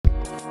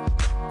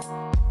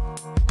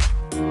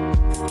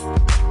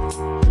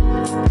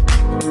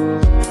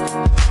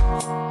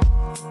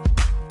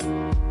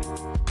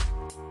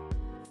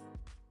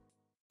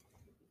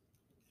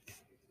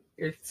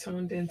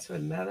tuned into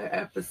another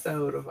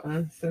episode of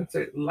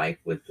Uncensored Life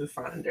with the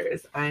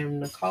Saunders. I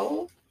am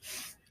Nicole.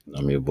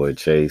 I'm your boy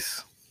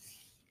Chase.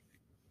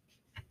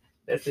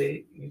 That's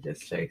it. You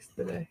just chased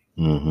today.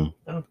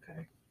 Mm-hmm.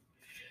 Okay.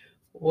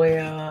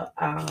 Well,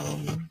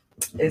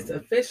 it's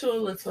official.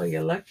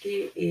 Latoya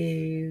Luckett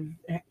is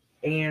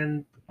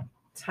and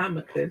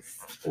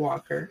Tamicus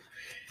Walker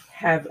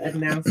have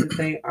announced that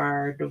they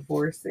are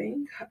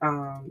divorcing.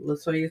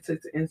 Latoya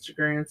took to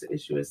Instagram to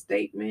issue a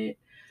statement.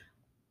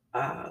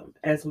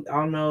 As we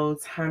all know,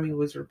 Tommy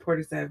was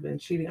reported to have been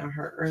cheating on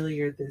her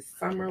earlier this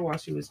summer while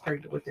she was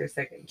pregnant with their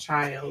second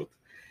child.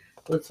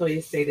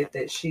 Latoya stated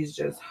that she's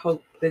just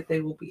hoped that they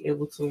will be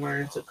able to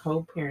learn to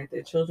co-parent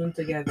their children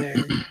together.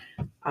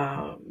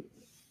 Um,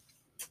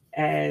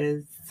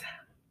 as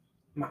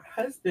my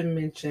husband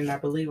mentioned, I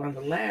believe on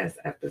the last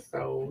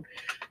episode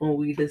when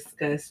we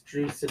discussed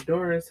Drew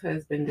Sidora's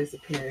husband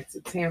disappearing to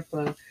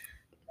Tampa,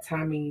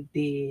 Tommy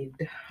did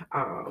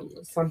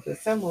something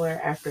similar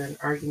after an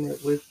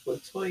argument with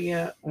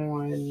Latoya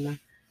on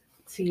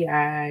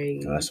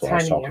T.I. That's what I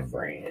was Tiny talking and about.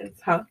 Friends.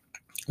 Huh?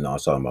 No, I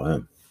was talking about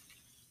him.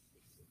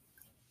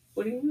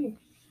 What do you mean?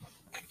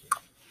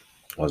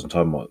 I wasn't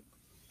talking about.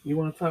 You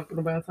want to talk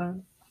about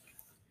Tommy?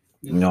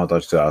 No, I thought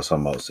you said I was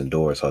talking about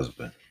Sindora's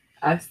husband.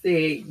 I said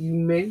you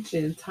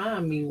mentioned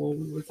Tommy when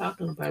we were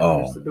talking about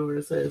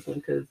Sidora's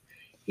husband because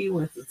he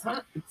went to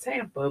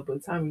Tampa,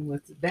 but Tommy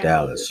went to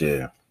Dallas.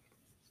 Yeah.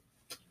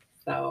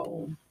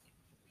 So,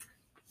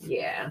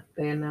 yeah,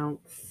 they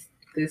announced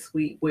this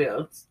week.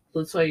 Well,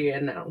 Latoya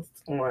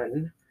announced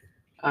on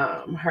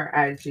her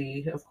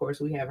IG. Of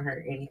course, we haven't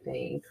heard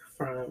anything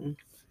from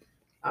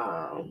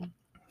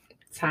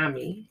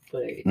Tommy,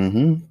 but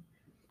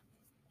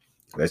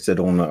They said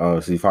on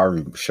the Steve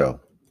Harvey show.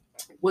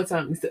 what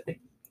Tommy said?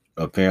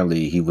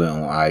 Apparently, he went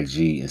on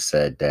IG and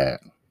said that,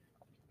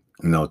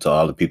 to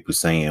all the people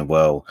saying,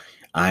 "Well,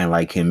 I ain't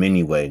like him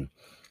anyway."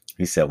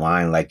 He said, "Well,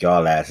 I ain't like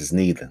y'all asses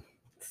neither."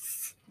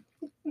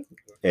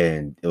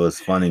 And it was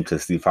funny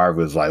because Steve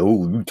Harvey was like,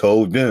 "Oh, you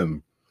told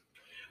them."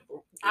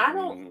 I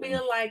don't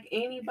feel like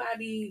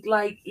anybody,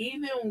 like,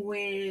 even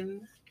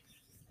when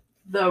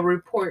the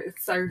report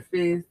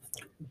surfaced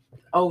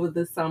over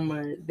the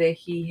summer that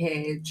he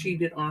had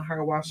cheated on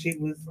her while she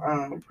was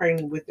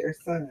pregnant with their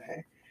son,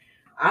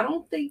 I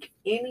don't think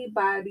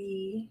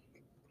anybody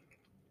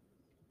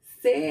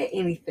said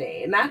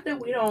anything. Not that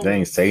we don't. They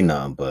ain't say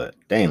nothing, but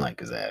they ain't like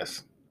his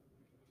ass.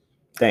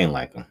 They ain't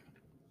like him.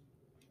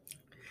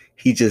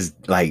 He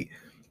just like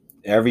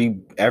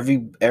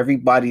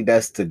everybody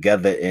that's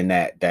together in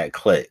that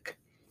clique.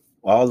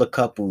 All the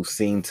couples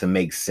seem to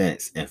make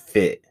sense and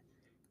fit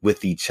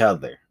with each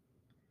other.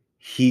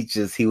 He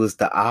was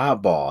the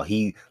oddball.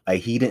 He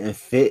didn't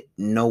fit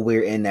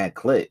nowhere in that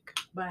clique.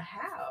 But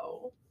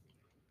how?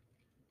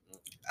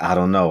 I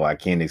don't know. I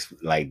can't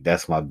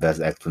that's my best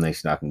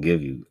explanation I can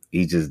give you.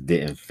 He just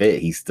didn't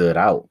fit. He stood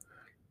out.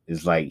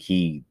 It's like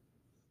they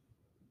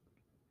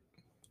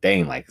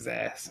ain't like his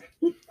ass.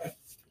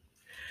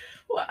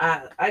 Well,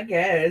 I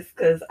guess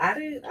because I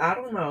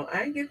don't know.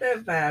 I didn't get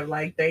that vibe.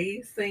 Like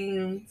they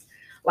seemed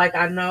like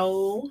I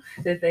know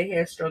that they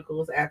had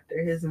struggles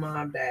after his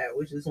mom died,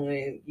 which is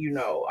when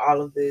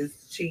all of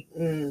this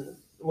cheating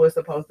was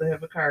supposed to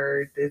have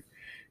occurred. This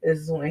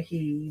is when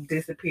he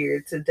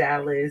disappeared to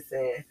Dallas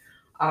and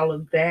all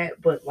of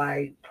that. But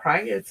like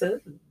prior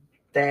to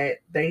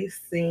that, they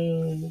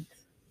seemed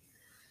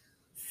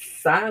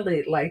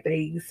solid. Like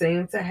they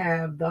seemed to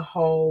have the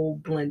whole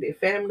blended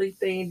family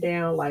thing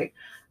down. Like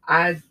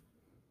I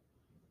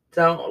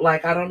I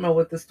don't know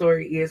what the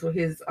story is with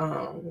his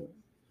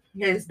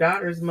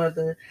daughter's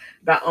mother.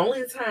 The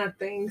only time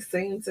things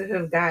seem to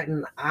have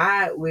gotten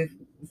odd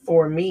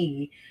for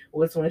me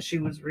was when she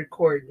was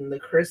recording the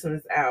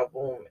Christmas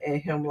album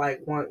and him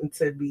like wanting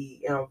to be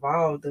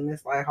involved, and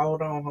it's like,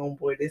 hold on,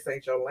 homeboy, this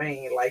ain't your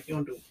lane. Like you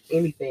don't do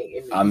anything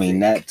in music. I mean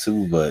that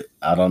too, but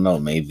I don't know.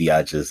 Maybe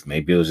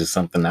it was just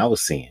something I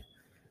was seeing.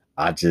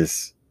 I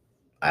just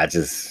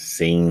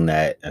seen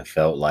that and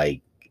felt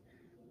like,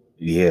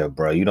 yeah,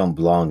 bro, you don't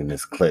belong in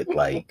this clique.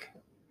 Like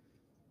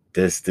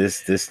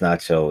this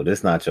not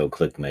your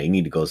clique, man. You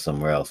need to go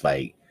somewhere else.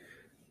 Like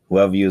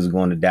whoever you was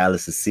going to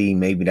Dallas to see,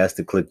 maybe that's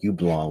the clique you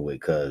belong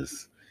with,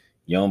 cause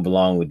you don't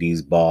belong with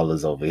these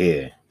ballers over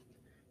here.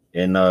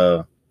 And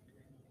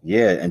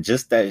yeah, and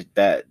just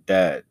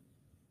that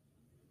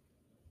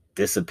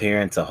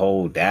disappearing to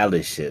whole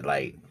Dallas shit.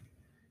 Like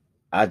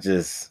I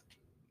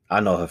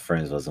know her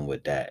friends wasn't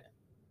with that.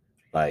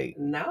 Like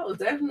no,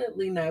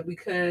 definitely not,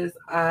 because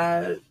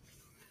I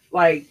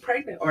like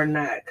pregnant or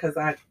not, because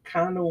I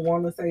kind of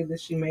want to say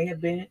that she may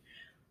have been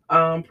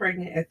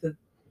pregnant at the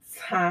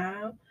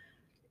time.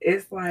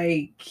 It's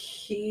like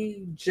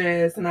he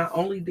just, not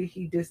only did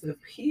he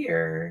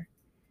disappear,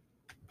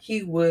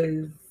 he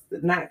was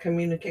not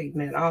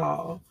communicating at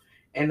all.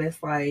 And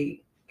it's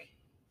like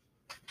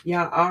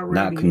y'all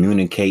already not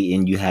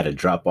communicating. You had to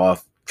drop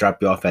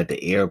you off at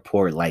the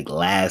airport like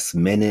last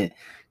minute,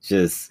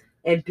 just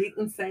and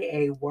didn't say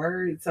a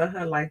word to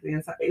her like the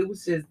inside. It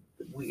was just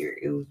weird.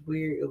 It was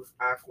weird. It was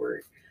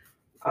awkward.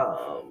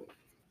 Um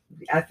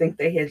I think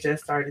they had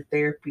just started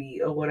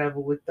therapy or whatever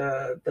with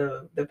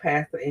the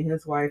pastor and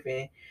his wife,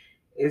 and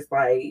it's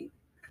like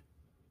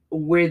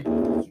where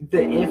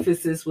the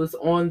emphasis was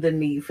on the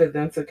need for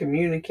them to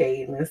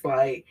communicate, and it's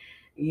like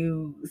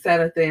you sat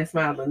up there and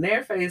smiled in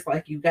their face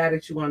like you got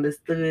it, you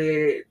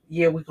understood,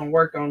 yeah, we can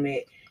work on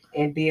it,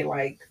 and did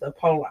like the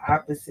polar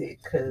opposite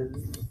because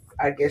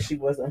I guess she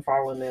wasn't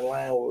falling in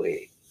line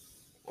with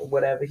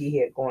whatever he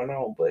had going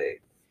on. But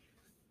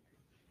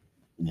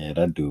Yeah,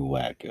 that dude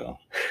whack, yo.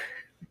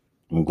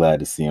 I'm glad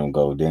to see him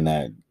go.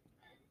 Then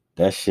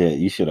that shit,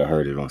 you should have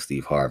heard it on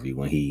Steve Harvey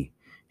when he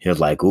was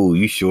like, "Ooh,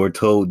 you sure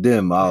told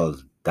them." I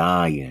was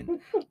dying.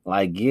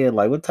 Like, yeah,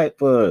 like what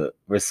type of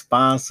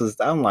response was?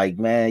 I'm like,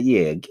 man,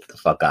 yeah, get the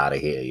fuck out of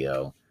here,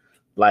 yo.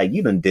 Like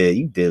you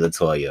did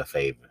Latoya a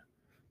favor.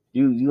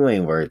 You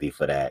ain't worthy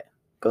for that.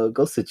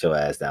 Go sit your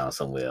ass down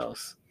somewhere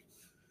else.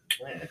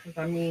 because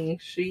I mean,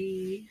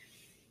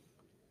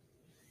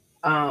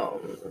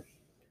 um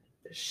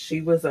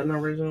she was an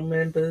original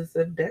members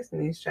of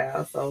Destiny's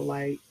Child, so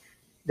like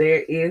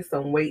there is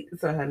some weight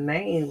to her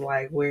name.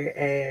 Like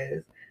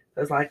whereas,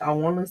 it's like I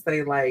want to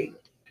say like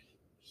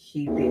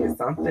he did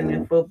something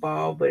in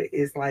football, but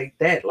it's like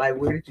that. Like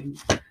where did you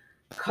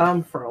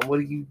come from? What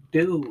do you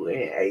do?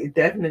 And it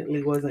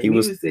definitely wasn't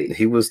music.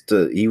 He was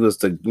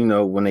the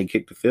when they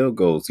kicked the field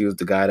goals, he was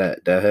the guy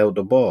that held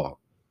the ball.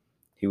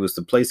 He was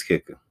the place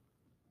kicker.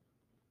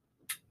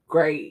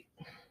 Great.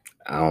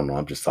 I don't know.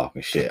 I'm just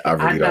talking shit. I I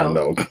really don't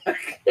know.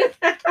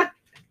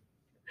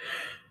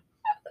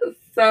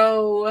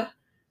 So,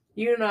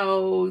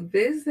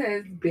 this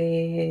has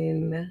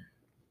been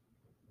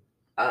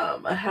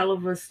a hell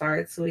of a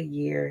start to a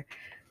year.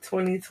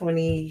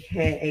 2020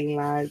 had a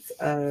lot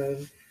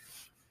of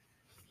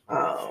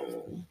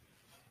um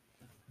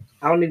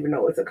I don't even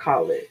know what to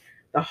call it.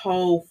 The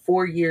whole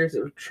 4 years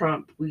of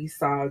Trump, we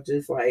saw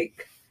just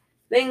like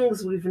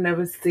things we've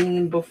never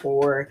seen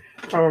before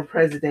from a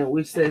president,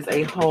 which says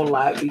a whole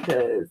lot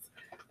because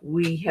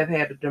we have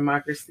had a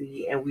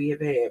democracy and we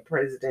have had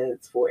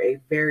presidents for a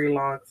very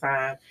long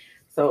time.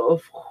 So,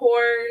 of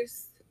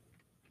course,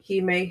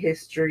 he made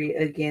history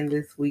again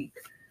this week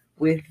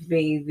with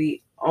being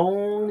the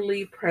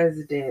only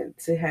president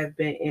to have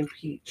been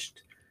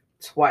impeached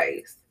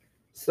twice.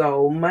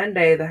 So,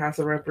 Monday, the House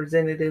of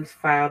Representatives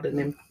filed an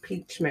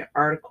impeachment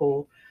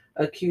article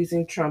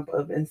accusing Trump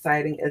of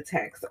inciting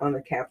attacks on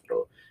the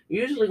Capitol.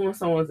 Usually, when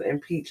someone's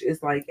impeached,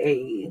 it's like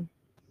a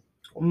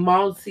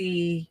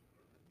multi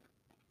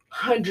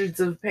hundreds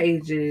of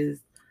pages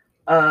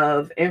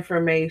of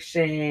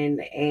information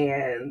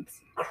and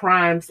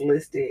crimes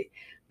listed,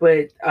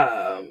 but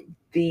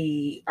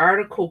the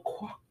article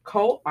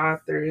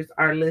co-authors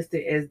are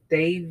listed as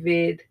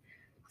David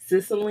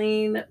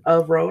Cicilline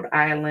of Rhode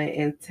Island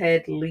and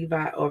Ted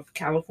Levi of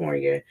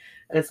California,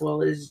 as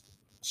well as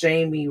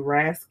Jamie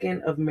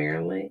Raskin of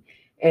Maryland.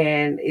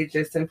 And it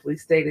just simply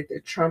stated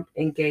that Trump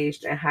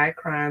engaged in high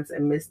crimes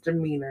and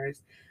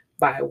misdemeanors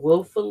by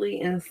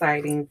willfully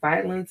inciting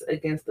violence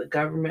against the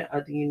government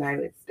of the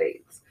United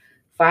States.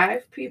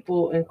 Five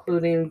people,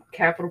 including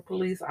Capitol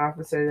Police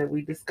officer that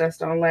we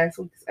discussed on last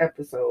week's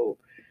episode,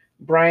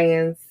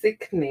 Brian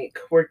Sicknick,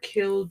 were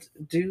killed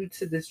due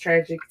to this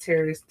tragic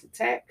terrorist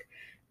attack.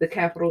 The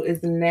Capitol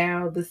is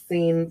now the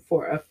scene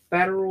for a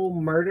federal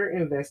murder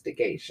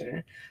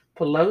investigation.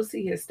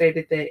 Pelosi has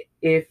stated that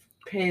if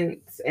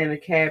Pence and the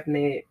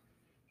cabinet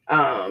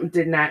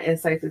did not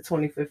incite the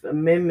 25th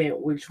Amendment,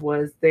 which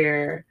was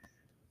their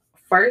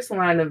first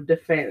line of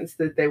defense,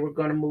 that they were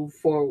going to move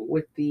forward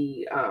with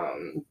the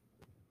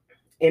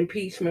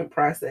impeachment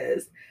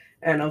process.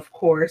 And of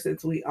course,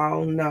 as we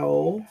all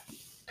know,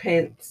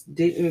 Pence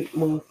didn't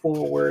move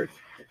forward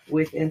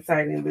with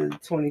inciting the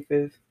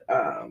 25th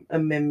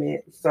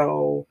Amendment.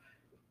 So,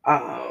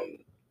 um,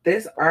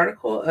 this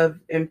article of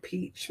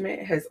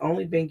impeachment has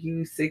only been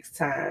used 6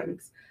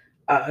 times.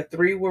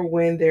 Three were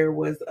when there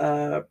was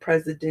a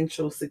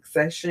presidential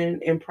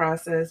succession in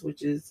process,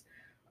 which is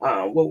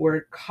what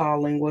we're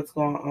calling what's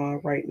going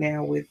on right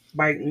now with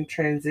Biden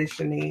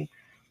transitioning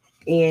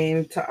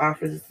into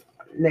office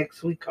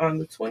next week on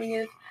the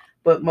 20th.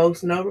 But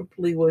most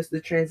notably was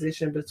the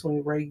transition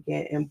between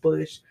Reagan and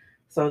Bush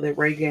so that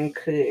Reagan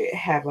could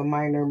have a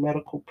minor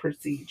medical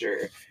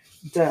procedure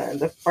done.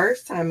 The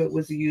first time it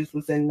was used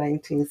was in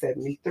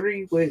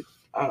 1973 with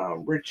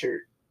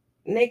Richard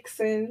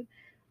Nixon.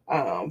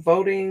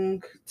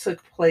 Voting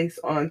took place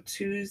on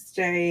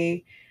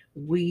Tuesday.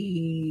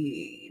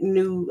 We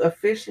knew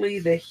officially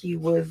that he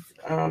was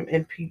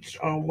impeached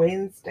on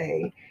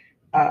Wednesday.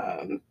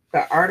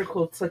 The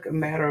article took a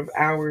matter of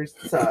hours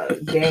to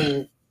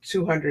gain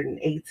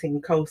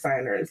 218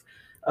 co-signers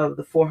of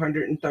the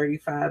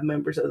 435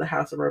 members of the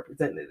House of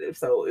Representatives.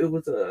 So it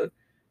was a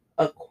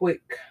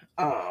quick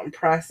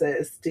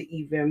process to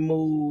even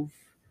move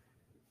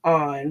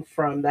on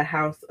from the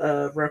House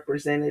of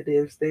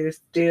Representatives.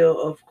 There's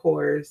still, of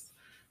course,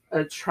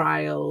 a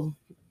trial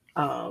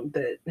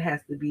that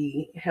has to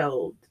be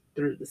held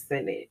through the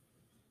Senate.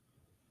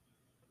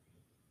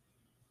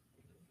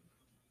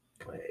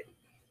 But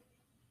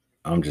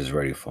I'm just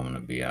ready for him to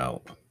be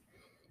out.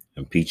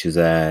 impeach his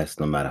ass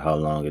no matter how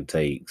long it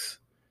takes.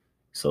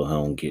 So he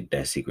don't get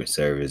that Secret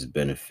Service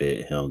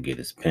benefit. He don't get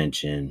his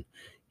pension.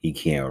 He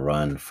can't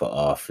run for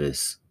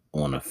office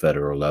on a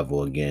federal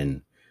level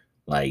again.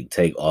 Like,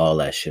 take all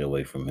that shit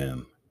away from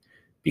him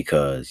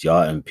because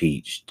y'all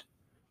impeached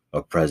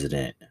a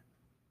president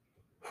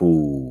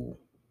who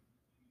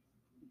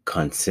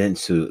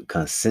consensually,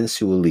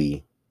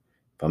 if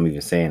I'm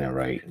even saying it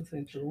right,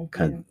 Consensual.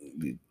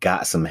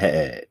 got some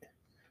head.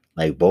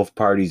 Like, both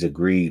parties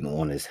agreed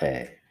on his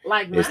head.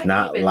 Like, it's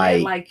not even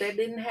that. Like, that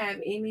didn't have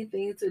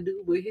anything to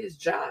do with his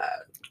job.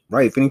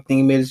 Right. If anything,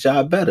 he made his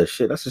job better.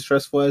 Shit, that's a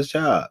stressful ass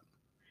job.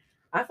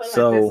 I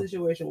feel like that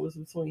situation was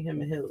between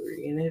him and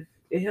Hillary. And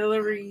if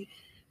Hillary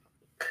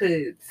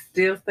could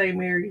still stay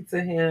married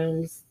to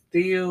him,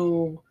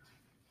 still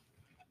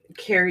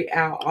carry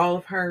out all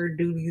of her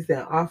duties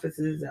and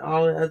offices and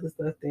all the other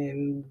stuff,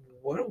 then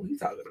what are we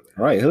talking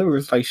about? Right. Hillary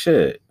was like,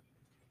 shit,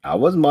 I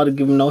wasn't about to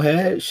give him no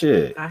head.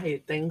 Shit. I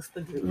had things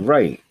to do.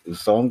 Right.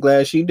 So I'm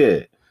glad she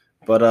did.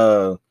 But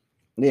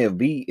yeah,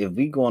 if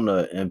we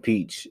gonna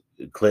impeach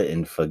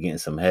Clinton for getting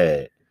some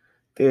head,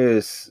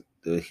 this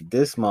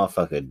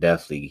motherfucker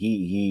definitely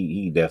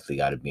he definitely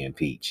got to be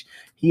impeached.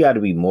 He got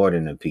to be more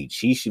than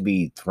impeached. He should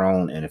be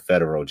thrown in a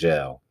federal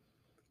jail.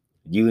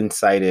 You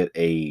incited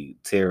a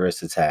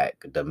terrorist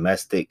attack, a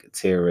domestic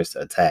terrorist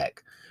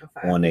attack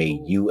on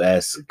a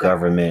U.S.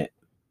 government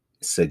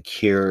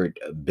secured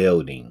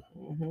building.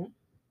 Mm-hmm.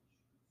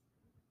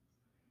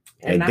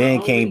 And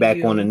then came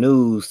back on the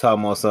news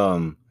talking about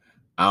something.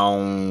 I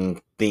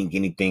don't think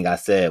anything I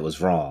said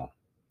was wrong.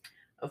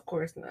 Of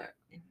course not.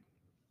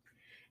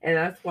 And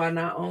that's why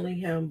not only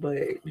him,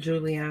 but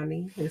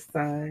Giuliani, his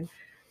son,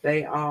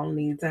 they all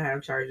need to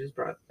have charges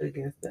brought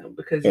against them.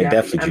 Because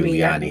definitely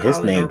Giuliani. His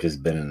name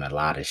just been in a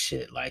lot of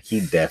shit. Like,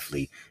 he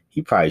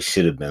probably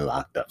should have been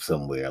locked up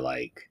somewhere.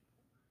 Like,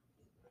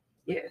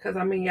 yeah, because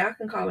y'all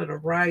can call it a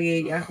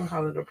riot, y'all can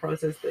call it a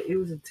protest, but it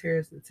was a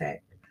terrorist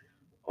attack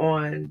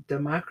on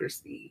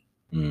democracy.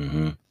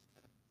 Mm-hmm.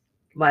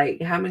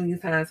 Like, how many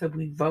times have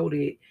we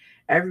voted?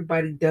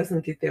 Everybody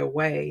doesn't get their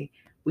way.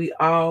 We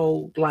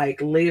all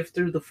live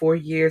through the 4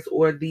 years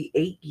or the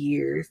 8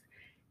 years,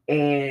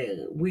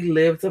 and we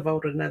live to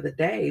vote another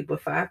day.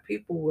 But 5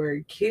 people were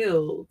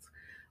killed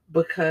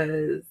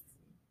because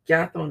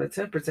y'all throwing a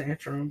temper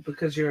tantrum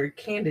because your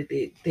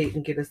candidate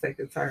didn't get a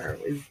second term.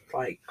 Is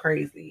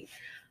crazy.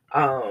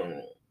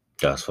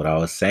 That's what I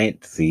was saying.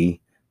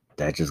 See,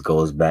 that just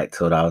goes back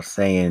to what I was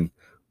saying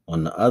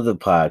on the other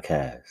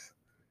podcast.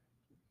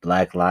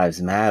 Black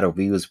Lives Matter.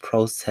 We was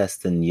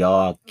protesting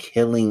y'all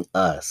killing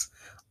us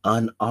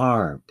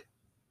unarmed.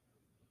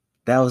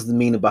 That was the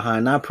meaning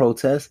behind our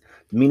protest.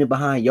 The meaning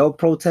behind your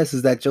protest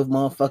is that your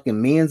motherfucking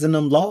mans in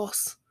them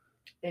lost.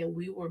 And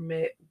we were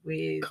met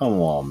with...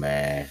 Come on,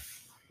 man.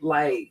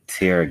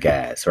 Tear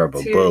gas,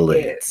 rubber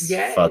bullets,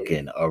 yes.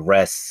 Fucking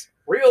arrests.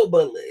 Real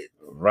bullets.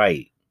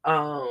 Right.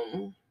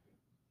 All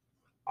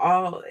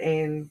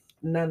and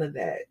none of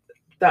that.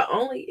 The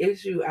only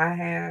issue I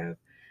have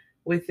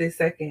with this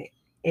second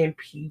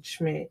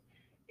impeachment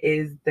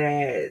is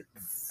that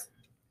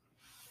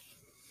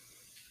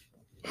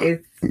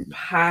it's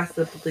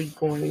possibly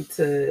going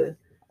to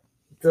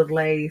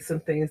delay some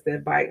things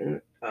that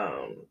Biden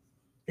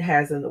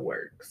has in the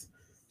works.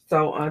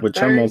 So on which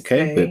Thursday, I'm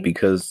okay with,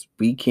 because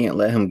we can't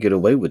let him get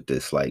away with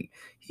this. Like,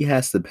 he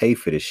has to pay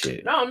for this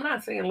shit. No, I'm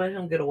not saying let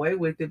him get away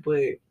with it,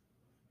 but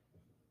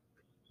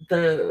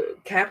the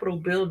Capitol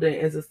building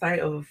is a site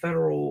of a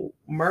federal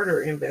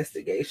murder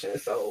investigation.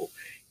 So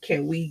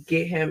can we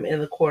get him in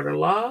the court of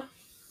law?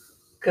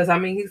 Because,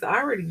 he's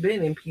already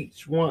been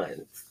impeached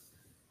once.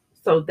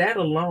 So that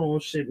alone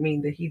should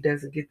mean that he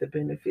doesn't get the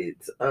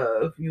benefits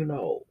of,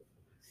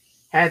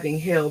 having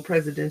held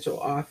presidential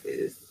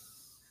office.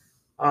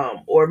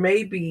 Or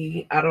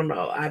maybe, I don't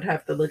know, I'd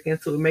have to look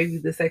into it. Maybe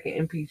the second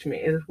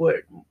impeachment is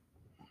what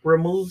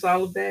removes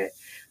all of that,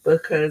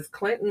 because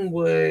Clinton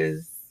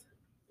was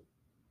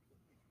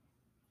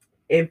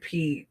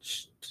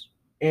impeached,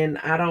 and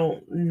I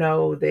don't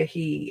know that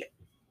he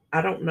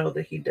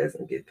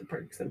doesn't get the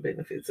perks and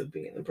benefits of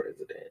being the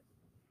president.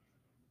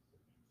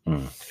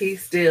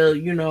 He's still,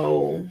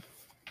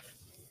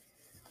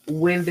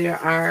 when there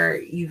are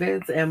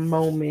events and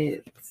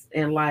moments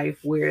in life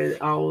where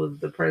all of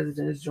the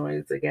presidents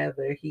join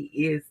together, he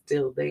is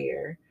still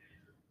there.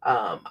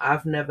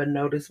 I've never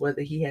noticed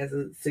whether he has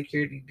a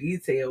security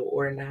detail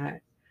or not.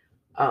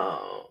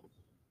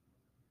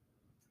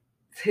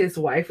 His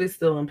wife is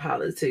still in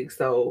politics,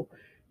 so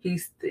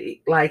he's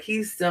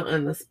still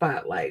in the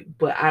spotlight,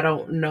 but I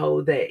don't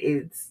know that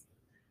it's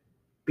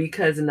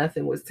because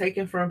nothing was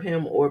taken from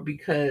him or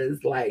because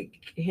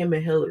him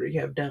and Hillary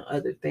have done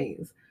other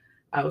things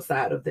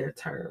outside of their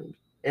term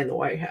in the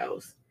White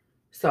House.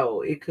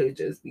 So it could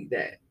just be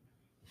that.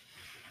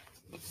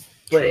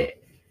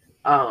 But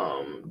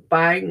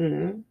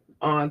Biden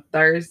on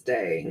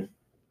Thursday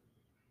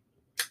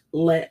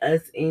let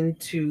us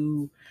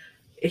into...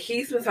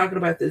 He's been talking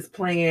about this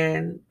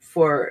plan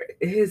for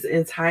his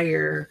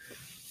entire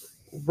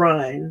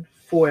run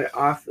for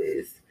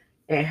office,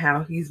 and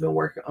how he's been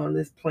working on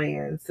this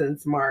plan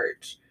since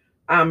March.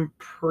 I'm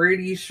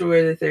pretty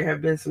sure that there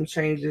have been some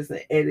changes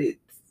and edits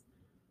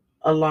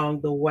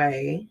along the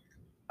way,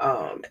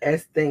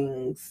 as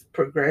things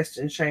progressed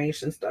and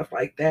changed and stuff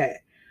like that.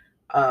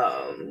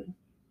 Um,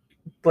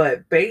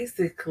 but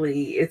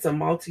basically, it's a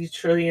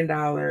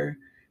multi-trillion-dollar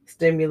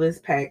stimulus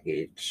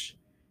package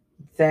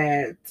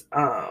that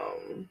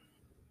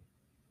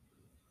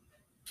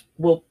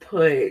will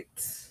put.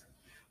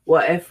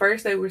 Well, at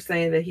first they were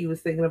saying that he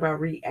was thinking about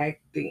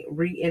reenacting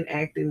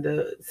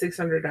the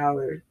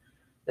 $600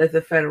 that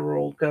the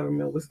federal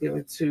government was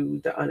giving to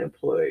the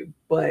unemployed,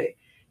 but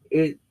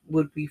it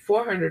would be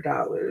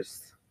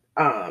 $400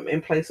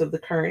 in place of the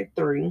current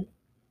three,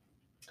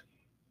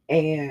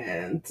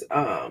 and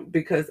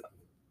because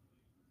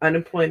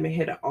unemployment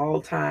hit an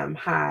all-time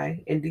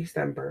high in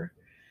December.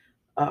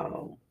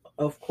 Um,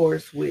 of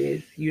course,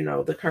 with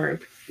the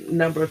current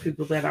number of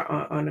people that are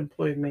on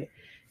unemployment,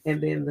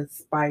 and then the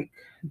spike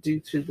due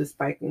to the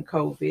spike in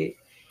COVID.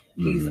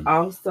 He's Mm-hmm.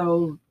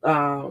 also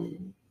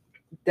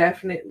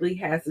definitely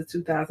has the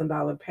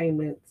 $2,000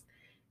 payments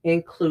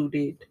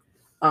included.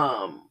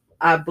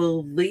 I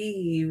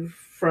believe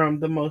from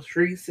the most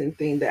recent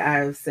thing that I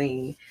have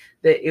seen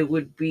that it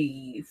would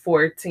be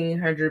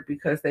 1,400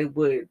 because they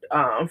would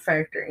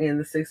factor in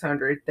the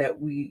 600 that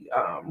we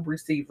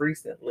received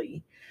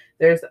recently.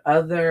 There's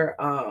other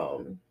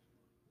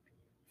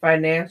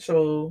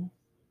financial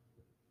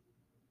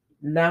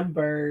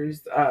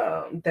numbers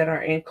that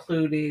are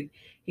included.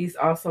 He's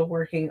also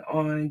working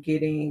on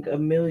getting a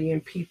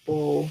million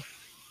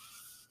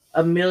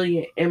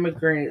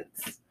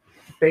immigrants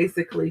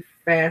basically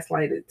fast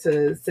lighted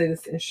to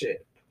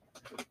citizenship.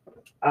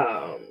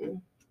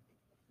 Um,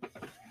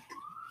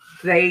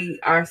 they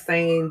are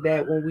saying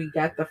that when we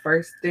got the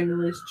first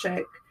stimulus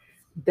check,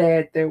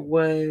 that there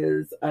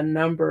was a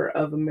number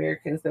of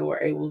Americans that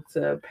were able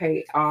to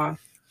pay off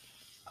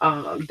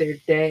their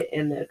debt,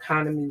 and the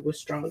economy was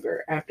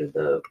stronger after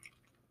the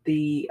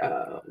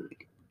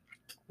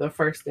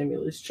first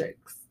stimulus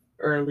checks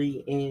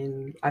early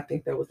in, I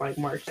think that was like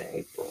March and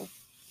April.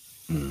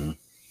 Mm-hmm.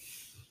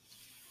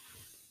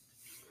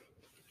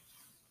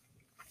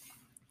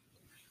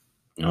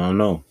 I don't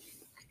know.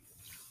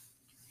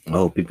 I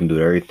hope he can do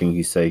everything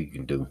he say he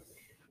can do,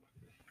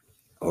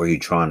 or he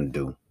trying to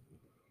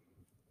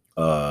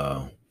do.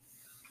 Uh,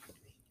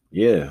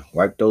 yeah,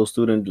 wipe those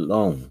student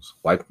loans,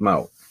 wipe them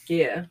out.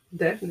 Yeah,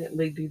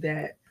 definitely do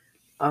that.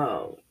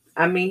 Um,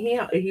 I mean,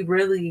 he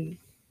really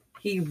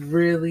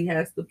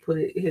has to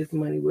put his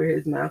money where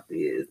his mouth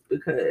is,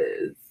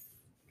 because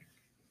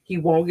he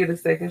won't get a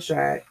second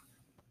shot,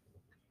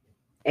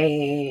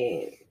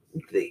 and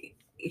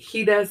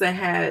he doesn't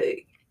have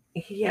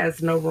he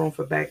has no room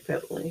for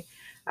backpedaling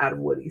out of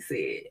what he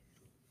said,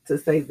 to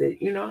say that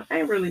I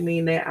ain't really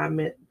mean that, I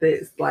meant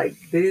this, like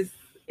this,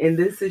 in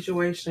this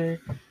situation,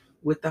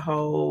 with the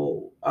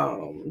whole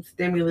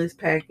stimulus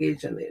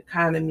package and the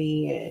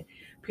economy and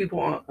people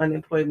on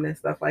unemployment and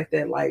stuff like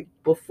that. Like,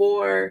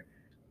 before,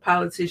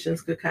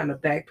 politicians could kind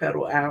of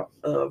backpedal out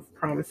of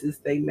promises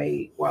they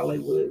made while they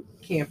were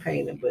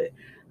campaigning, but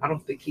I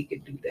don't think he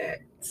could do that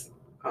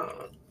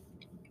um,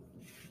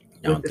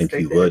 I with don't the think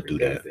he state that would do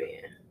everything's that.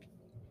 in.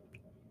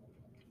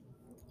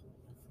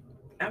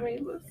 I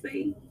mean, we'll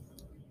see.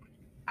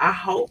 I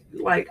hope,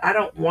 like, I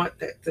don't want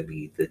that to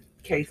be the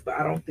case, but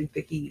I don't think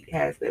that he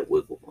has that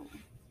wiggle room.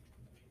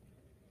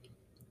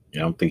 Yeah,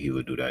 I don't think he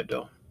would do that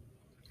though.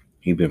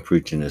 He been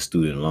preaching this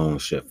student loan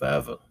shit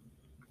forever,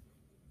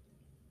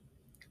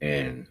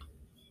 and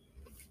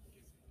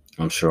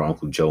I'm sure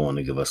Uncle Joe want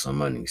to give us some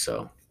money.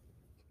 So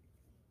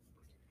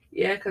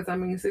Yeah, because I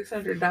mean,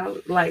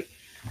 $600, like,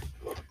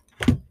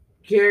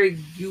 Gary,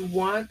 you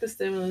want the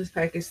stimulus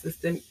package to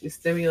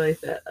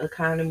stimulate the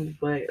economy,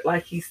 but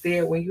like he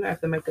said, when you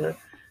have to make a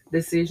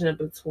decision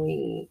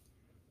between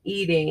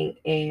eating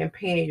and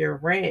paying your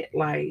rent,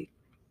 like,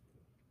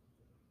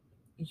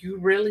 you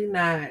really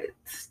not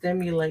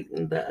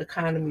stimulating the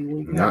economy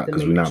when you have not to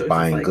because we're make not choices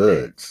buying like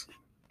that. goods.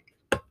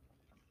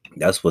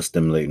 That's what's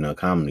stimulating the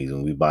economies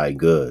when we buy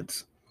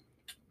goods.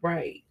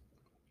 Right.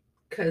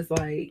 Because,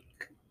 like,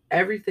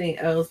 everything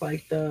else,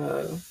 like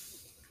the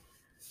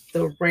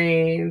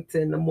rent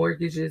and the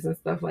mortgages and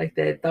stuff like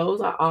that,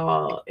 those are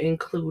all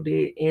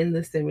included in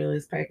the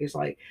stimulus package,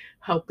 like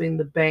helping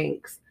the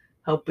banks,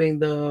 helping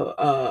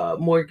the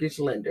mortgage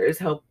lenders,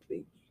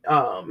 helping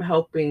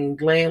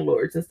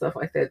landlords and stuff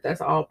like that.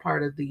 That's all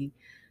part of the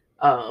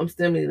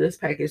stimulus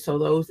package. So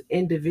those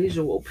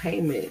individual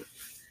payments,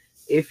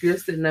 if you're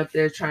sitting up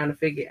there trying to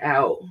figure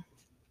out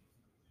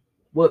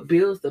what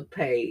bills to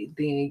pay,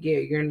 then yeah,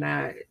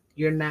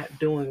 you're not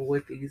doing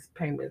what these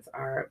payments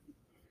are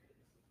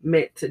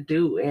meant to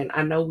do. And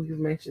I know we've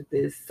mentioned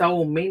this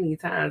so many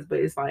times, but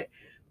it's like,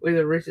 we're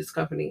the richest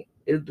company,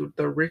 is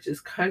the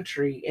richest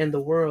country in the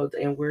world,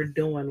 and we're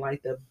doing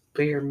like the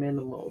bare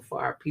minimum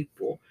for our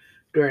people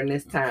during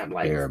this time.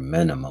 Like, Bare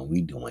minimum,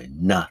 we doing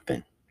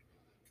nothing.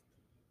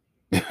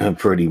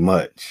 Pretty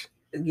much.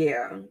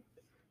 yeah,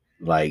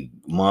 Like,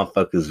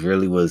 motherfuckers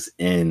really was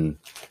in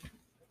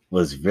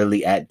was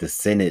really at the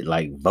Senate,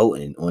 like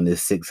voting on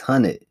this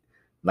 600.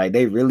 Like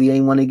they really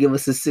ain't want to give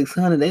us a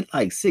 600. They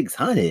like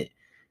 600.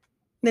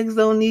 Niggas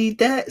don't need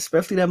that,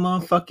 especially that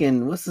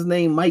motherfucking what's his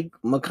name, Mike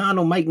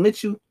McConnell, Mike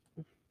Mitchell,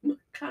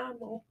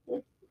 McConnell,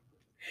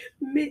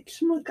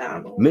 Mitch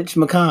McConnell. Mitch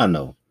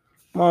McConnell.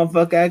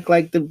 Motherfucker act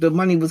like the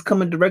money was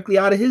coming directly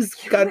out of his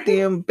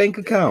goddamn bank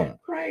account.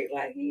 Right,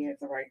 like he had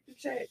to write the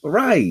check.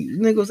 Right,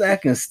 nigga was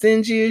acting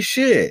stingy as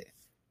shit.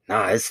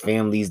 Nah, his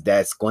family's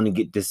that's going to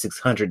get this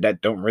 600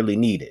 that don't really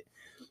need it.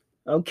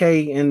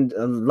 Okay, and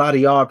a lot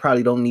of y'all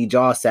probably don't need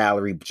y'all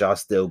salary, but y'all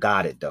still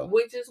got it though.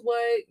 Which is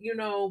what,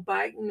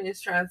 Biden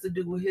is trying to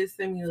do with his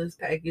stimulus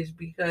package,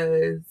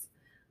 because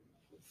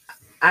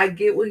I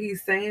get what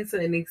he's saying to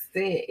an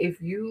extent.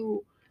 If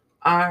you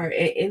are an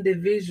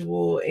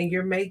individual and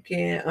you're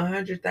making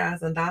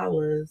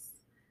 $100,000,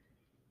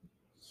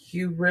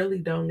 you really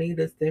don't need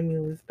a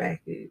stimulus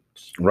package.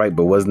 Right,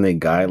 but wasn't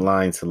it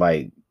guidelines to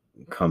like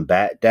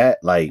combat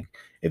that? Like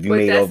if you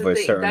made over a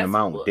certain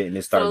amount, didn't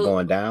it start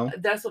going down?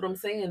 That's what I'm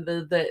saying.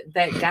 That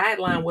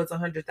guideline was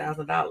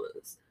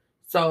 $100,000.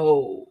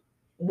 So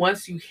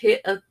once you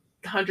hit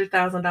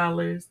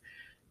 $100,000,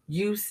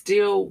 you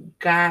still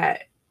got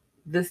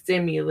the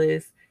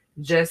stimulus,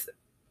 just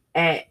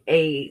at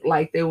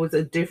there was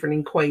a different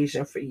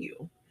equation for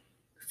you.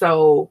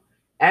 So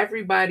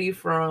everybody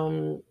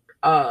from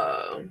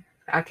I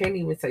can't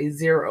even say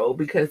zero,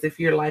 because if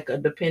you're like a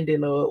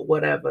dependent or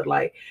whatever,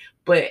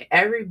 but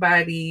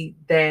everybody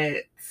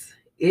that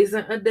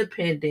isn't a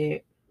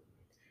dependent,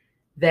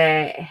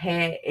 that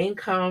had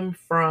income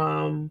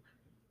from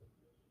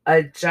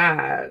a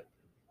job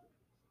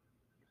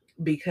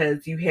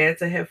because you had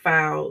to have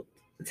filed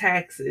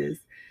taxes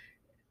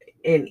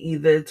in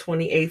either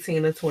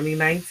 2018 or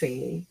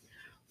 2019,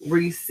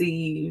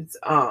 received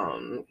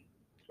the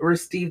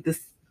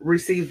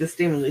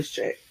stimulus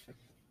check.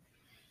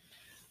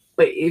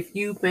 But if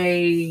you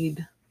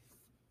made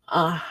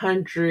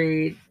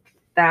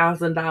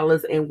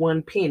 $100,000 and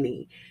one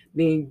penny,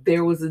 then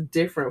there was a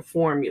different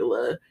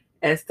formula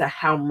as to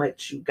how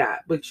much you got,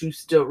 but you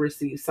still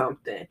received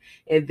something.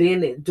 And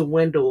then it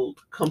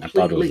dwindled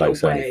completely. I thought it was like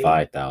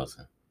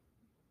 75,000.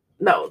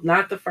 No,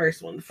 not the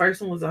first one. The first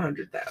one was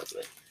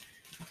 100,000.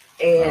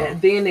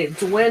 And then it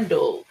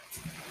dwindled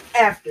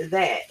after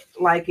that.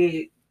 Like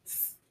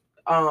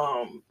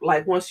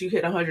once you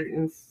hit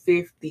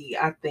 150,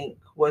 I think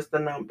was the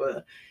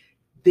number,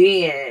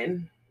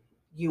 then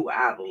you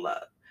out of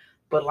luck.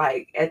 But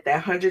like at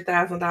that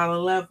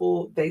 $100,000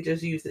 level, they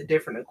just used a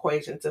different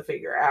equation to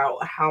figure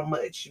out how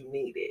much you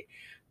needed.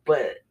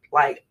 But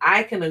like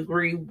I can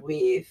agree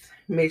with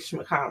Mitch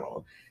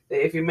McConnell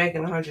that if you're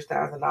making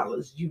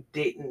 $100,000, you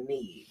didn't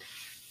need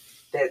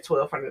that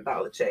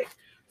 $1,200 check.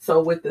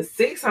 So with the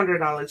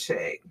 $600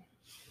 check,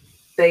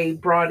 they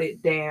brought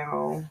it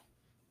down.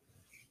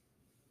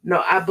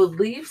 No, I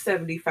believe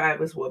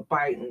 75 is what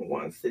Biden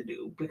wants to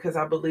do, because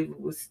I believe it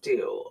was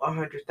still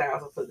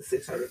 $100,000 for the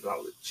 $600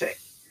 check.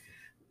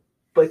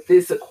 But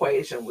this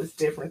equation was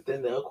different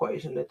than the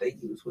equation that they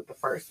used with the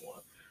first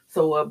one.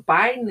 So what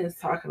Biden is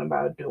talking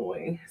about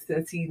doing,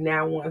 since he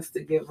now wants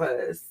to give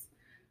us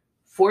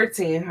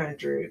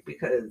 $1,400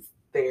 because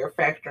they're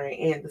factoring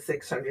in the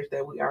 $600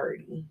 that we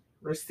already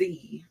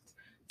received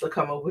to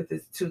come up with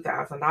this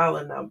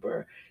 $2,000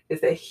 number,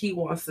 is that he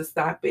wants to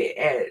stop it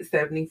at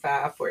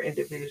 75 for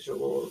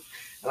individuals,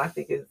 and I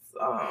think it's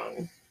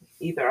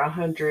either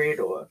 100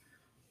 or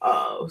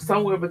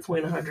somewhere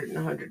between 100 and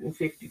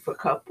 150 for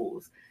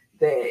couples,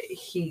 that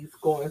he's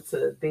going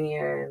to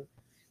then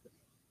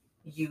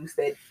use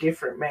that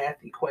different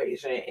math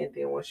equation, and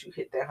then once you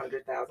hit that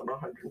 100,000 or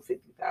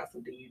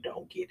 150,000, then you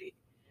don't get it.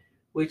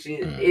 Which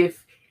is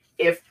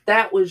if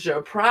that was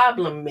your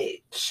problem,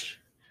 Mitch,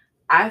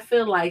 I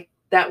feel like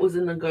that was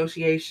a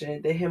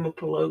negotiation that him and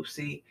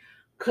Pelosi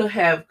could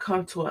have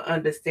come to an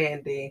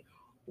understanding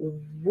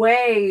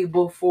way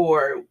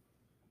before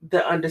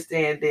the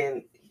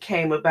understanding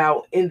came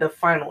about in the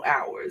final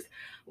hours.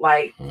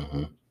 Like,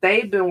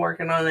 they've been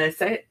working on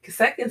that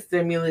second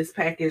stimulus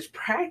package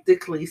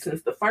practically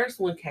since the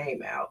first one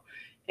came out.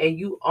 And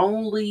you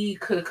only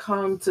could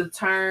come to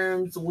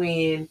terms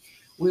when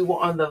we were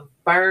on the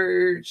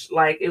verge,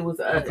 like it was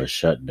of a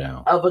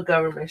shutdown. Of a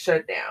government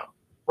shutdown.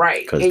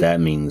 Right. Because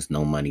that means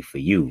no money for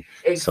you.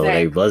 Exactly. So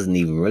they wasn't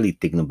even really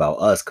thinking about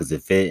us, because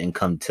if it didn't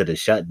come to the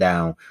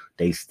shutdown,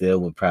 they still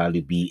would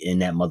probably be in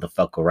that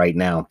motherfucker right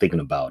now thinking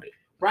about it.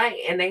 Right.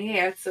 And they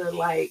had to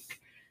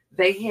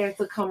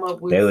come up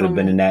with. They would have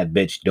been in that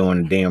bitch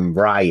during the damn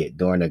riot,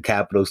 during the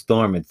Capitol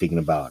storm, and thinking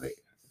about it.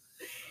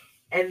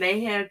 And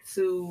they had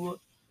to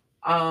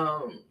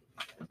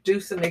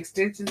do some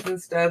extensions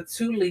and stuff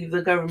to leave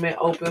the government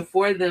open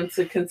for them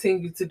to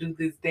continue to do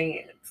this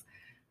dance,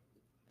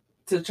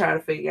 to try to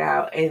figure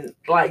out. And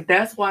like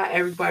that's why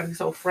everybody's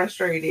so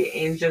frustrated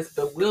and just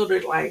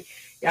bewildered. Like,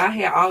 y'all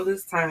had all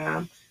this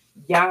time,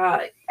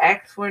 y'all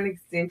asked for an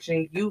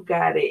extension, you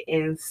got it,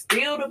 and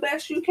still the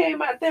best you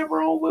came out that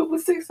room with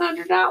was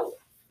 $600.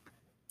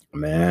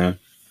 Man,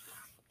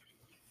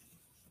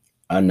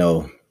 I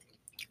know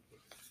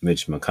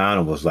Mitch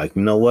McConnell was like,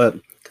 you know what,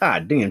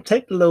 God damn,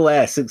 take the little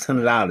ass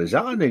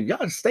 $600.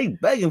 Y'all stay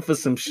begging for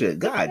some shit.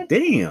 God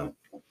damn.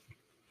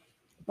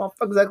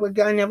 Motherfuckers act like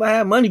I never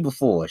had money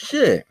before.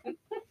 Shit.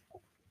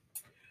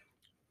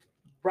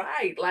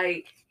 Right.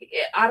 Like,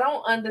 I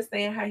don't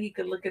understand how he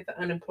could look at the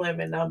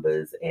unemployment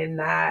numbers and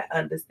not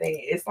understand.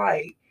 It's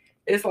like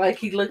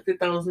he looked at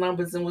those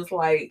numbers and was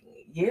like,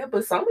 yeah,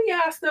 but some of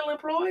y'all still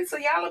employed, so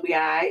y'all will be all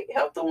right.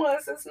 Help the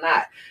ones that's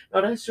not.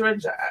 No, that's your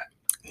job.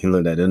 He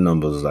looked at the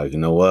numbers like, you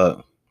know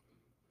what?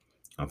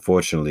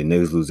 Unfortunately,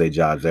 niggas lose their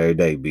jobs every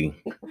day, B.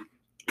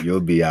 You'll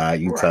be all right.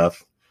 You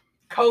tough.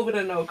 COVID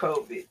or no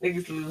COVID,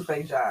 niggas lose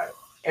their job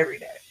every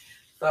day.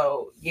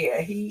 So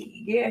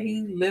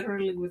he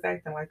literally was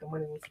acting like the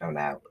money was coming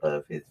out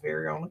of his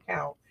very own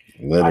account.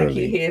 Literally. Like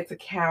he had to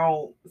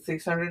count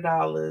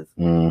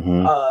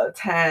 $600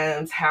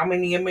 times how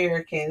many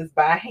Americans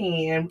by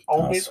hand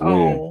on his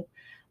own.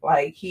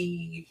 Like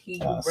he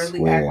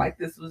really act like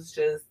this was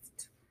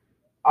just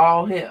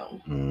all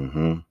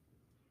him.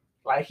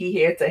 Like he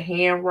had to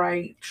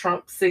handwrite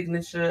Trump's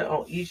signature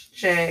on each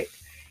check,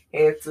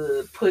 had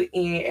to put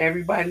in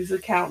everybody's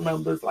account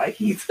numbers. Like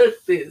he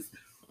took this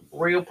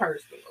real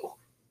personal.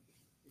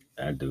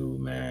 That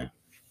dude, man,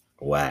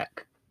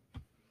 whack.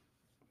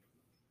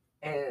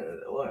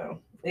 And well,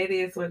 it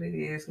is what it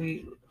is.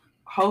 We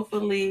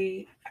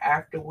hopefully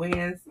after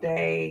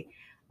Wednesday,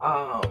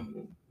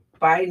 Biden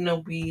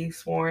will be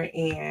sworn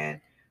in.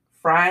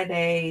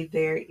 Friday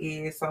there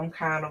is some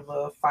kind of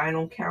a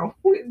final count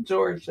with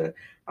Georgia.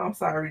 I'm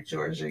sorry,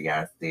 Georgia,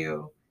 y'all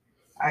still,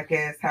 I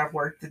guess, have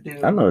work to do.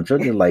 I know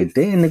Georgia like,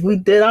 damn, nigga, we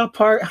did our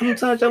part. How many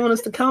times y'all want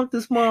us to count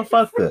this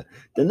motherfucker?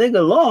 The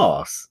nigga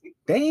lost.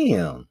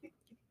 Damn.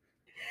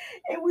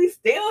 And we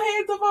still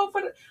had to vote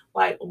for the,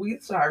 like, we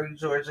sorry,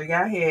 Georgia.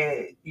 Y'all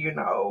had,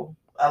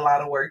 a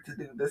lot of work to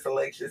do this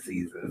election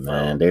season.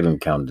 Man, they didn't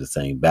count the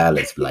same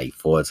ballots like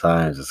 4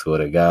 times, I swear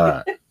to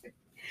God.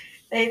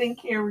 They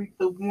didn't carry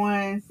the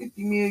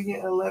 150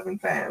 million 11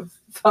 times.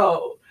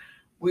 So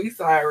we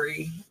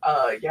sorry.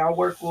 Y'all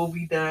work will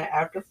be done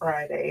after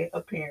Friday,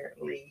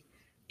 apparently.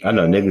 I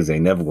know niggas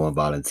ain't never gonna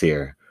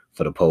volunteer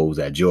for the polls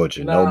at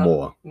Georgia. No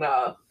more.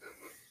 No.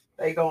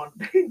 They gonna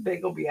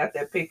be out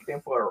there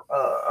picking for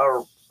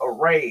a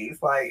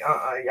raise. Like,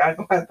 y'all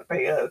gonna have to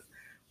pay us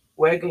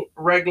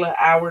regular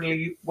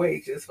hourly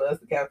wages for us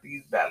to count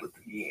these ballots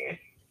again.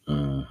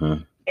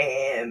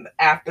 And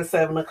after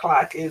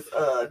 7:00 is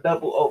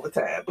double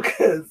overtime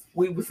because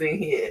we was in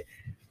here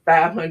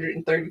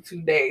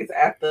 532 days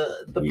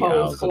after the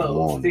polls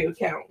closed, still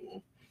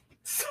counting.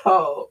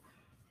 So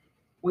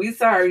we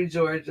sorry,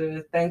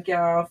 Georgia. Thank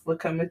y'all for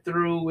coming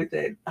through with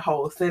that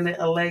whole Senate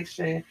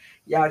election.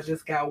 Y'all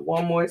just got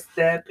one more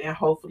step, and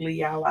hopefully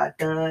y'all are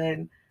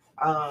done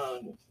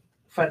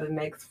for the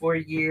next 4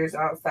 years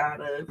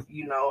outside of,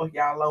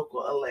 y'all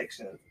local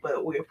elections.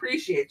 But we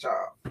appreciate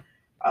y'all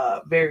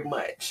very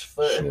much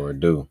for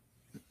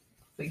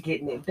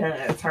getting it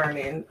done,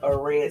 turning a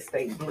red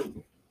state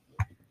blue.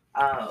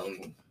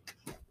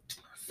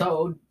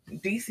 So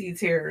DC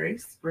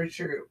terrorist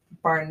Richard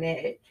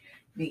Barnett,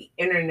 the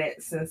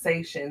internet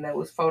sensation that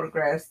was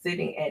photographed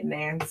sitting at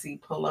Nancy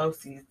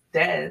Pelosi's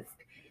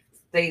desk,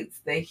 states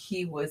that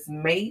he was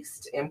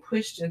maced and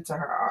pushed into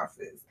her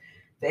office,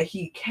 that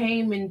he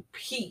came in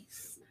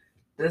peace,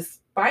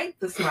 despite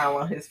the smile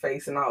on his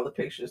face and all the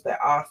pictures that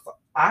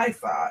I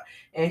saw,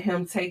 and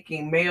him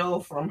taking mail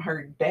from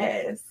her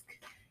desk,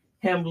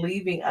 him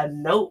leaving a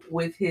note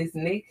with his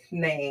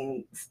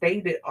nickname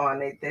stated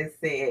on it that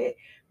said,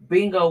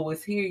 "Bingo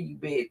was here, you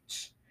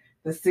bitch."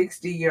 The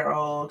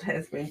 60-year-old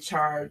has been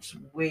charged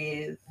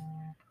with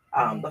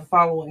the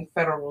following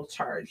federal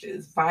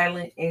charges: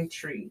 violent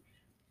entry,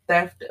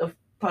 theft of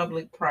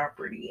public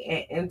property,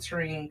 and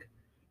entering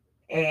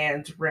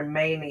and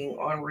remaining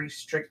on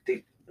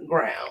restricted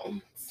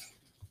grounds.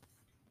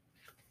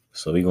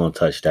 So we're going to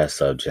touch that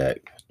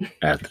subject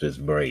after this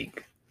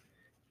break.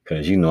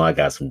 Because I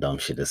got some dumb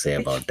shit to say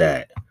about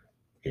that.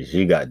 Because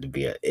you got to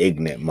be an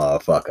ignorant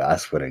motherfucker, I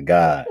swear to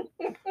God.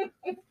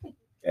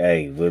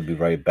 Hey, we'll be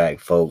right back,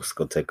 folks.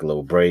 Go take a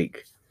little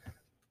break.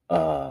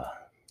 Go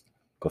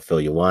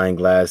fill your wine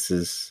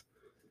glasses.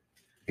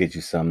 Get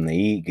you something to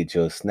eat. Get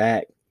you a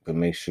snack. But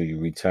make sure you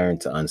return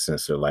to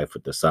Uncensored Life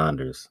with the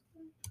Saunders.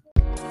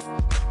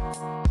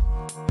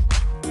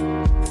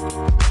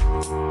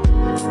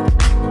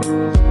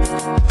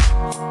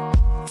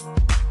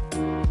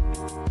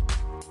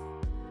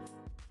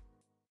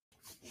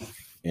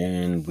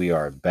 And we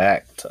are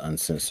back to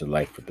Uncensored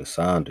Life with the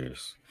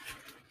Saunders.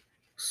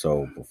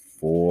 So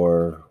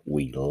before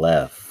we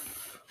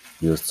left,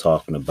 we was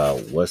talking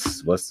about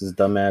what's this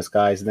dumbass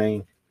guy's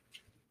name?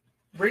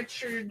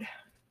 Richard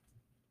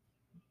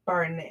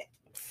Barnett.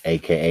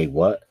 AKA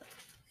what?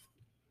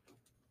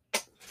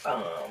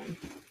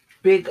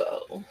 Big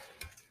O.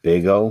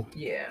 Big O?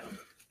 Yeah.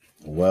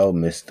 Well,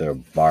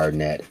 Mr.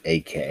 Barnett,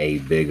 AKA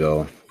Big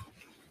O,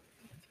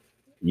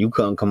 you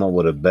couldn't come up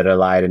with a better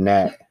lie than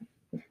that.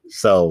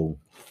 So,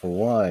 for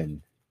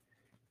one,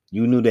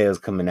 you knew they was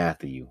coming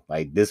after you.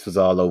 Like, this was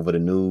all over the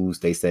news.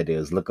 They said they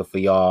was looking for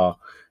y'all.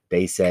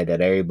 They said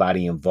that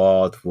everybody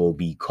involved will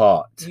be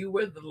caught. You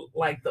were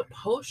the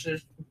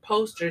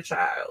poster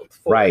child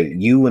for Right. it.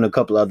 You and a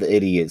couple other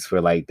idiots were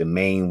like the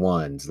main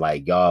ones.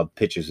 Like y'all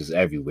pictures was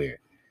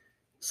everywhere.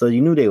 So you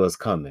knew they was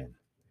coming.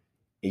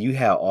 And you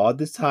had all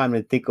this time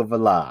to think of a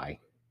lie.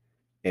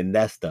 And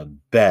that's the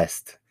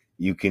best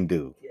you can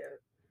do.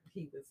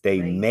 Yeah.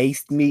 They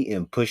maced me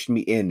and pushed me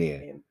in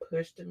there. And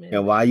pushed him in.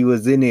 And while you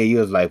was in there, you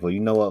was like, well,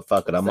 you know what?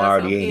 Fuck it. I'm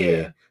already in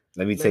here.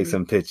 Let me take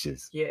some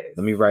pictures. Yes.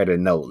 Let me write a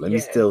note. Let me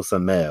steal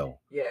some mail.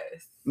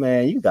 Yes.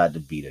 Man, you got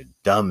to be the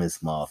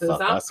dumbest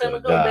motherfucker. Since I'm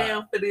gonna go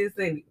down for this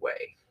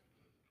anyway,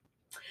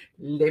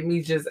 let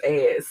me just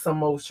add some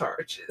more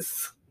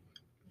charges.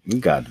 You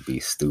got to be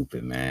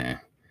stupid,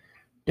 man.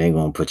 They ain't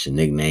gonna put your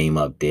nickname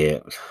up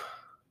there.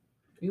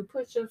 You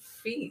put your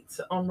feet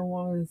on the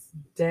woman's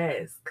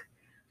desk,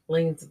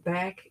 leans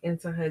back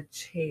into her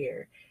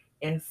chair,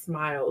 and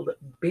smiled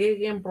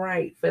big and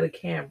bright for the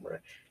camera.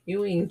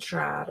 You ain't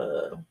try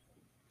to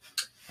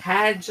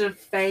hide your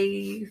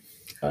face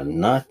or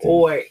nothing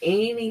or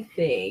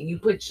anything. You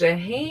put your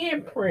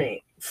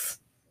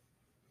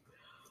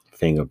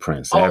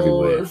fingerprints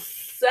everywhere on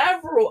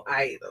several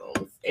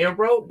items and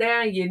wrote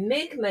down your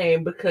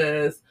nickname,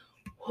 because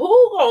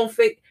who gonna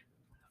fix?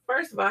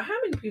 First of all, how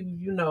many people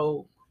you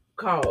know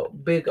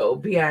called Big O,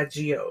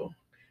 B-I-G-O?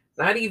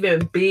 Not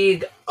even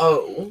Big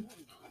O.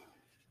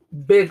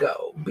 Big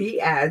O,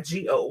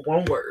 B-I-G-O,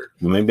 one word.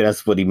 Well, maybe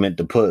that's what he meant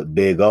to put,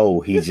 Big O.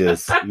 He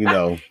just,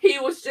 he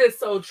was just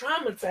so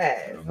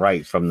traumatized,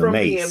 right, from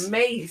being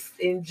maced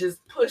and just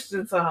pushed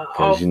into her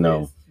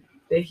office,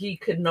 that he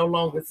could no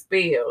longer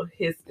spell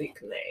his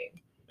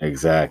nickname.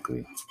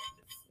 Exactly.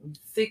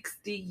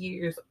 60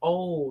 years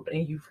old,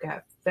 and you've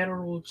got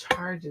federal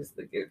charges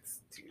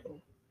against you.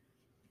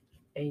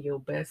 And your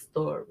best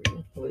story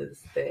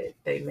was that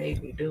they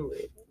made me do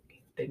it.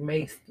 They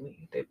maced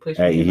me. They pushed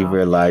me. He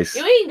realized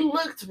you ain't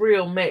looked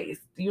real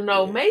maced.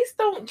 Mace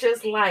don't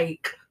just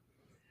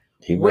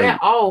wear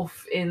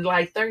off in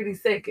 30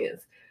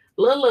 seconds.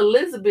 Little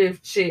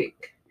Elizabeth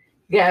chick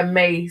got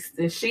maced,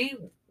 and she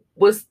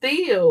was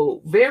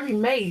still very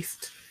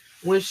maced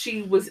when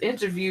she was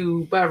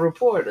interviewed by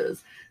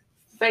reporters.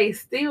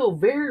 Face still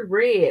very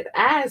red,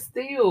 eyes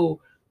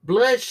still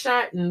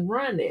bloodshot and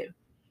running.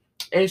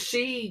 And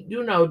she,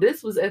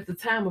 this was at the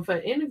time of her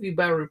interview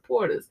by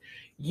reporters.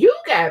 You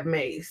got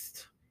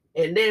maced,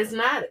 and there's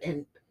not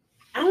an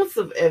ounce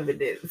of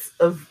evidence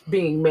of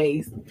being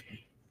maced.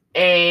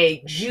 And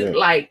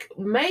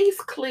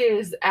Mace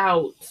clears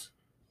out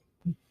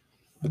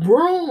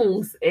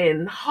rooms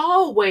and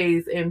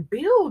hallways and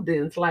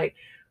buildings.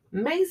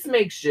 Mace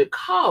makes you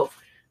cough.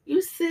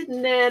 You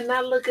sitting there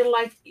not looking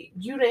like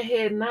you done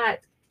had not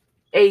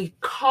a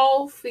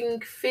coughing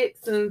fit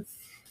since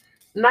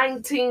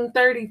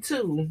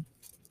 1932.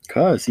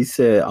 Cause he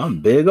said,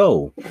 I'm Big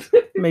O.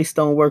 Mace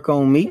don't work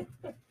on me.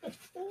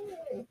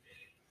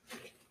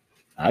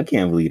 I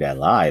can't believe that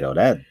lie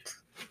though.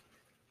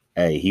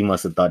 Hey, he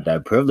must have thought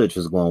that privilege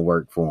was going to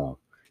work for him.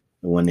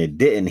 And when it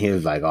didn't, he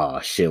was like, oh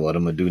shit, what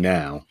I'm gonna do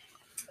now?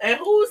 And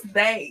who's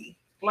they?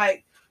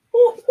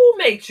 Who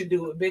makes you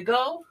do it, Big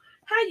O?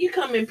 How you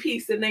come in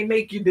peace and they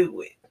make you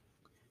do it?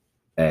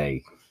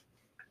 Hey,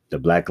 the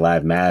Black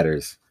Lives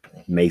Matters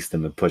maced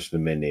them and pushed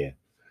them in there.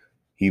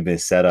 He's been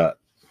set up.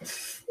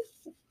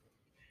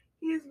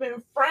 He's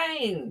been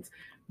framed,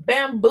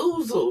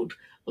 bamboozled,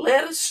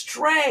 led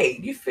astray.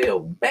 You feel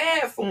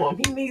bad for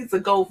him. He needs a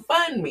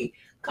GoFundMe.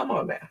 Come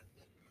on now.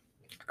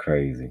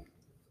 Crazy.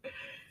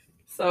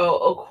 So,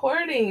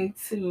 according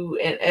to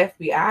an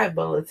FBI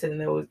bulletin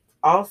that was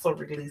also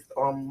released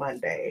on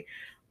Monday,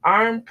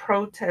 armed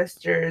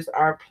protesters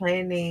are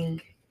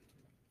planning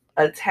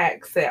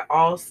attacks at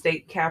all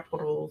state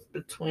capitals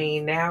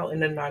between now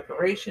and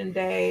Inauguration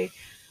Day.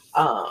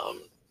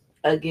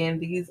 Again,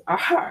 these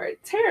are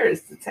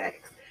terrorist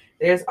attacks.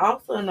 There's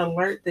also an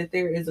alert that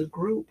there is a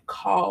group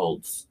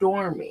called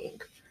Storming.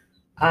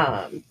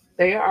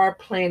 They are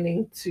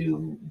planning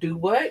to do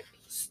what?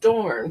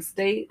 Storm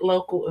state,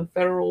 local, and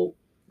federal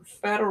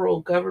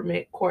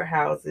government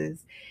courthouses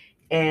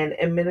and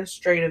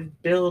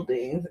administrative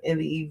buildings in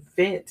the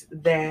event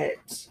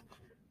that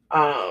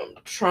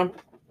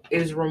Trump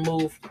is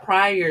removed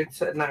prior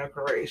to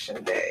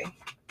Inauguration Day.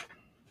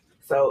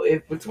 So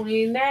if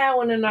between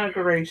now and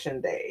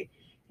Inauguration Day,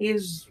 he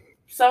is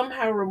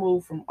somehow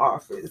removed from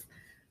office,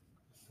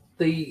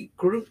 the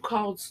group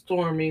called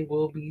Storming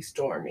will be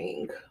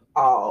storming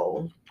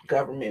all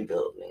government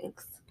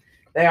buildings.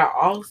 They are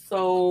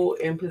also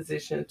in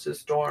position to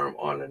storm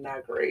on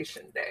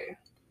Inauguration Day.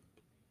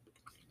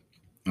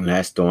 And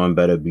that storm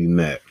better be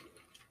met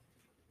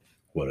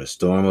with a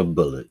storm of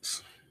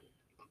bullets.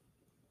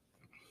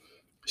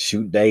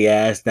 Shoot they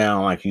ass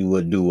down like you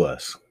would do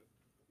us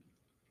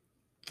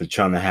for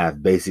trying to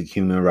have basic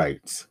human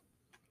rights.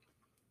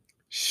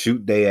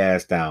 Shoot they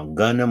ass down.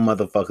 Gun them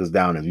motherfuckers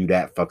down if you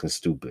that fucking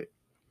stupid.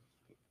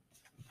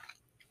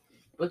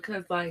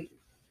 Because,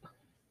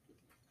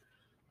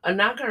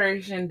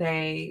 Inauguration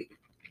Day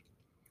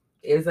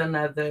is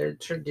another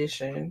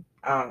tradition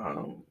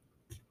of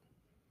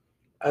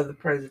the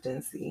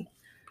presidency.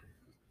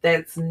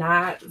 that's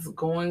not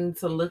going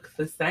to look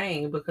the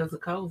same because of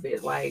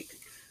COVID. Like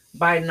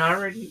Biden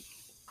already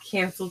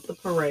canceled the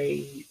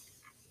parade.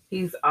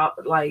 He's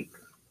like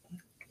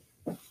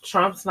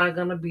Trump's not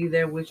gonna be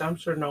there, which I'm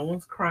sure no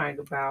one's crying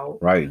about.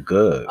 Right,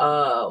 good.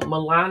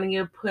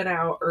 Melania put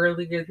out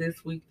earlier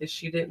this week that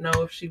she didn't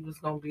know if she was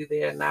gonna be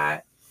there or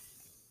not.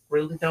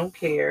 Really don't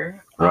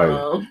care.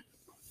 Right.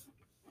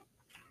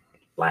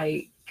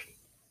 Like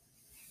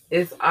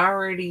it's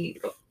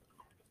already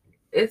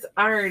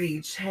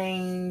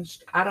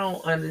changed. I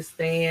don't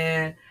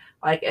understand.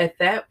 Like at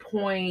that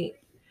point,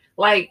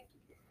 like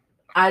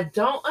I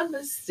don't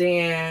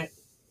understand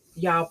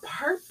y'all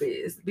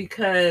purpose,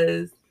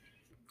 because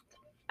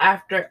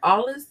after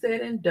all is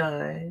said and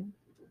done,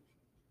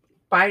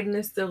 Biden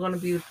is still going to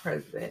be the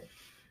president.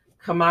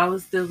 Kamala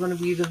is still going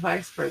to be the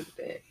vice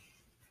president.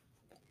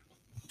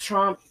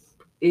 Trump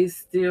is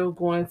still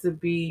going to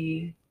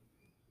be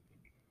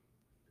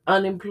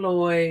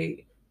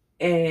unemployed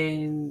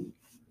and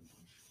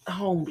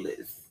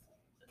homeless.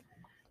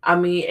 I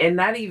mean, and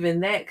not even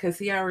that, because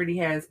he already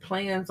has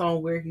plans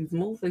on where he's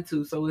moving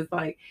to. So it's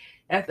like,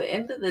 at the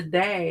end of the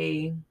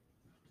day,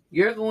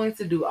 you're going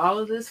to do all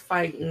of this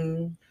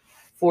fighting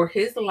for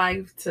his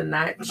life to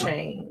not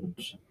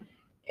change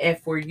and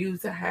for you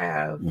to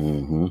have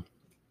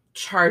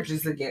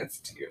charges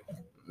against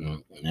you.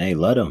 Hey,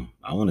 let him.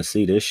 I want to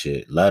see this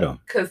shit. Let him.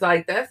 Because,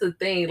 like, that's the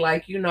thing.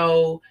 Like, you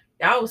know,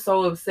 y'all was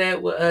so upset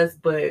with us,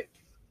 but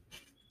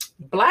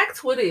Black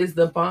Twitter is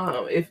the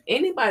bomb. If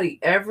anybody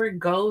ever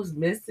goes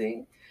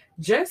missing,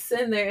 just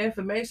send their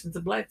information to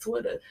Black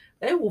Twitter.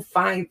 They will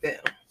find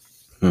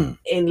them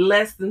in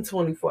less than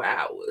 24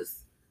 hours.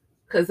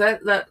 Because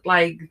that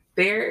like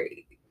there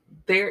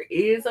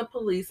is a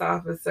police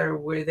officer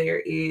where there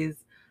is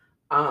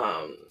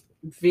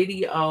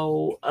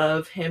video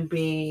of him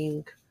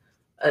being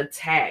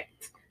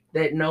attacked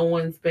that no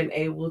one's been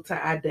able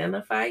to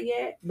identify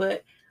yet.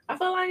 But I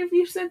feel like if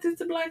you sent it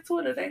to Black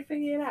Twitter, they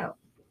figure it out.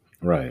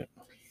 Right.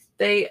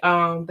 They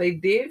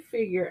did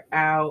figure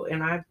out,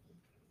 and I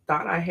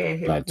thought I had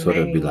his Black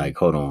Twitter name. Be like,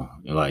 hold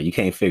on, you're like, you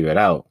can't figure it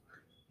out.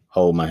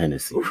 Hold my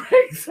Hennessy.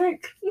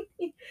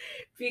 Exactly.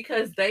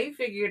 Because they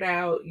figured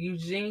out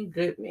Eugene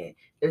Goodman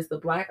is the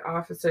Black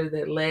officer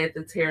that led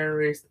the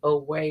terrorists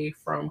away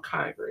from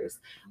Congress.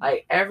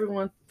 Like,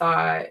 everyone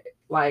thought,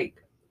 like,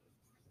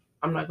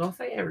 I'm not going to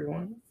say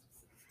everyone,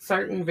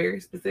 certain very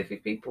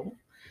specific people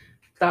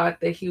thought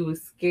that he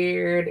was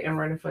scared and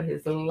running for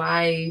his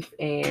life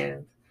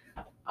and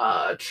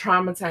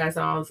traumatized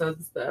and all this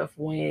other stuff,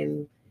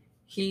 when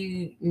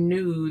he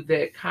knew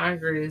that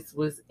Congress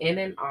was in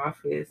an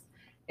office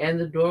and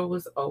the door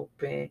was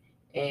open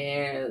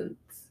and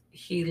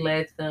he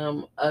led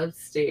them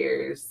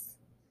upstairs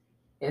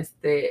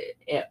instead,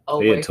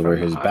 away to where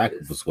his office.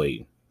 backup was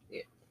waiting.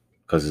 Yeah.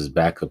 Because his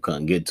backup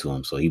couldn't get to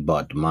him, so he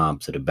brought the mom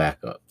to the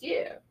backup.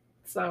 Yeah.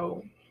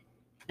 So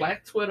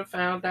Black Twitter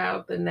found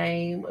out the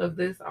name of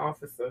this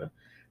officer.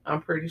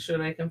 I'm pretty sure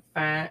they can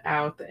find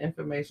out the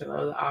information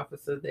of the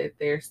officer that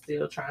they're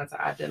still trying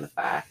to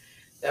identify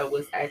that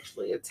was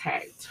actually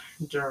attacked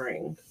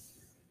during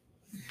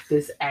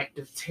this act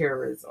of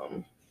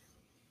terrorism.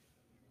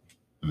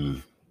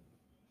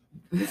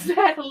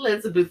 That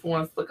Elizabeth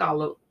wants to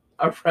call it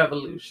a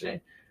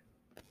revolution.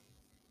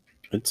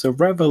 It's a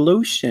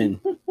revolution.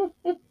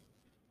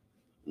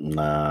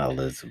 Nah,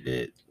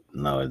 Elizabeth.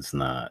 No, it's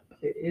not.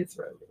 It is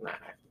really not.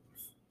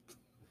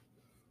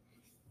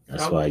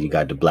 That's why you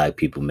got the Black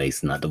people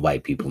mace, not the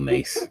white people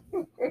mace.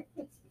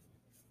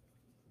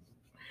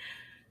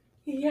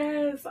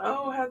 Yes.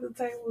 Oh, how the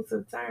tables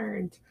have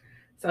turned.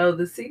 So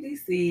the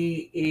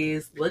CDC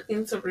is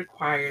looking to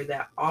require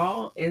that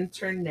all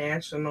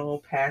international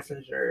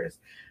passengers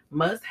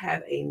must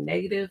have a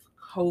negative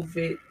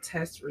COVID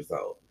test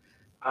result.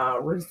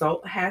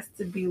 Result has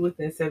to be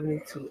within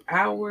 72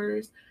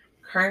 hours.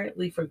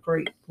 Currently for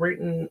Great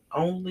Britain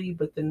only,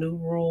 but the new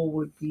rule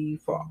would be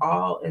for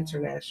all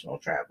international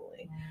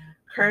traveling.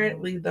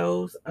 Currently,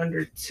 those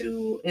under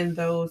 2 and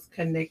those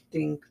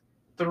connecting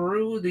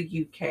through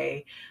the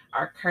UK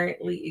are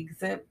currently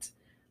exempt.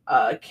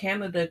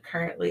 Canada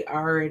currently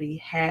already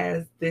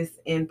has this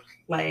in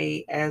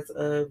play as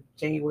of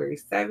January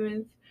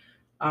 7th.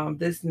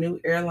 This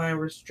new airline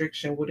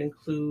restriction would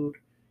include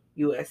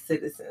U.S.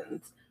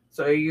 citizens.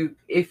 So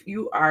if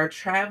you are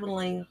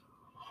traveling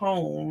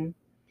home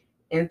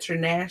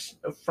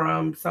international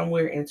from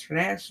somewhere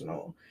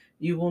international,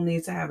 you will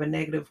need to have a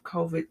negative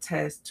COVID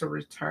test to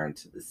return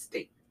to the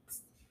States.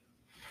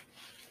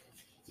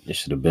 They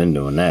should have been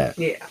doing that.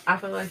 Yeah, I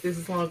feel like this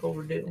is long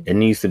overdue. It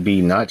needs to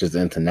be not just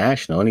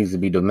international, it needs to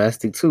be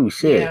domestic too.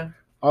 Shit. Yeah,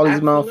 all these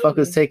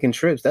motherfuckers taking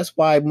trips. That's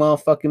why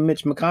motherfucking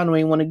Mitch McConnell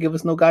ain't want to give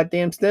us no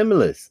goddamn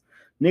stimulus.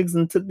 Niggas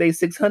and took their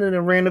 600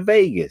 and ran to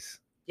Vegas.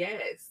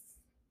 Yes.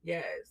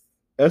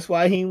 That's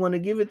why he didn't want to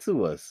give it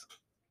to us.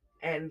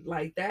 And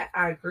like that,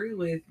 I agree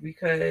with,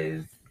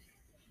 because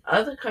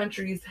other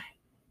countries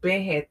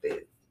been had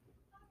this.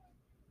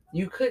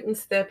 You couldn't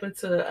step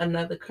into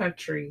another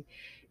country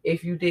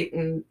if you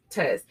didn't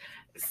test.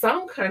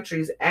 Some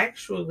countries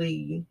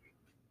actually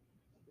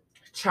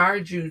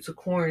charge you to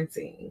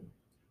quarantine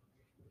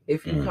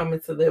if you Mm. come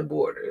into their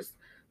borders.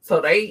 So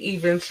they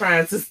even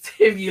trying to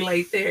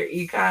stimulate their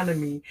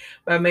economy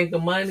by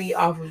making money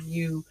off of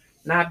you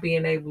not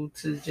being able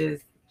to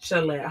just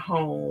chill at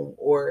home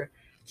or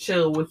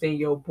chill within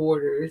your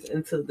borders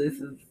until this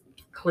is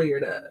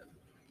cleared up.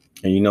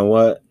 And you know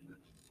what?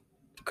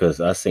 Because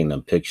I seen a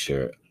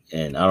picture,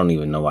 and I don't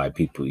even know why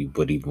people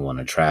would even want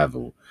to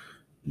travel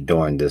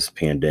during this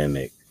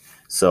pandemic.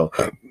 So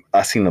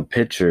I seen a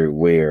picture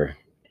where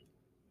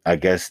I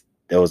guess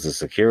there was a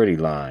security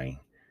line,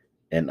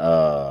 and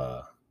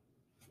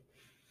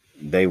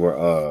they were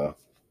uh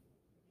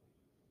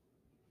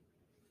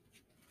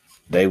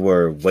they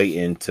were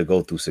waiting to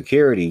go through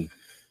security.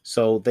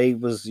 So they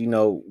was,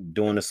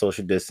 doing the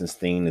social distance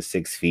thing, the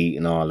 6 feet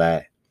and all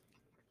that.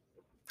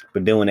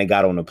 But then when they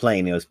got on the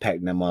plane, they was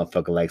packing that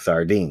motherfucker like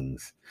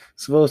sardines.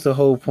 So what was the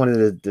whole point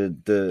of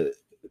the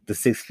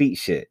 6 feet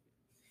shit?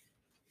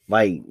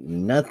 Like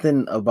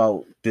nothing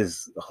about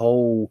this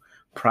whole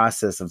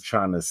process of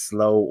trying to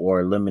slow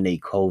or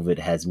eliminate COVID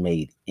has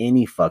made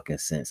any fucking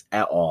sense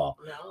at all.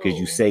 Because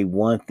you No. say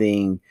one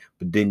thing,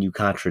 but then you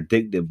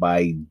contradict it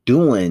by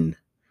doing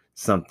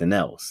something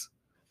else.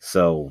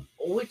 So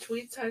Which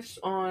we touched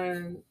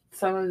on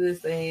some of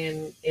this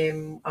in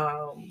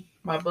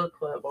my book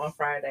club on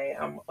Friday.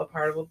 I'm a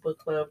part of a book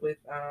club with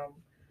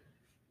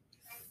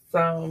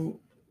some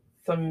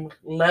some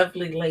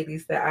lovely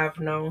ladies that I've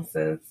known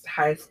since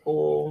high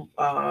school,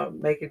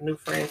 making new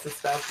friends and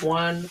stuff.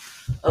 One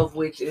of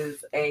which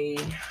is a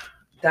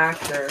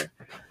doctor,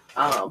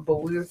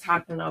 but we were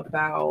talking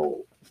about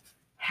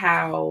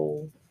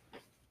how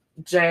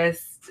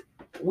just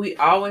we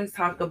always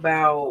talk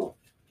about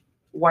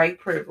white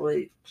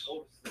privilege.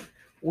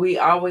 We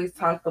always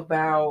talk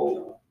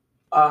about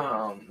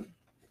um,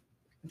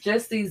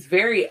 just these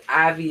very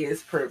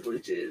obvious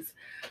privileges,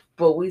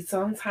 but we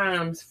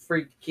sometimes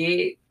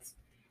forget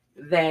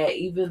that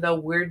even though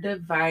we're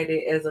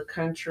divided as a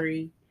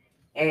country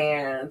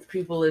and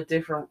people of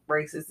different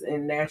races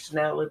and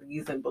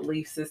nationalities and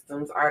belief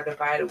systems are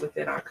divided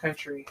within our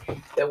country,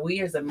 that we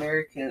as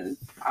Americans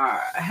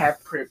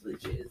have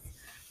privileges.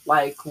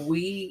 Like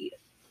we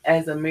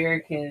as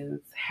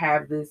Americans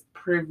have this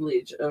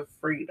privilege of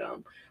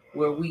freedom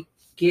where we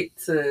get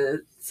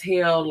to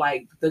tell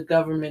like the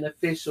government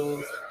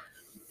officials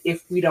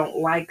if we don't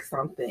like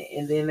something,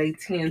 and then they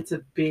tend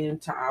to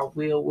bend to our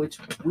will, which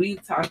we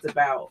talked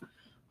about.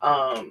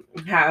 How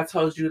I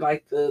told you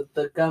like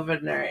the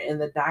governor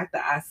and the doctor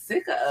are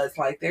sick of us.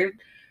 Like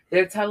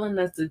they're telling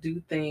us to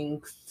do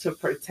things to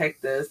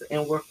protect us,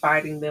 and we're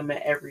fighting them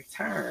at every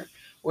turn.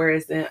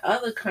 Whereas in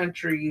other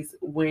countries,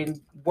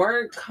 when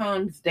word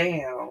comes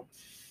down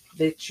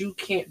that you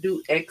can't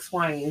do X,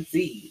 Y, and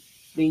Z,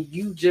 then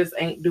you just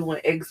ain't doing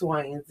X,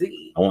 Y, and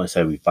Z. I want to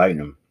say we fighting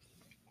them.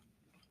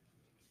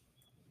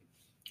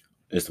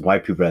 It's the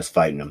white people that's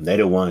fighting them. They're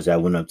the ones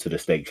that went up to the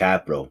state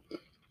capitol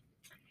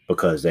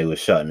because they were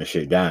shutting the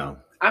shit down.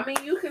 I mean,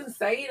 you can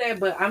say that,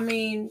 but I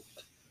mean,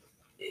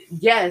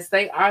 yes,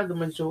 they are the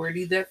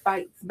majority that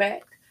fights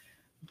back.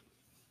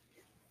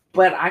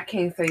 But I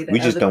can't say that We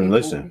just other don't people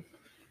listen.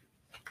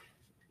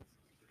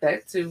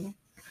 that too.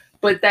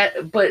 But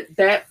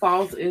that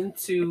falls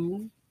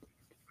into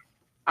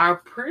our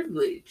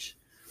privilege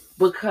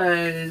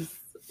because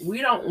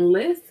we don't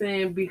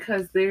listen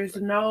because there's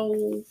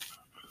no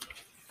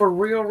for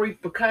real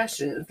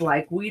repercussions.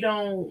 Like we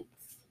don't,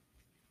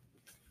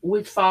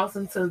 which falls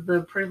into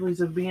the privilege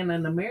of being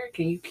an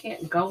American. You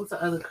can't go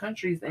to other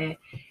countries and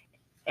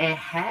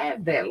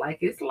have that. Like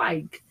it's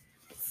like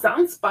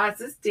some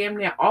spots it's damn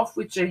near off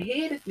with your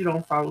head if you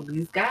don't follow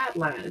these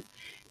guidelines.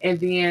 And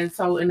then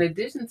so in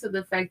addition to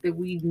the fact that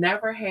we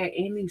never had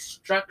any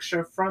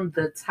structure from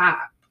the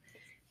top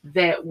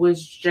that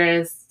was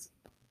just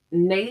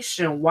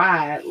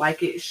nationwide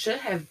like it should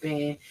have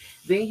been,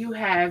 then you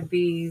have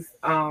these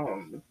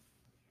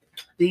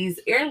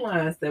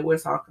airlines that we're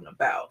talking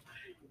about.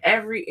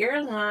 Every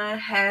airline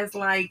has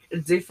like a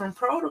different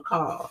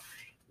protocol,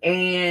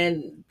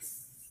 and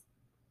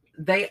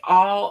they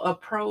all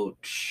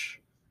approach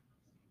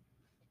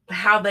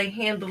how they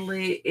handle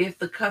it if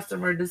the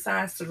customer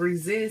decides to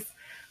resist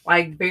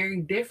like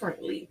very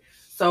differently.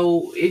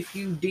 So if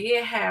you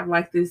did have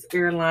like this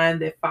airline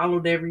that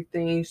followed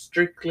everything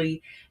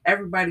strictly,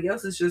 everybody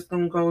else is just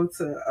gonna go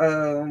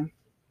to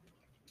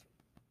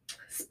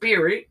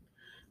Spirit,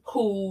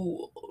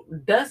 who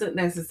doesn't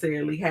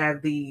necessarily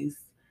have these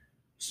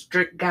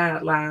strict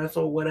guidelines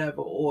or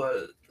whatever, or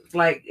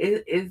like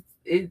it's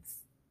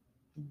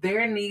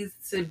there needs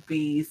to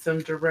be some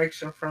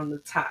direction from the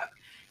top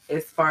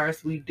as far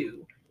as we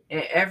do.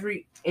 And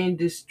every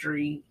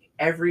industry,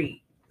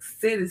 every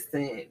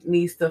citizen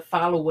needs to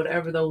follow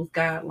whatever those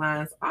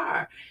guidelines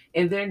are.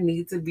 And there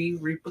need to be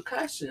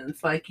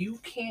repercussions. Like you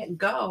can't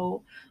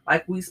go,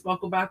 like we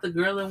spoke about the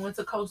girl that went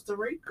to Costa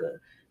Rica.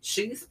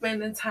 She's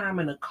spending time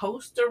in a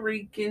Costa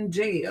Rican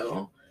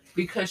jail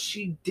because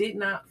she did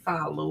not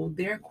follow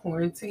their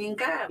quarantine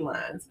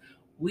guidelines.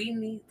 We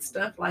need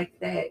stuff like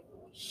that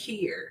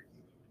here.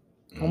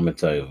 I'm gonna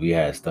tell you, if we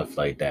had stuff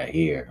like that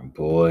here,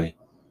 boy.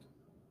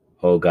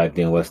 Whole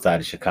goddamn west side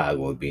of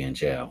Chicago would be in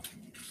jail.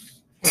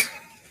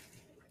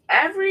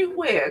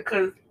 Everywhere,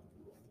 because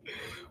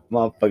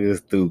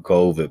Motherfuckers threw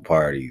COVID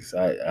parties.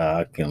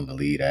 I can't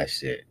believe that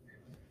shit.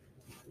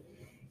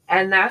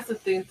 and that's the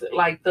thing.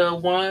 Like the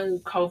one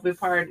COVID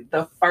party,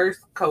 the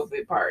first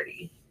COVID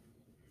party,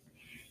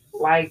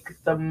 like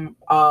the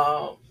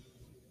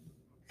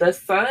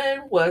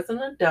son was an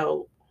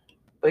adult,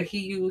 but he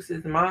used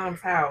his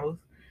mom's house.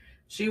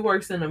 She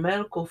works in the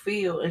medical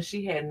field, and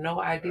she had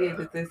no idea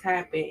that this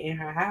happened in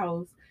her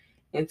house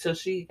until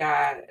she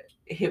got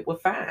hit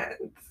with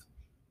fines.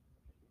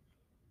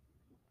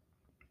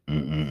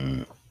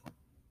 Mm-mm-mm.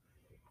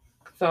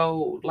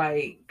 So,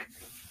 like,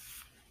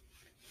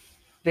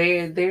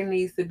 there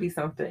needs to be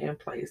something in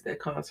place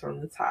that comes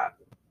from the top.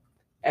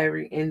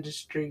 Every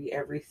industry,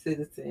 every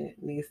citizen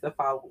needs to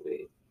follow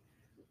it.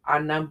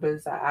 Our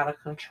numbers are out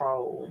of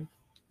control.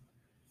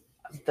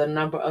 The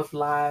number of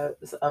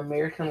lives,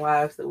 American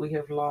lives that we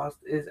have lost,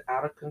 is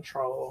out of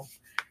control.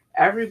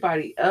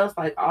 Everybody else,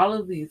 like all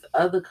of these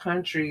other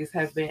countries,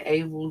 have been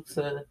able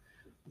to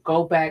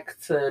go back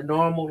to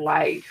normal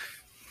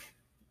life,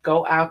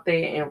 go out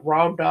there and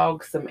raw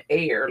dog some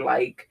air.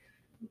 Like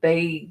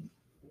they,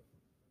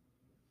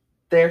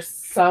 their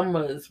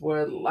summers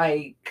were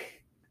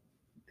like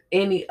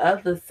any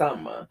other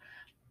summer.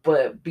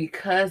 But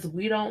because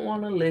we don't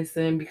want to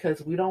listen,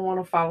 because we don't want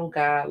to follow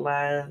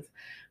guidelines,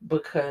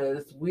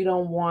 because we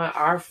don't want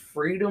our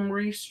freedom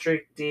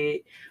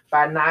restricted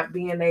by not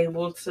being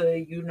able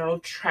to,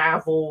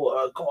 travel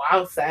or go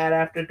outside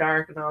after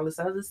dark and all this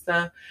other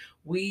stuff,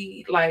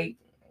 we like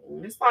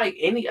it's like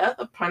any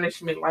other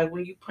punishment. Like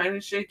when you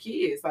punish your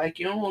kids, like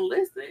you don't want to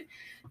listen,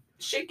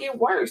 shit get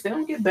worse. They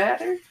don't get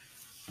better.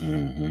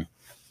 Mm-hmm.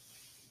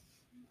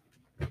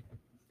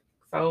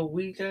 So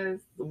we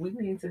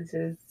need to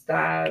just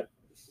stop.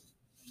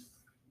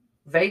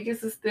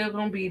 Vegas is still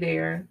gonna be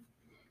there.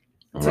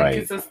 Right.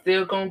 Tickets are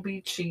still gonna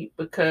be cheap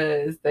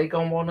because they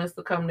gonna want us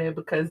to come there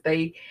because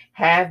they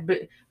have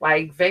been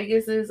like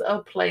Vegas is a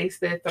place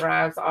that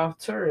thrives off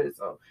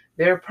tourism.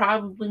 There are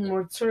probably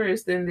more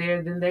tourists in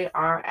there than they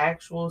are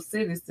actual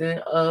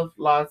citizens of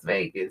Las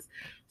Vegas.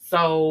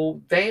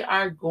 So they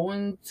are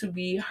going to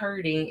be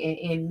hurting and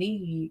in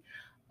need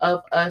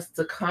of us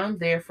to come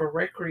there for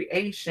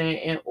recreation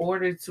in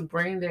order to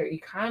bring their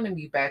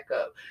economy back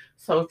up.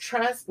 So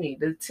trust me,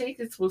 the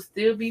tickets will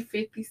still be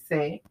 50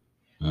 cents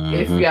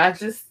if Mm-hmm. y'all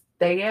just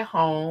stay at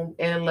home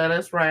and let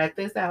us ride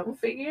this out and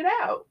figure it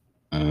out.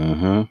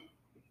 Mm-hmm.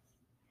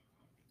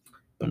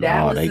 But no,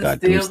 Dallas they is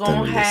got them still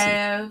gonna stimulus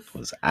have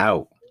was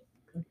out.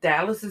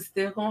 Dallas is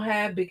still gonna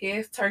have big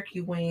ass turkey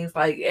wings.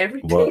 Like Well,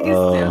 everything is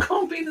still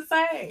gonna be the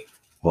same.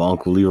 well,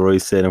 Uncle Leroy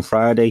said on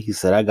Friday, he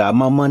said, I got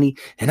my money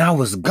and I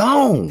was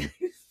gone.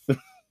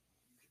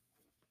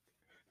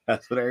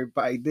 That's what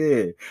everybody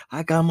did.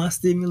 I got my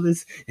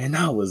stimulus and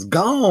I was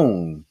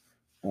gone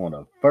on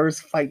a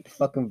first flight to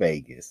fucking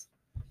Vegas.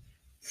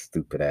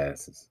 Stupid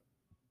asses.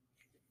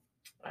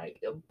 Like,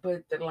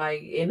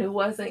 and it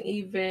wasn't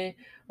even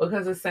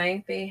because the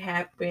same thing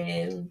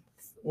happened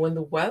when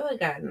the weather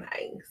got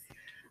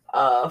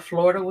nice.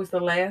 Florida was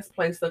the last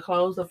place to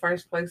close, the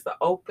first place to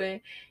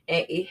open,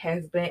 and it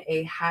has been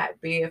a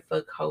hotbed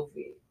for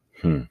COVID.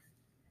 Hmm.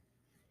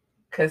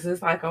 Cause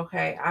it's like,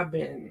 okay, I've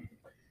been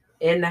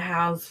in the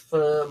house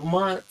for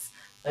months.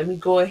 Let me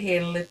go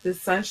ahead and let this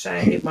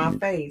sunshine hit my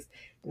face.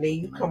 And then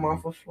you come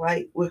off a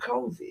flight with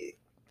COVID.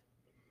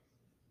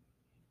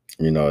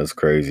 It's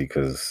crazy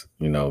because,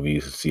 we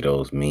used to see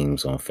those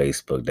memes on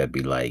Facebook that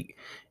be like,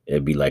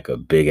 it'd be like a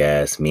big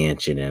ass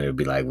mansion and it'd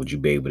be like, would you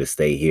be able to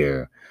stay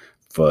here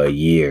for a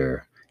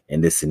year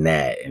and this and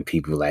that? And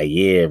people like,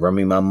 yeah, run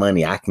me my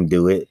money. I can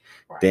do it.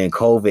 Right. Then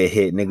COVID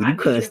hit, nigga.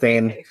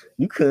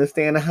 You couldn't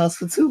stay in the house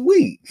for 2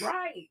 weeks.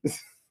 Right.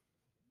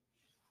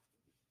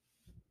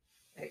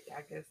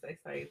 I guess they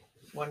say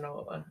one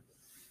of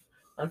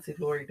Auntie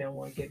Lori didn't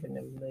want giving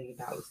them $1 million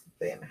to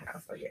stay in the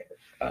house,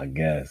 I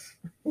guess.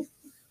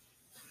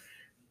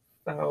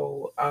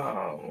 So,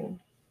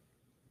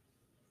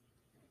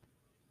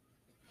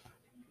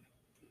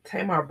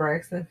 Tamar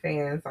Braxton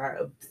fans are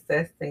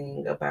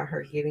obsessing about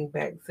her getting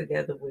back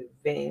together with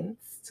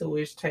Vince, to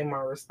which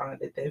Tamar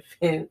responded that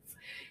Vince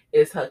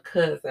is her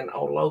cousin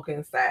on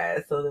Logan's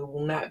side, so they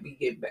will not be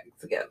getting back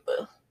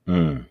together.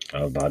 I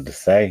was about to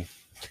say,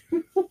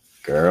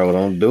 girl,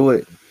 don't do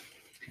it.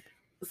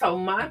 So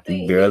my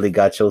thing, you barely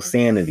got your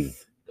sanity.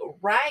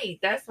 Right,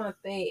 that's my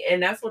thing,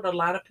 and that's what a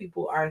lot of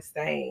people are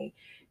saying.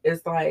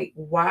 It's like,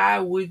 why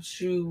would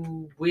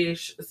you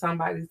wish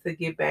somebody to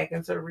get back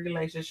into a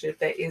relationship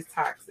that is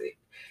toxic?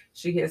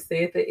 She has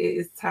said that it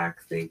is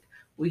toxic.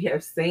 We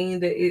have seen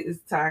that it is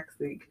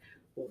toxic.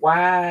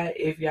 Why,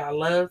 if y'all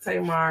love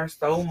Tamar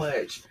so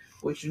much,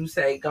 would you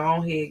say,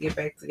 go ahead, get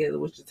back together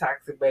with your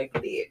toxic baby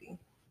daddy?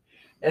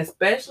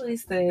 Especially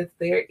since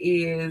there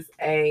is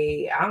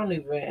I don't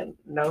even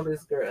know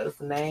this girl's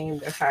name.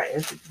 That's how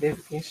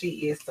insignificant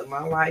she is to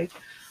my life.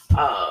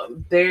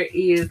 There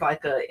is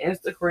like a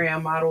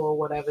Instagram model or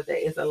whatever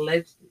that is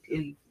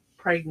allegedly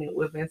pregnant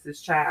with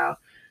Vince's child.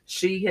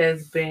 She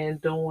has been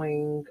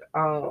doing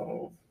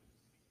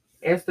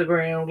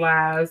Instagram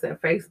lives and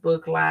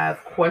Facebook live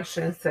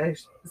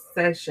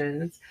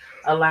sessions,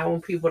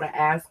 allowing people to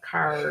ask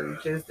her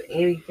just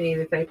anything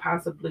that they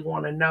possibly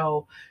want to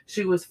know.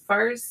 She was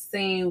first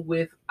seen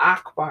with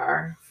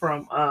Akbar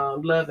from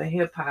Love and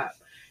Hip Hop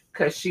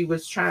because she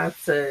was trying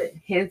to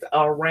hint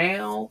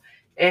around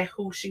at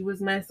who she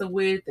was messing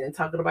with and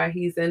talking about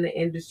he's in the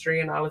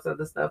industry and all this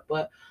other stuff.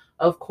 But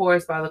of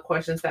course, by the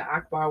questions that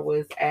Akbar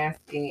was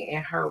asking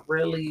and her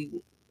really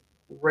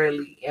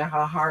in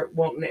her heart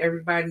wanting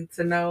everybody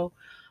to know,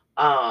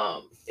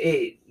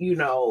 it,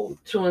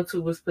 two and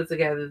two was put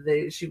together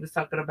that she was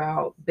talking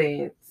about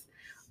Vince.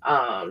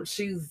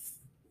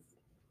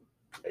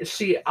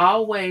 She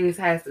always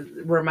has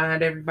to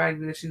remind everybody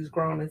that she's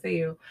grown as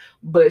hell,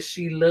 but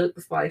she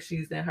looks like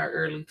she's in her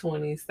early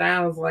 20s,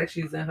 sounds like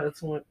she's in her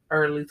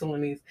early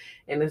 20s,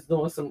 and is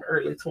doing some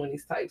early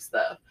 20s type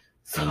stuff.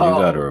 So and you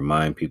got to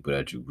remind people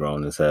that you're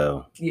grown as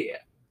hell. Yeah.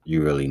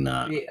 You really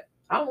not. Yeah.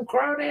 I'm a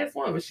grown ass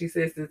woman. She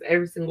says this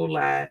every single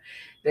lie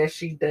that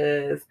she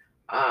does.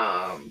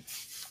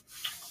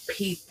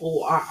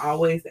 People are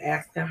always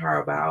asking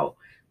her about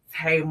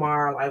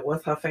Tamar, like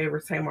what's her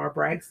favorite Tamar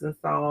Braxton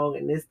song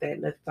and this, that,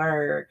 and the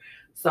third.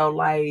 So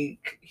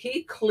like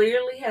he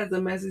clearly has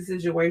a messy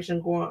situation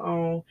going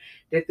on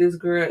that this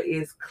girl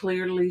is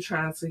clearly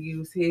trying to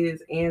use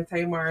his and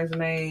Tamar's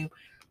name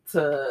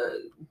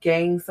to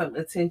gain some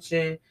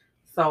attention.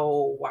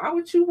 So why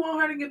would you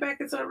want her to get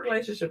back into a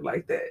relationship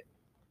like that?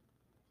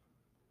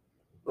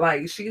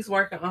 Like she's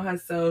working on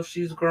herself,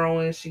 she's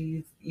growing,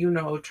 she's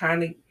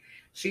trying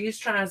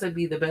to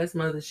be the best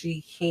mother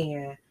she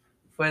can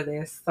for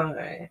their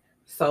son.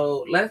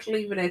 So let's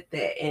leave it at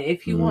that. And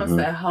if he wants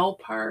to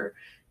help her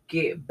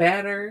get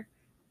better,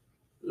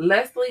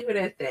 let's leave it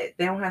at that.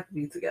 They don't have to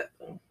be together.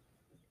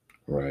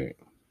 Right.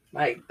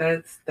 Like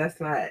that's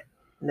not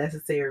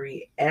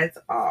necessary at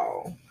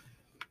all.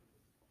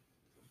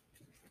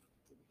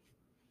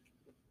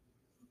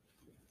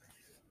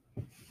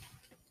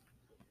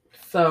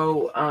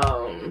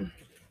 So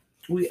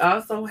we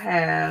also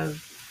have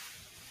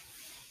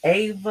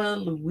Ava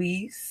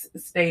Louise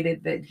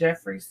stated that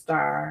Jeffree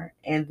Star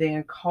and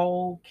then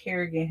Cole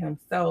Kerrigan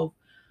himself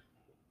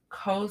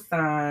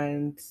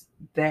co-signed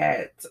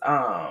that,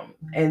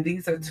 and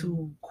these are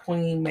two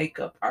Queen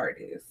makeup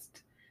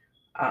artists.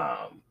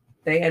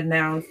 They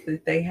announced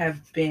that they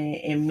have been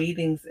in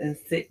meetings and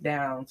sit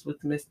downs with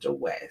Mr.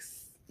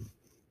 West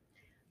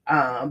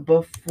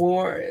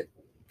before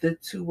the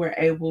two were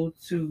able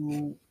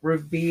to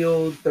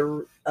reveal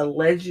the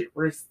alleged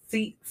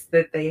receipts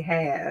that they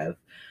have.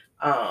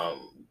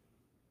 Um,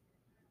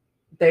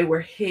 they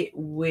were hit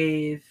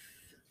with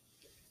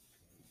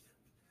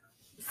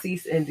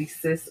cease and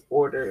desist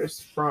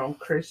orders from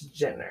Kris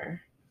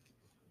Jenner.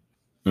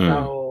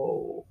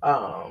 So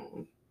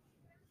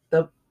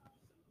the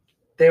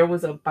there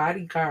was a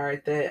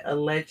bodyguard that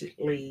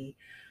allegedly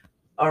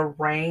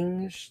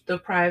arranged the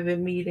private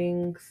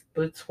meetings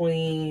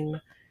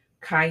between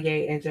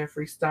Kanye and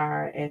Jeffree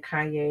Star and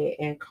Kanye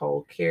and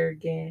Cole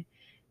Kerrigan,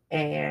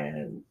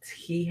 and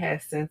he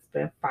has since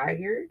been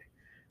fired.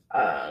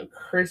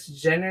 Kris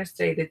Jenner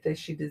stated that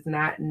she does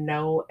not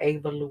know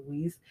Ava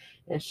Louise,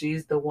 and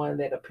she's the one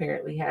that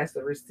apparently has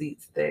the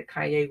receipts that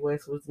Kanye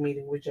West was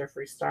meeting with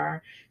Jeffree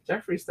Star.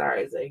 Jeffree Star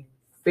is a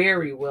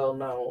very well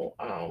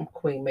known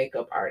Queen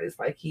makeup artist.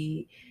 Like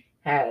he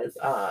has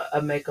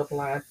a makeup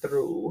line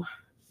through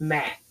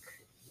MAC,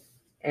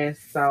 and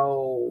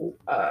so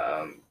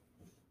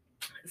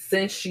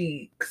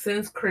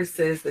since Kris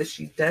says that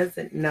she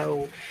doesn't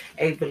know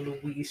Ava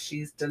Louise,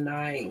 she's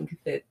denying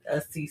that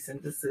a cease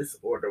and desist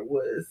order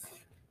was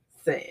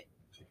sent.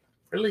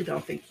 Really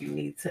don't think you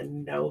need to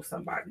know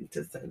somebody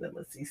to send them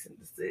a cease and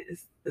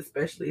desist,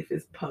 especially if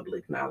it's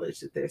public knowledge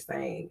that they're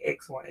saying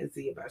X, Y, and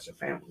Z about your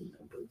family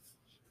members.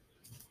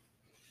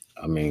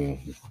 I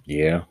mean,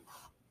 yeah.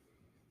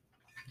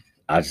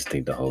 I just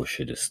think the whole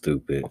shit is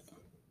stupid.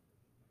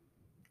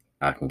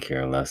 I can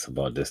care less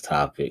about this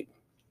topic.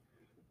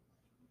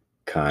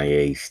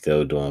 Kanye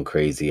still doing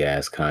crazy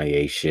ass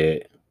Kanye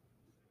shit.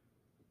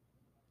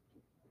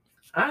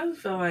 I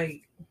feel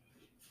like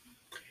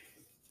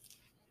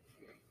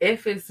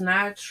if it's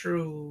not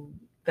true,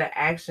 the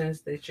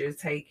actions that you're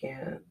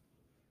taking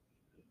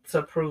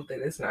to prove that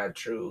it's not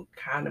true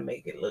kind of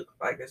make it look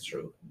like it's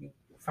true. You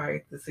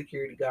fired the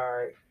security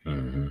guard.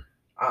 Mm-hmm.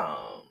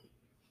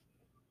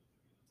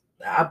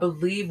 I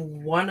believe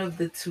one of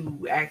the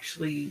two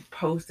actually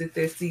posted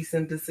their cease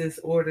and desist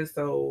order.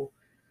 So,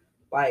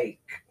 like,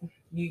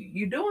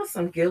 you doing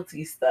some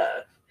guilty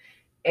stuff,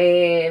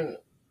 and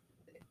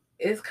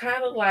it's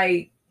kind of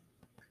like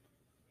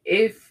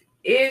if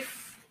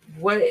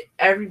what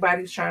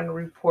everybody's trying to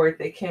report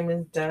that Kim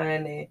is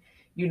done and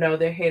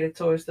they're headed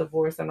towards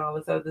divorce and all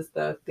this other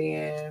stuff,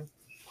 then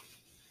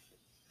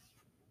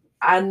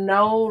I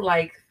know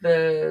like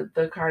the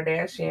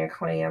Kardashian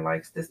clan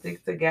likes to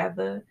stick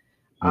together.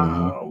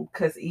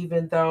 Because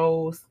even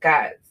though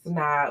Scott's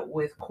not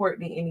with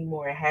Kourtney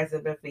anymore, it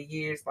hasn't been for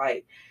years,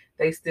 like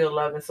they still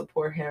love and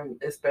support him,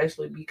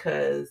 especially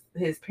because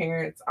his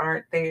parents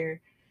aren't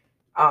there.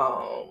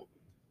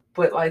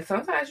 But like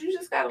sometimes you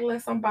just gotta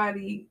let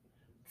somebody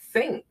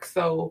sink.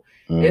 So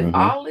if Mm-hmm.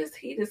 all this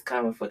heat is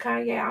coming for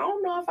Kanye, I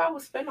don't know if I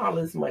would spend all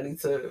this money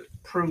to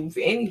prove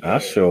anything. I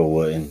sure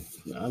wouldn't.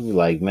 I'd be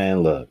like,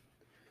 man, look,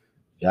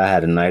 y'all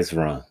had a nice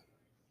run.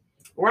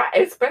 Right,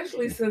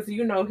 especially since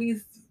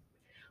he's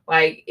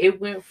like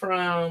it went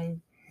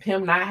from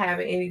him not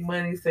having any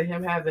money to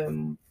him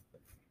having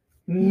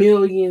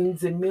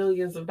millions and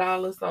millions of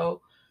dollars.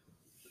 So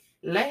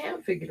let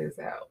him figure this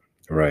out.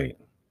 Right.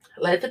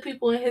 Let the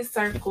people in his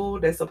circle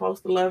that's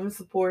supposed to love and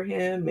support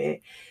him and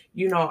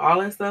all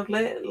that stuff,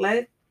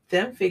 let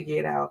them figure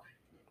it out.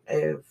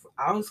 If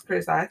I was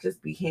Chris, I'd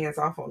just be hands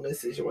off on this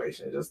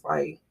situation. Just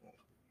like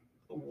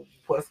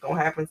what's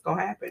gonna happen is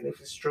gonna happen. If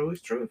it's true,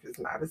 it's true. If it's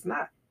not, it's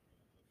not.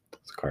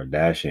 It's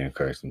Kardashian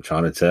curse. I'm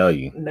trying to tell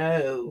you.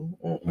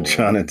 No. I'm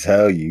trying to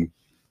tell you.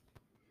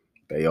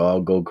 They all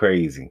go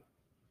crazy.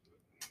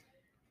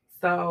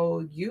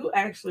 So you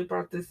actually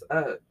brought this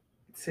up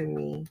to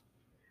me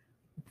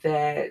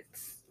that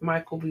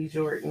Michael B.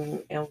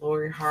 Jordan and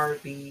Lori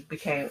Harvey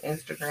became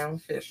Instagram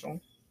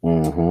official.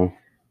 Mm-hmm.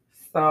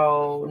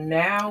 So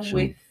now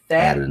Should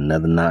added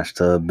another notch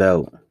to her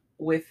belt.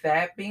 With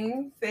that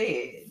being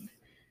said,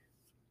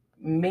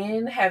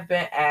 men have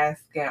been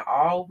asking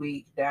all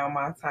week down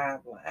my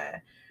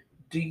timeline,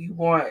 do you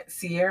want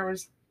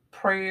Ciara's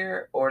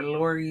prayer or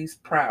Lori's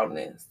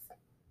proudness?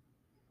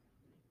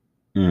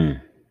 I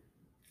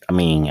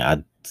mean,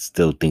 I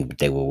still think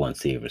they would want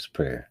Ciara's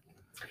prayer.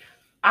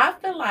 I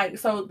feel like,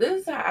 so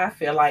this is how I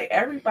feel like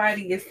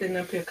everybody is sitting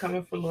up here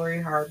coming for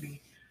Lori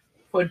Harvey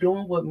for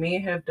doing what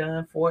men have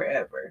done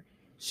forever.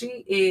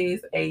 She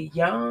is a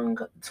young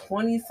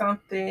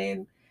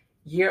 20-something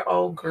year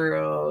old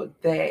girl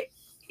that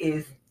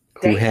is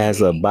who has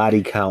a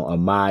body count a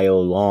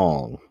mile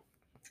long.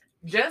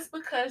 Just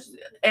because,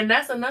 and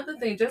that's another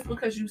thing, just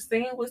because you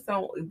sing with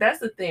someone, that's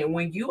the thing.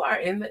 When you are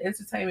in the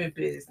entertainment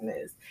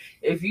business,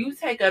 if you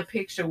take a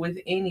picture with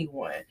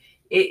anyone,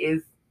 it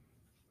is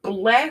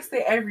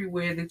blasted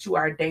everywhere that you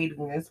are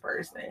dating this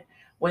person,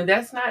 when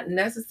that's not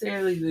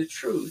necessarily the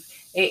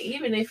truth. And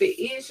even if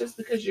it is just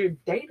because you're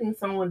dating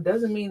someone,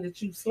 doesn't mean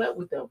that you slept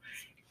with them.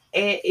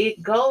 And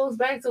it goes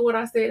back to what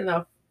I said in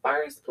the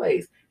first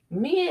place.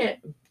 Men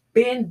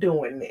been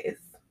doing this,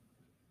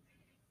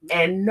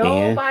 and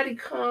nobody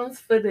comes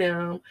for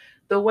them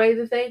the way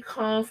that they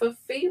come for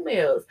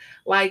females.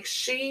 Like,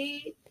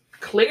 she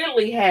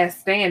clearly has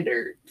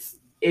standards.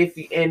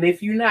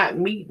 If you're not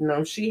meeting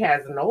them, she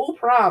has no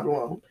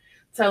problem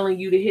telling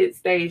you to hit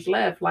stage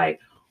left. Like,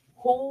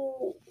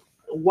 who?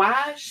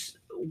 Why?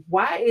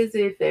 Why is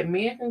it that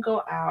men can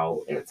go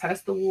out and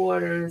test the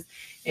waters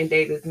and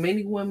date as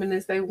many women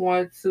as they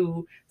want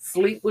to,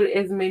 sleep with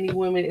as many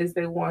women as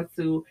they want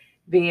to?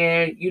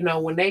 Then,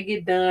 when they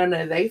get done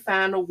and they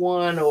find a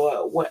one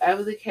or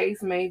whatever the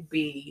case may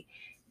be,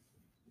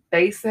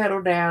 they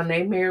settle down,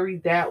 they marry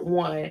that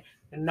one.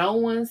 No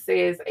one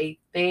says a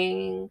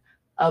thing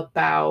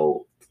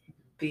about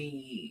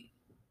the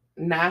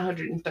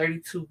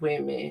 932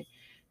 women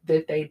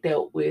that they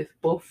dealt with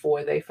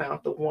before they found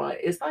the one.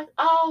 It's like,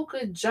 oh,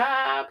 good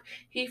job.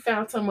 He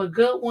found him a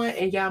good one,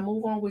 and y'all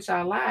move on with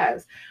y'all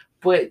lives.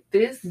 But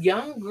this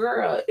young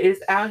girl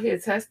is out here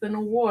testing the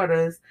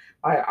waters.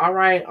 Like, all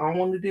right, I don't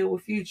want to deal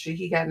with Future.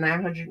 He got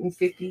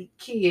 950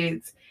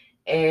 kids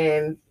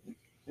and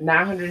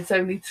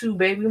 972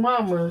 baby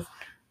mamas.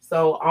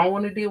 So I don't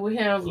want to deal with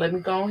him. Let me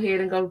go ahead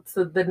and go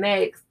to the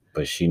next.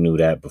 But she knew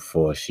that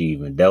before she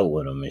even dealt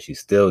with him, and she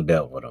still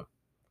dealt with him.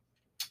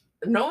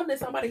 Knowing that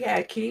somebody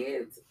had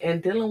kids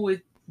and dealing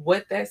with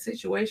what that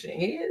situation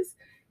is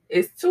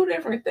two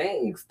different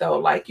things, though.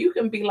 Like, you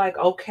can be like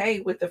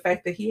okay with the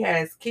fact that he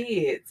has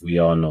kids. We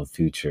all know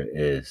Future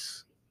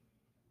is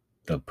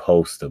the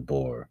poster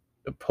boy,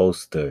 the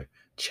poster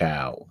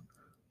child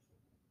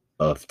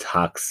of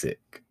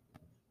toxic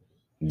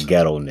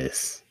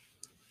ghetto-ness.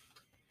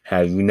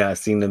 Have you not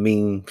seen the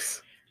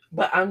memes?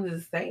 But I'm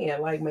just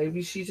saying, like,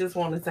 maybe she just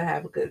wanted to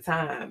have a good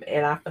time,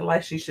 and I feel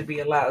like she should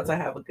be allowed to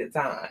have a good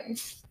time.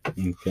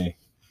 Okay.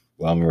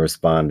 Well, I'm going to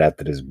respond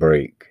after this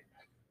break.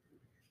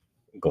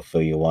 Go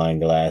fill your wine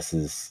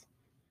glasses,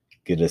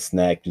 get a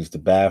snack, use the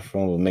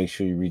bathroom, but make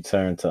sure you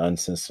return to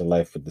Uncensored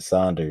Life with the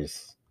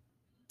Saunders.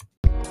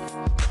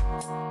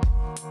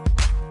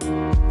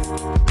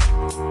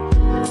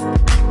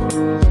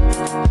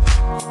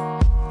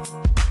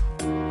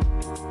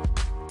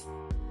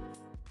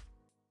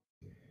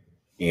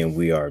 And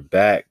we are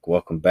back.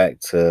 Welcome back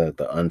to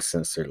the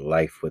Uncensored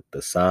Life with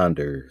the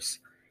Saunders.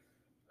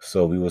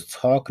 So we was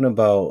talking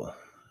about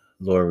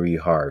Lori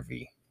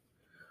Harvey,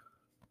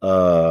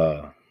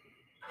 the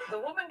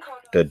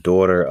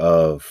daughter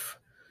of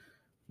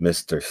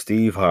Mr.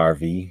 Steve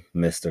Harvey,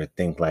 Mr.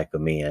 Think Like a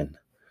Man.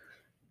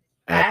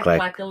 Act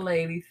like a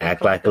lady.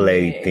 Act like a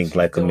lady. Think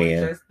like a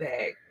man. Just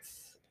that.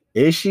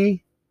 Is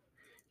she?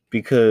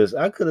 Because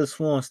I could have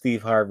sworn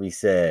Steve Harvey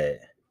said,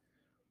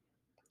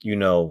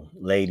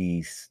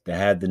 ladies that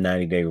have the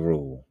 90-day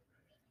rule.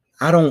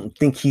 I don't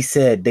think he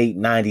said date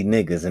 90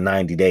 niggas in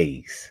 90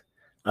 days.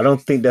 I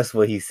don't think that's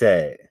what he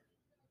said.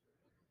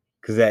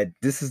 Cause at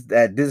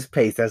this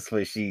pace, that's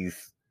what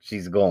she's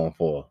going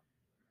for.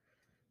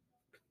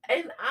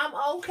 And I'm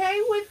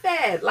okay with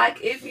that.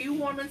 Like, if you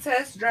want to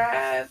test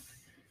drive,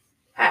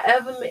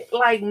 however,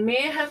 like,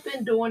 men have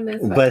been doing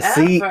this But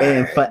see,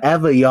 and forever.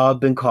 forever y'all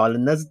been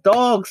calling us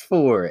dogs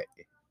for it.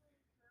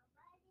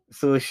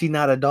 So is she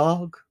not a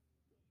dog?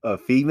 A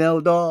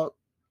female dog?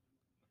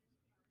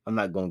 I'm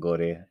not gonna go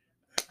there.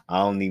 I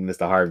don't need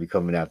Mr. Harvey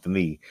coming after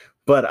me.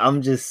 But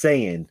I'm just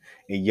saying,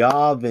 and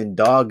y'all been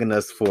dogging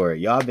us for it.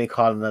 Y'all been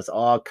calling us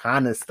all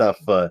kind of stuff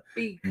for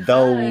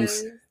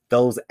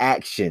those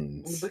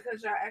actions.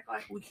 Because y'all act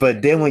like we can't.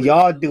 But then when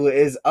y'all do it,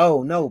 it's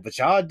oh no, but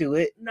y'all do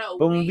it. No,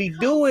 but when we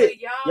do it,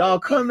 y'all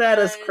come at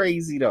us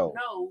crazy though.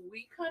 No,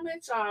 we come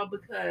at y'all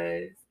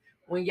because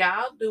when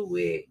y'all do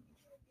it,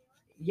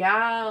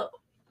 y'all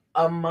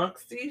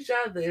amongst each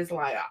other is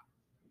like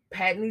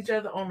patting each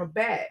other on the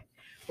back.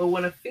 But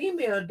when a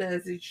female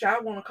does it,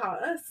 y'all want to call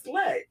us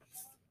sluts.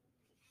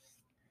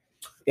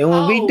 And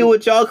when we do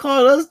it, y'all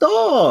call us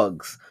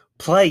dogs,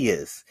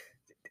 players.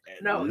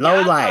 No,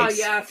 low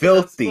lights,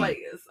 filthy,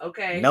 players,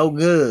 okay? No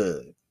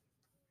good,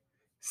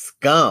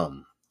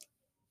 scum.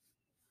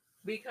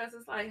 Because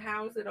it's like,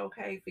 how is it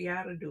okay for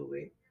y'all to do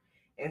it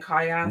and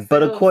call y'all?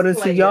 But according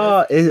to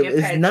y'all,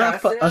 it's not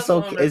for us.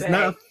 Okay, it's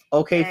not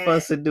okay for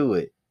us to do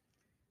it.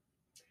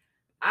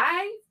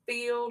 I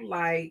feel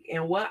like,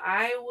 and what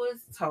I was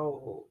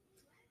told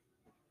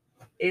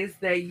is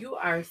that you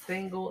are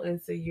single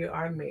until you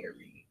are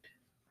married.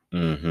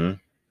 Mm-hmm.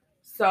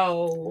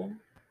 So,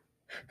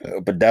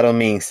 but that don't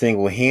mean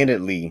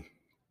single-handedly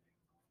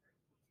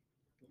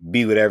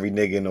be with every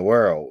nigga in the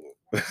world.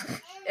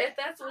 If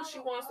that's what she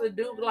wants to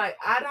do, like,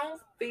 I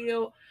don't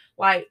feel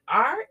like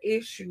our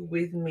issue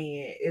with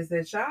men is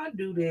that y'all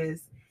do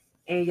this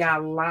and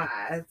y'all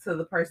lie to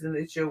the person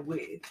that you're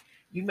with.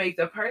 You make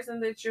the person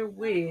that you're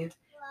with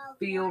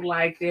feel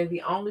like they're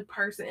the only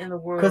person in the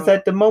world. Because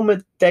at the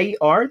moment, they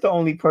are the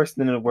only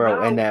person in the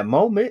world in that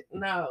moment.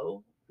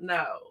 No.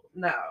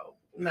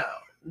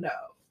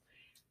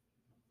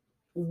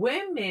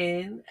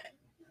 Women,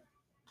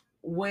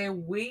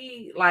 when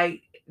we,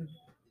 like,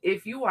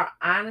 if you are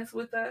honest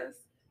with us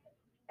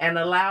and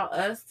allow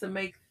us to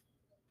make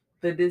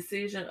the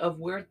decision of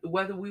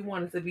whether we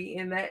wanted to be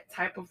in that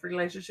type of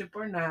relationship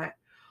or not,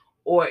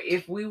 or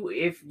if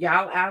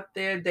y'all out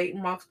there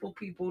dating multiple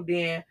people,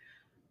 then,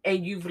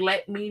 and you've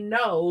let me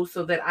know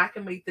so that I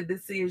can make the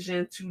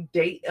decision to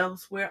date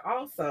elsewhere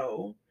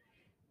also,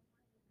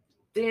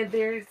 then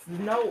there's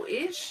no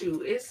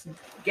issue. It's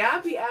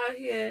y'all be out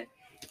here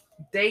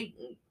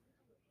dating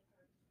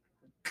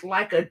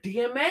like a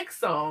DMX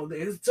song.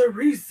 There's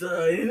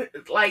Teresa.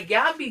 Like,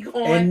 y'all be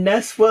going. And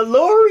that's what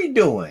Lori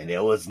doing.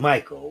 It was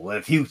Michael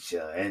with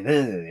Future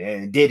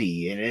and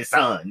Diddy and his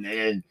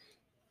son.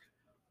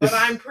 But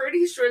I'm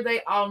pretty sure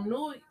they all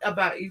knew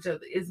about each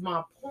other, is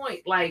my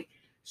point. Like,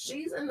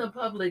 she's in the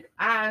public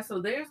eye, so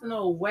there's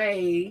no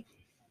way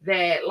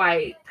that,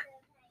 like,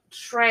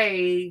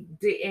 Trey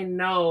didn't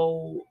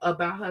know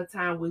about her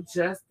time with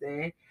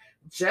Justin.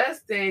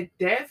 Justin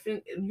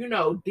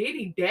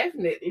Diddy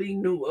definitely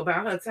knew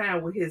about her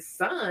time with his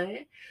son.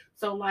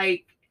 So,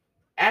 like,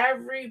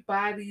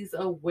 everybody's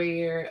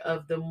aware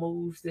of the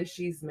moves that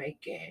she's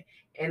making,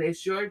 and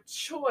it's your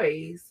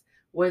choice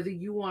whether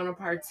you want to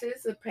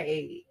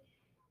participate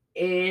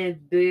in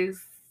this.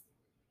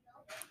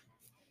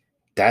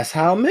 That's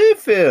how men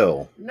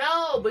feel.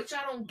 No, but y'all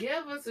don't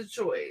give us a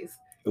choice.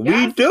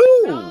 We do.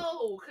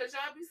 No, because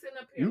y'all be sitting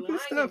up here lying. You can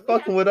stop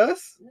fucking with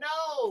us.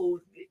 No.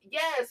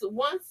 Yes,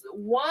 once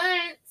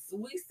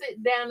we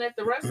sit down at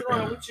the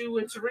restaurant with you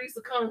and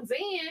Teresa comes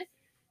in,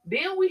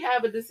 then we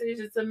have a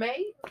decision to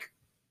make.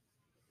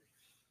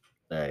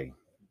 Hey.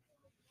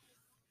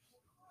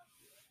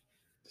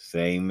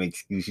 Same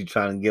excuse you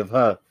trying to give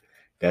her.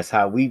 That's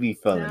how we be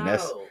feeling.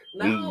 It's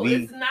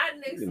not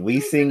an excuse. We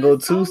single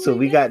too, so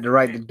we got the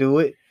right to do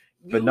it.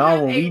 But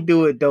no, when we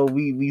do it though,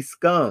 we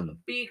scum.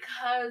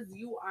 Because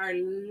you are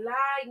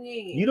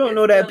lying. You don't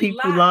know that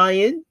people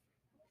lying.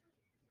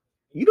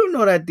 You don't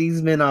know that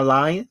these men are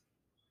lying.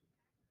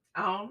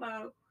 I don't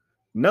know.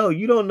 No,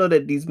 you don't know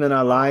that these men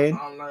are lying. I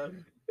don't know.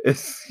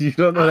 You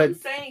don't know I'm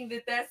saying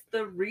that that's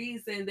the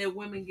reason that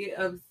women get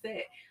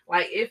upset.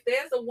 Like, if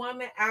there's a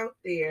woman out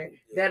there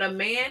that a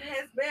man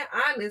has been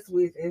honest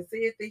with and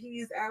said that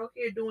he's out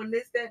here doing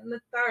this, that, and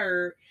the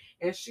third,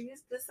 and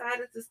she's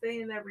decided to stay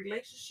in that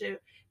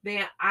relationship,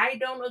 then I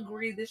don't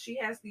agree that she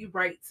has the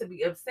right to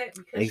be upset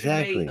because she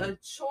made a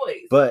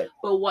choice. But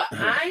what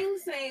I'm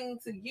saying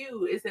to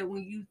you is that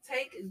when you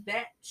take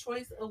that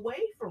choice away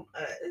from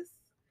us,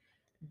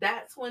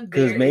 that's when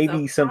because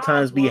maybe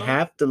sometimes we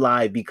have to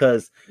lie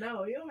because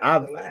no, you don't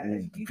have to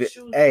lie. You choose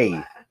to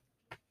lie.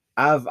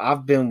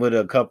 I've been with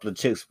a couple of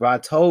chicks where I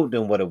told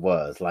them what it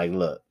was. Like,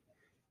 look,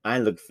 I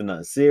ain't looking for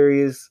nothing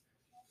serious.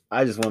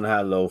 I just want to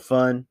have a little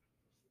fun.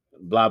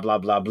 Blah blah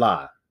blah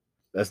blah.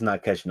 Let's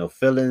not catch no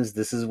feelings.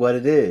 This is what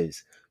it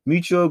is.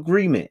 Mutual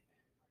agreement.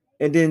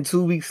 And then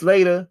 2 weeks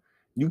later,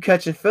 you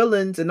catching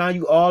feelings, and now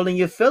you all in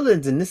your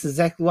feelings, and this is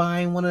exactly why I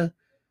ain't want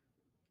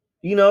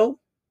to.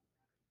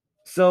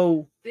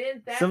 So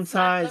then that's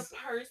Sometimes, not the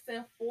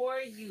person for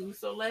you.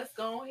 So let's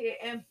go ahead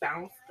and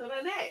bounce to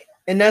the next.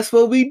 and that's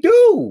what we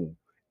do.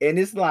 And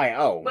it's like,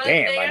 oh But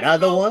damn, there's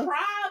another no one,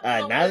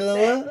 problem with another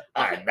that. one,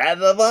 Okay,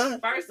 another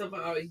one. first of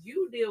all,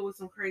 you deal with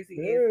some crazy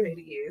ass,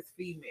 petty ass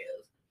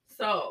females.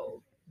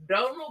 So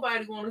don't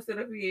nobody want to sit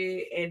up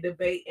here and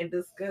debate and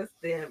discuss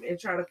them and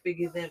try to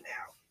figure them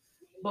out.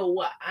 But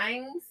what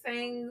I'm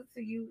saying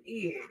to you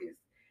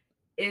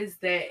is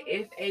that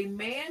if a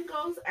man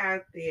goes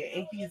out there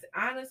and he's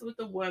honest with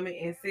the woman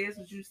and says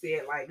what you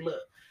said, like,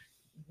 look,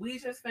 we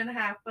just finna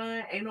have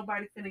fun, ain't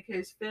nobody finna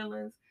catch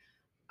feelings.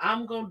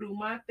 I'm gonna do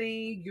my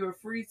thing, you're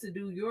free to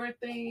do your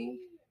thing.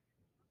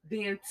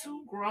 Then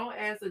two grown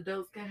ass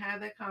adults can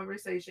have that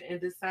conversation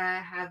and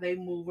decide how they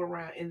move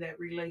around in that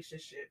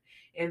relationship.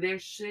 And there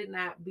should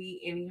not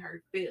be any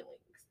hurt feelings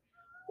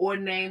or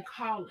name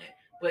calling.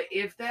 But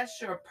if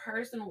that's your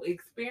personal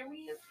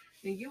experience,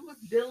 then you was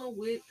dealing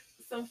with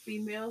some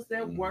females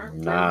that weren't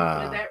ready for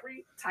Nah, that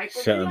type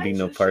of shouldn't be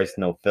no relationship.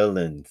 personal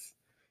feelings.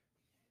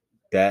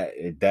 That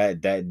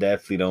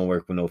definitely don't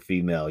work with no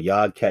female.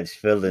 Y'all catch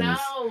feelings.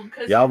 No,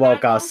 because Y'all you're walk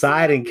not gonna sit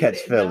outside up and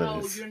catch here. No,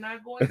 feelings. you're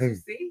not going to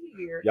sit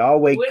here Y'all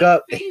wake with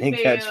up a and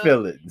catch female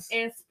feelings.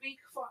 and speak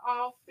for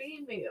all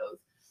females.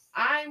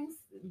 I'm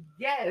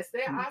yes,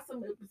 there are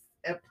some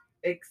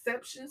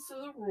exceptions to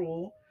the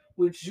rule,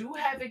 which you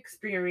have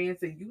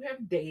experienced and you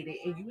have dated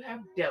and you have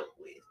dealt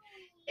with,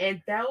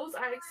 and those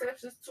are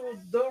exceptions to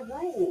the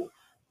rule.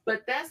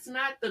 But that's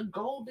not the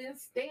golden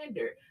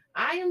standard.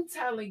 I am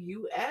telling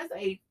you, as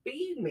a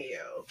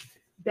female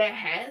that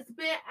has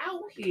been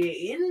out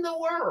here in the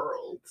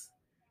world,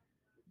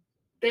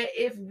 that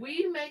if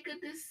we make a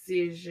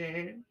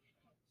decision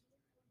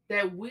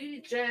that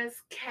we just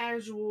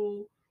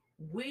casual,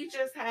 we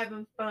just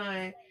having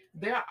fun,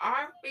 there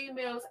are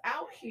females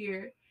out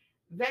here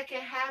that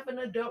can have an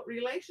adult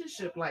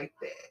relationship like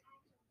that.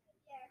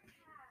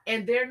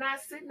 And they're not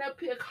sitting up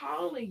here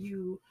calling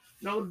you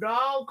no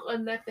dog or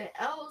nothing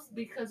else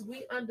because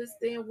we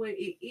understand what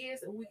it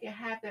is and we can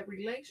have that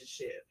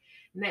relationship.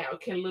 Now,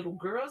 can little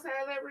girls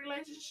have that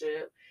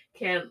relationship?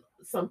 Can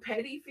some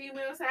petty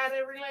females have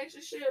that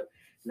relationship?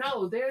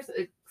 No, there's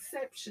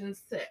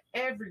exceptions to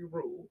every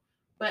rule.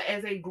 But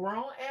as a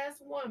grown ass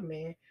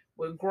woman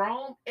with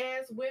grown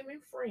ass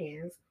women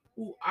friends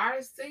who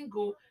are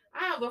single,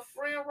 I have a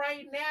friend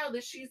right now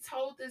that she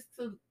told this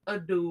to a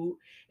dude,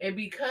 and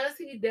because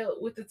he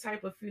dealt with the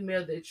type of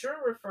female that you're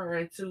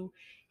referring to,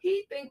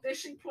 he think that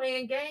she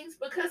playing games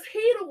because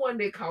he the one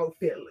that caught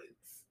feelings.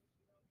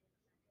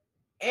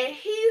 And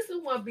he's the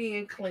one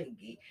being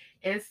clingy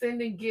and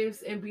sending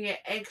gifts and being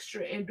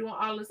extra and doing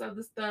all this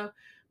other stuff.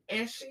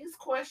 And she's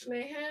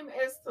questioning him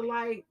as to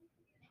like,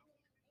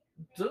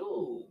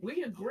 dude,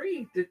 we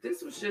agreed that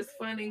this was just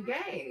fun and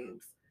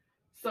games.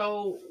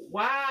 So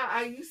why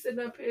are you sitting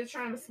up here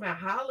trying to spend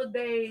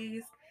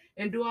holidays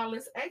and do all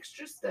this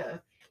extra stuff?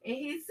 And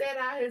he said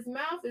out his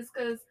mouth is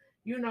because,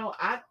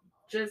 I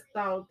just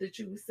thought that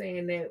you were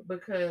saying that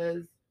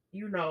because,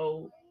 you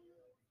know,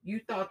 you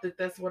thought that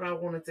that's what I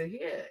wanted to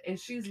hear. And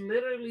she's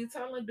literally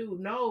telling dude,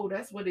 no,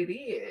 that's what it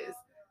is.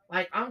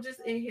 Like, I'm just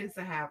in here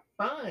to have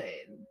fun.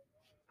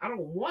 I don't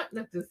want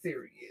nothing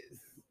serious.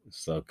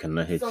 So can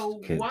I hit?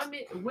 So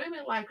women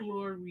like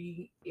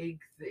Lori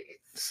exist.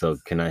 So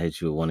can I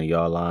hit you with one of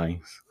y'all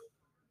lines?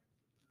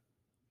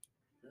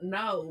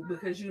 No,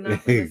 because you're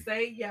not gonna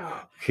say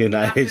y'all. Can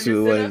You're I not hit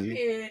you with sit up one?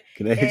 here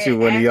Can I hit and you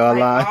with one of act y'all like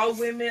lines? all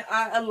women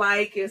are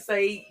alike and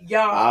say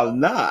y'all. I'm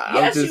not.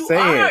 Yes, I'm just you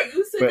saying. are.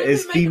 You sit But up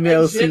it's and making a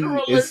females who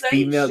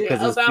generalization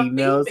because it's about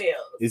females. females.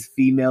 It's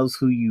females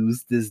who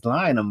use this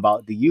line I'm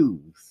about to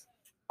use.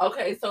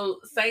 Okay, so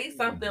say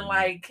something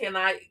like, "Can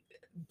I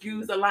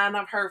use a line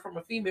I've heard from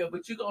a female?"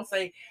 But you're gonna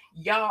say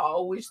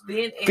y'all, which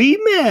then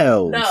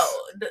Females.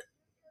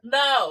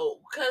 No,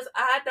 because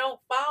I don't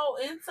fall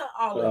into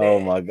all of that. Oh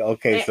my god.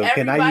 Okay, and so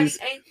can I use?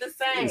 Ain't the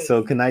same.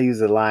 So can I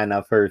use a line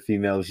I've heard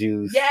females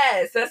use?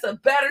 Yes, that's a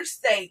better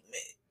statement.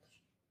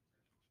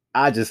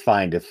 I just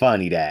find it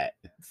funny that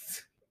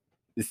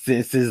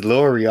since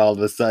Lori all of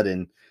a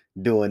sudden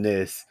doing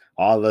this,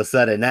 all of a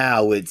sudden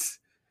now it's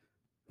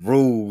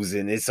rules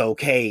and it's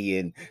okay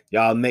and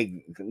y'all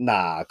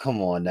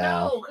come on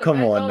now. No,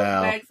 come on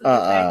now. Back to the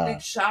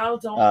fact that y'all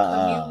don't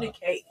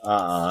communicate.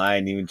 I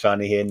ain't even trying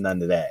to hear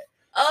none of that.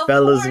 Of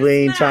Fellas, we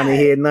ain't not. trying to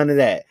hear none of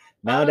that.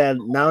 Now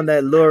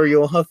that Lori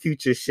on her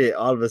Future shit,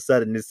 all of a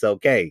sudden it's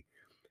okay.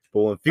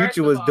 But when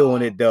Future was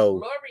doing it though,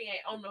 Lori ain't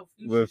on no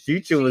Future. when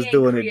Future was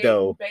doing it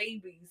though,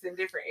 babies in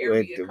different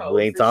area codes.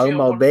 We ain't talking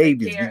about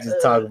babies. We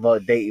just talking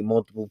about dating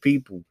multiple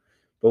people.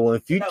 But when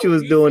Future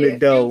was doing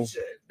it though,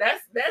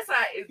 that's our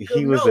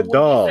he was a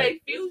dog. When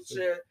you say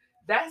Future,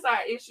 that's our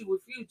issue with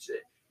Future.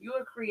 You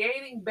are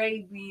creating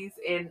babies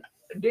in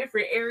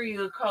different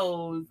area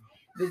codes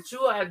that you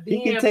are then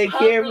he can take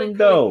care of them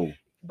though.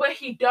 But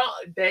he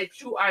don't.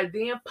 That you are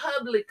then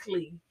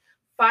publicly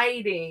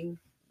fighting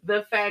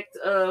the fact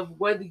of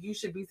whether you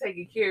should be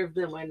taking care of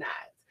them or not.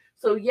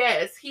 So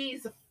yes,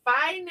 he's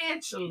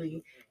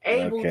financially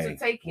able to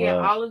take care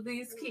of all of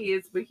these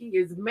kids, but he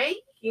is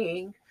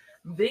making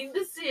the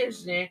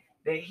decision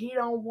that he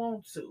don't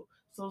want to.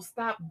 So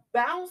stop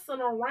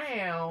bouncing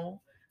around.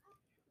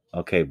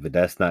 Okay, but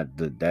that's not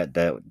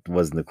that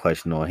wasn't the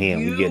question on him.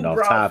 We getting You off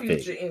brought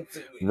topic. Future into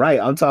it. Right.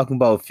 I'm talking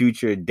about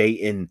Future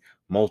dating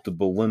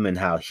multiple women,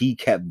 how he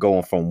kept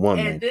going from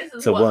woman And this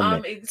is to what woman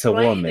I'm to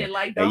explaining. woman.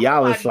 Like, And don't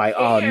y'all was nobody like,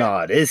 oh care.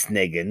 no, this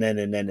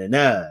nigga,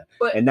 nah.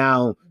 But And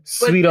now but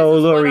sweet this old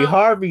is what Lori I'm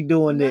Harvey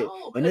doing it.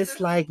 no, And 'cause it's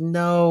like,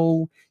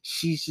 no,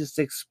 she's just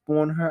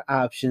exploring her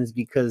options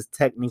because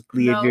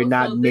technically if you're no.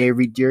 not So this,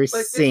 married, you're but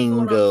this is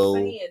what I'm single.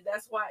 saying.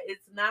 That's why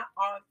it's not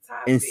off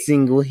And topic.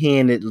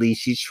 single-handedly,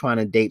 she's trying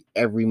to date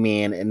every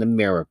man in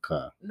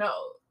America. No,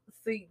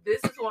 see,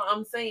 this is what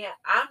I'm saying.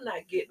 I'm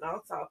not getting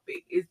off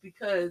topic. It's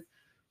because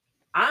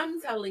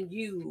I'm telling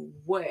you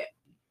what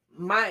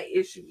my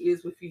issue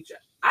is with Future.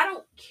 I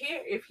don't care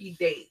if he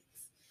dates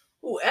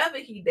whoever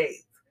he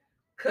dates,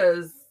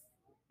 cause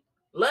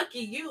lucky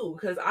you,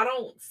 cause I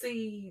don't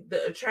see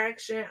the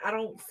attraction. I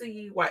don't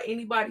see why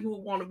anybody who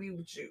would want to be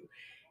with you.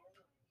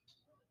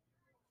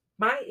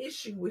 My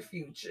issue with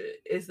Future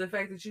is the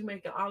fact that you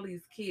making all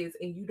these kids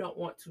and you don't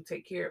want to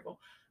take care of them.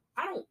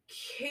 I don't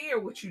care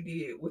what you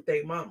did with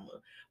their mama,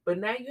 but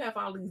now you have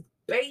all these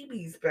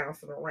babies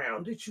bouncing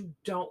around that you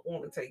don't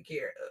want to take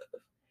care of.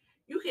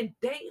 You can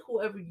date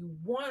whoever you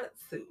want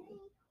to.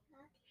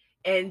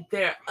 And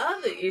their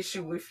other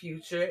issue with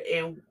Future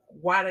and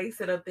why they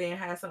sit up there and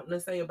have something to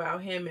say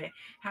about him and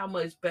how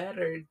much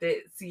better that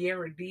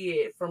Sierra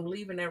did from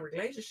leaving that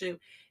relationship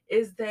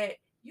is that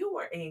you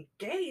were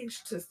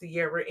engaged to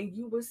Sierra and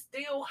you were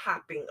still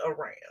hopping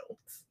around.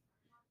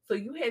 So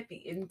you had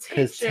the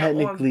Because intention on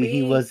technically he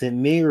being, wasn't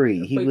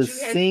married. He but was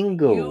you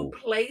single.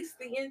 placed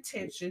the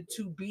intention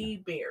to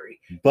be married.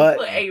 You But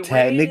put a ring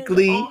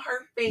technically, on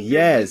her finger. You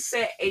yes.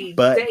 set a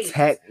But date, which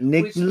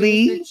technically,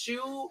 means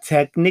that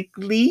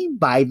technically,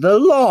 by the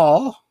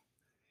law,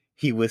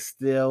 he was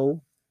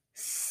still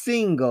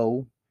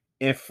single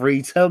and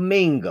free to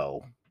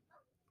mingle.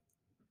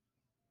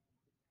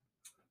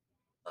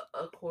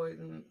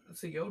 According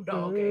to your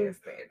dog ass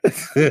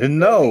standards.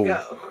 No,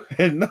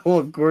 no,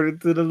 according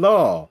to the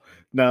law.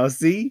 Now,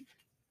 see,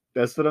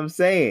 that's what I'm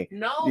saying.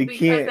 No, you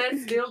because can't. that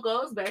still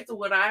goes back to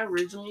what I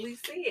originally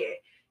said.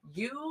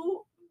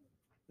 You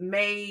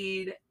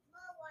made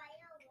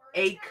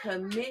a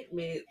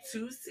commitment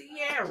to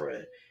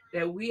Sierra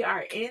that we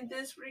are in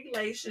this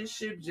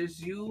relationship,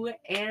 just you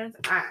and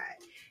I.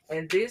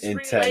 And this And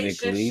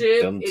relationship,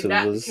 technically, them two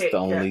was the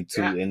only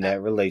two in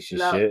that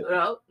relationship.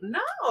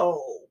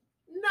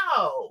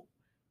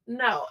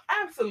 No,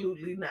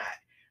 absolutely not.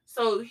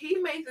 So he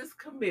made this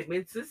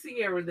commitment to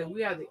Sierra that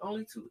we are the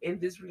only two in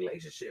this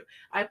relationship.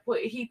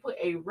 He put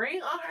a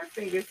ring on her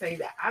finger saying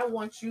that I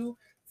want you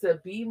to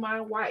be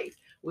my wife,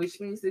 which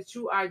means that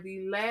you are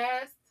the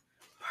last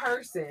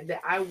person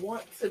that I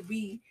want to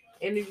be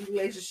in a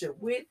relationship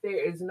with.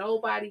 There is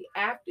nobody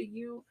after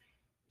you.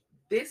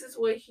 This is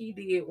what he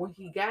did when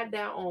he got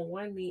down on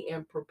one knee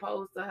and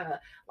proposed to her.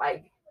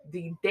 Like,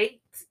 the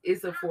date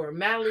is a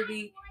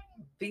formality.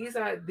 These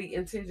are the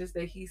intentions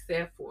that he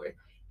set forth.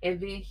 And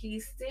then he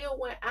still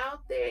went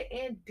out there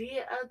and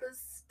did other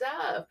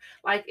stuff.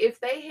 Like, if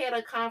they had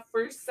a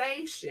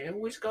conversation,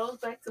 which goes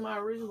back to my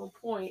original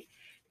point,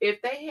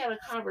 if they had a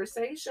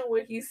conversation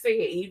where he said,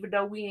 even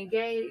though we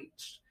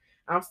engaged,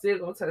 I'm still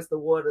gonna test the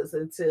waters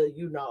until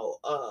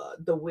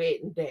the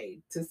wedding day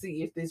to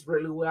see if this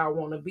really where I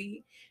want to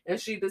be, and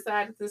she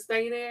decided to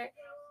stay there,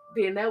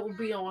 then that would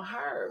be on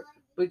her.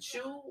 But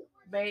you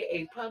made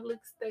a public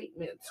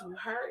statement to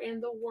her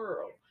and the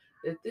world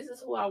that this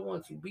is who I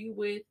want to be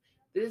with,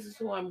 this is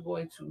who I'm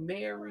going to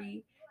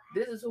marry,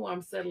 this is who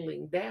I'm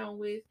settling down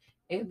with,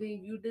 and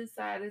then you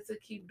decided to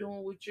keep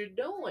doing what you're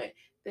doing.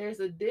 There's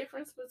a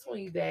difference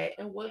between that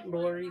and what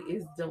Lori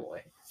is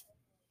doing.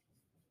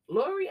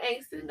 Lori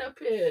ain't sitting up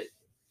here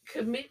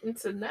committing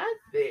to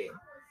nothing.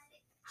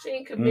 She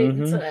ain't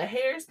committing to a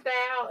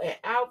hairstyle, an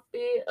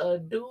outfit, a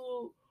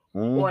dude,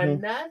 or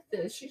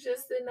nothing. She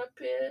just sitting up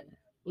here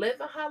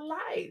living her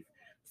life.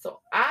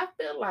 So I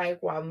feel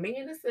like while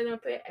men are sitting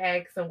up here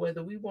asking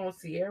whether we want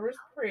Sierra's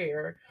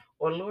prayer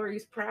or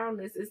Lori's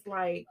proudness, it's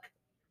like,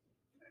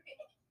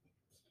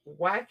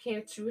 why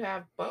can't you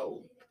have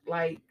both?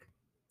 Like,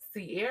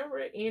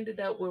 Sierra ended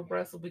up with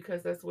Russell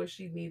because that's where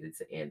she needed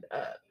to end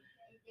up.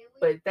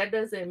 But that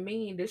doesn't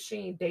mean that she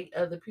ain't date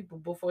other people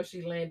before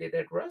she landed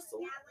at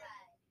Russell.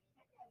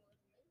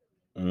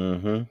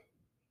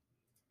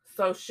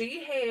 So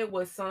she had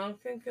what some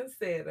can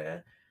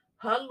consider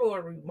her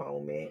Lori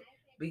moment,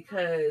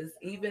 because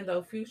even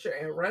though Future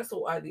and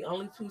Russell are the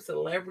only two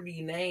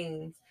celebrity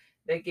names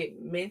that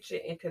get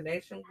mentioned in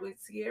connection with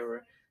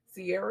Sierra,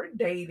 Sierra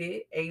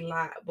dated a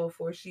lot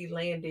before she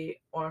landed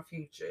on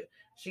Future.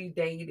 She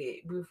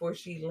dated before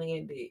she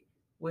landed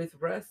with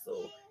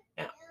Russell.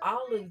 And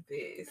all of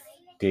this.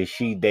 Did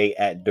she date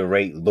at the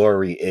rate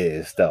Lori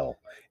is though?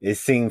 It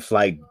seems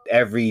like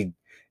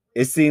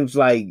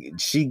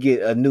she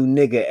get a new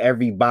nigga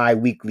every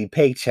bi-weekly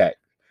paycheck.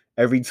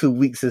 Every 2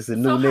 weeks is a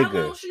new nigga. So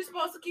how long she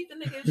supposed to keep the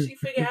nigga if she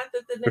figure out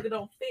that the nigga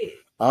don't fit?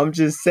 I'm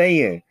just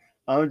saying.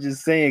 I'm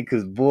just saying,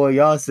 cause boy,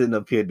 y'all sitting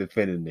up here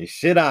defending the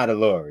shit out of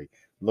Lori.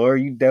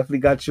 Lori, you definitely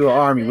got your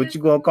Because army. What it's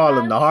you gonna call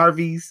them? not, The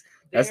Harveys?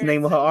 That's the there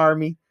name of her too.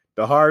 army.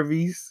 The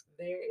Harveys.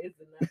 There is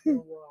nothing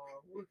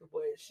wrong with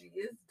what she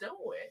is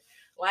doing.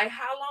 Like,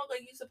 how long are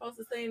you supposed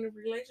to stay in a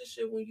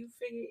relationship when you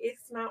figure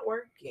it's not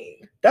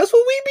working? That's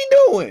what we be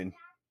doing.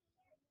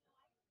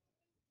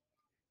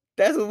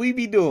 That's what we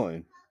be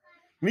doing.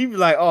 We be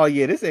like, oh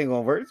yeah, this ain't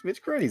gonna work. This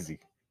bitch crazy,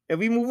 and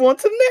we move on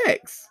to the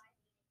next.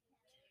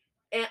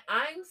 And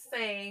I'm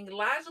saying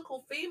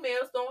logical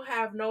females don't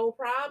have no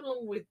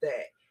problem with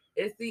that.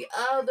 It's the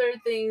other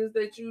things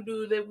that you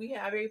do that we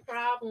have a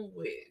problem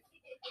with.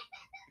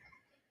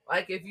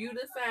 Like if you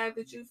decide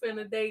that you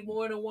finna date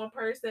more than one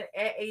person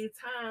at a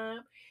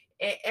time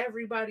and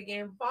everybody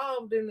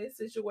involved in this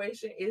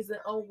situation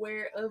isn't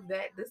aware of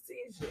that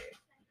decision,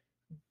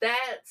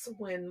 that's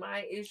when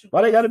my issue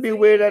Why they comes gotta be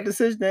aware of that in.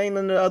 decision? They ain't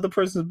none of the other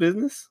person's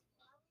business.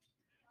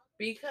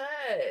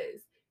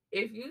 Because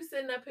if you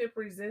sitting up here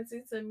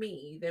presenting to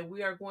me that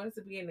we are going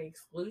to be in an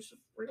exclusive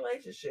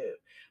relationship,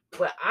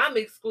 but I'm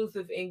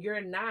exclusive and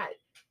you're not,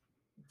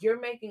 you're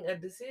making a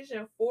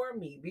decision for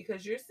me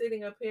because you're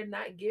sitting up here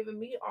not giving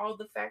me all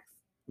the facts.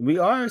 We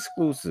are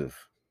exclusive.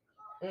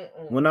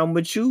 When Mm-mm, I'm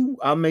with you,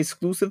 I'm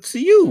exclusive to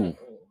you.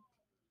 mm-mm,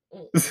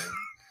 mm-mm.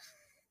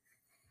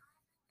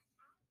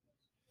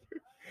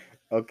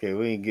 Okay,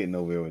 we ain't getting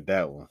nowhere with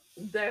that one.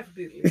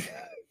 Definitely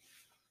not.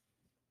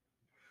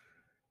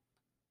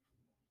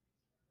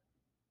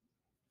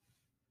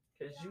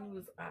 Because you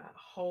was a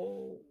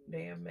whole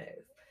damn mess.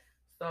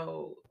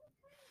 So,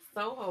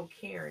 Soho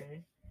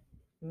Karen,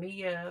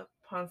 Mia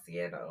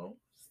Poncietto,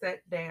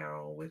 sat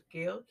down with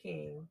Gail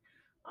King.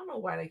 I don't know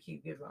why they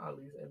keep giving all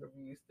these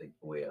interviews to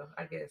Will.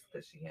 I guess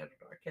because she handled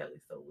R.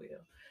 Kelly so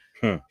well.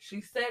 Hmm.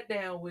 She sat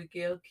down with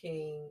Gail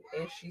King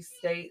and she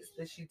states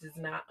that she does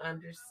not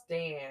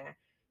understand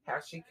how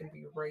she can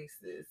be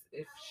racist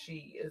if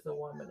she is a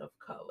woman of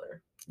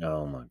color.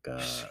 Oh my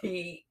god.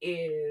 She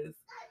is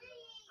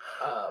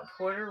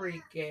Puerto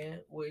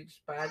Rican,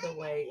 which, by the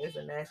way, is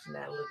a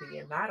nationality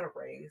and not a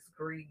race.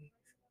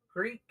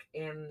 Greek,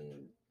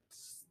 and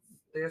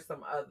there's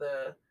some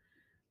other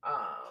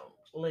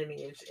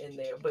lineage in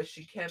there, but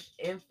she kept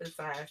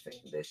emphasizing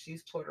that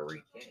she's Puerto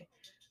Rican.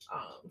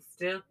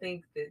 Still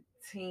think that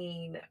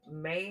Teen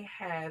may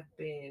have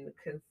been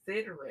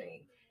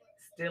considering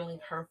stealing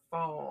her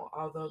phone,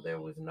 although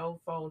there was no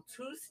phone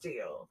to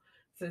steal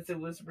since it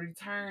was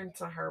returned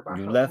to her by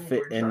You her left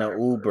it Uber in the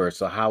driver. Uber,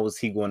 so how was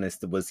he going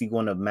to? Was he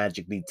going to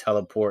magically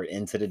teleport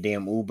into the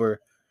damn Uber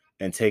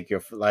and take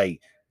your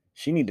like?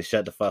 She need to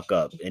shut the fuck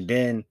up. And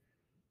then,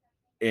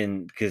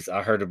 and because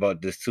I heard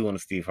about this too on the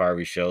Steve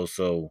Harvey show,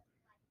 so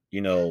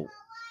you know,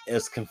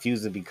 it's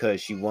confusing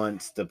because she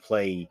wants to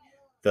play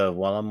the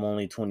 "Well, I'm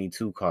only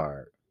 22"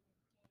 card,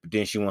 but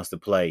then she wants to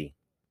play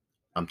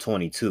 "I'm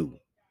 22"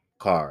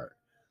 card.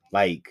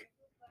 Like,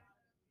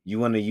 you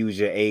want to use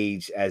your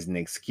age as an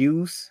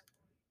excuse,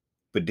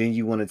 but then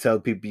you want to tell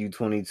people you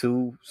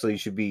 22, so you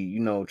should be,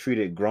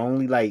 treated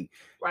grownly. Like,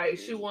 Right.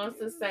 She wants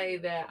to say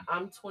that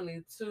I'm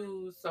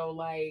 22, so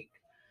like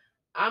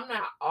I'm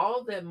not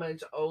all that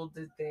much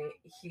older than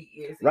he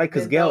is, right?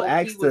 Because even Gail though he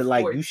asked her, was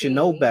like, you should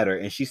know 14. better,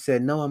 and she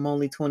said, no, I'm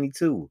only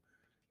 22.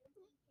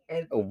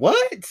 And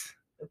What?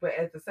 but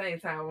at the same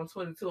time, I'm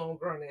 22. I'm a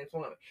grown ass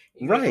woman.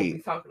 You ain't gonna Right.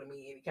 be talking to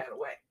me any kind of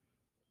way.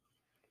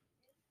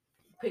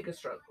 Pick a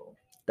struggle.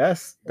 That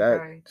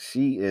Okay.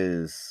 she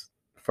is.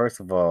 First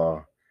of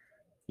all,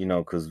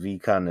 because we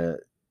kind of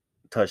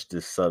touched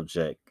this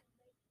subject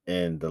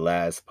in the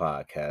last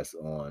podcast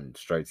on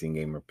Strikes and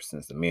Game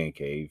Represents the Man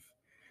Cave.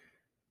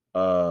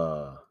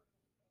 Uh,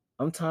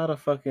 I'm tired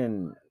of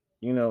fucking,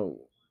 you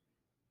know,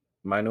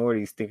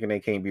 minorities thinking they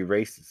can't be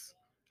racist.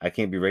 I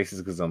can't be racist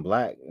because I'm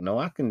black. No,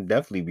 I can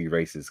definitely be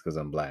racist because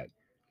I'm black.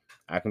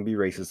 I can be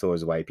racist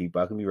towards white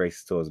people. I can be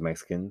racist towards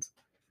Mexicans.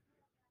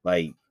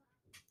 Like,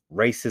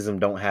 racism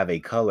don't have a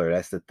color.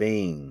 That's the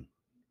thing.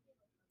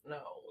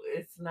 No,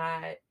 it's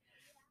not.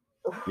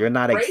 You're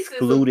not Racism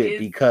excluded is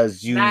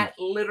because you not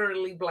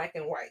literally black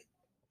and white.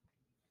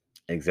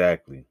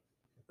 exactly.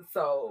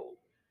 So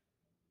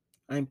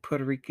I'm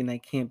Puerto Rican. I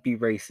can't be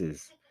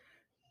racist.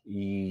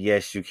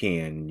 Yes, you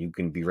can. You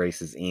can be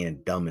racist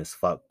and dumb as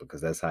fuck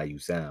because that's how you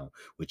sound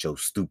with your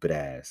stupid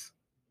ass.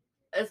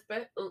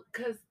 especially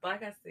because,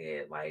 like I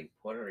said, like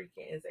Puerto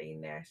Rican is a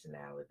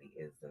nationality,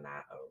 is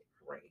not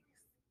a race.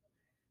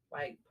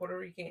 Like Puerto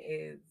Rican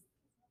is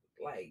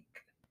like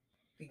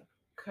the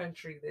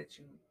country that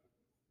you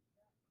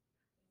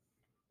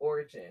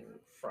origin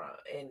from,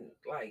 and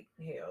like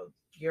hell,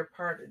 you're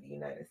part of the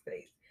United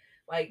States.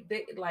 Like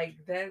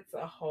that's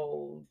a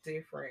whole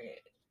different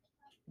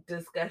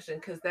discussion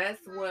because that's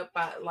what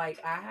by like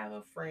I have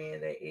a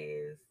friend that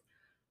is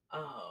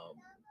um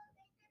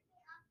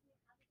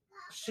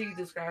she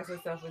describes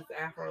herself as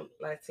Afro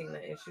Latina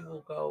and she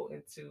will go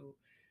into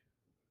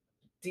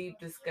deep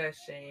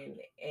discussion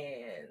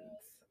and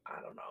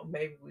I don't know,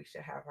 maybe we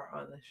should have her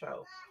on the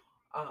show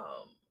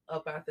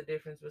about the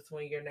difference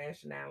between your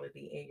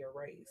nationality and your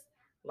race.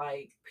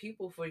 Like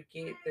people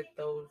forget that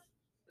those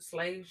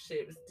slave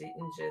ships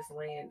didn't just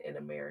land in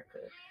America.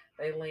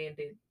 They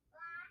landed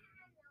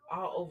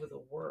all over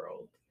the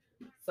world.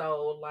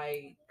 So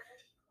like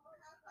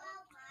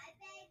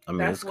I mean,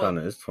 that's it's what kind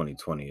of it's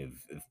 2020.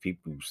 If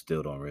people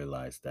still don't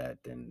realize that,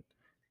 then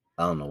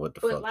I don't know what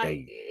the but fuck like they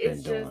been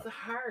it's doing. just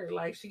her.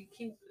 Like she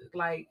keeps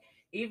like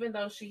even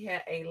though she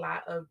had a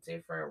lot of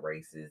different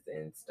races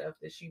and stuff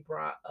that she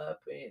brought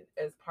up and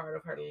as part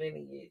of her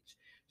lineage,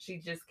 she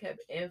just kept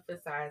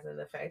emphasizing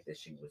the fact that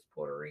she was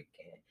Puerto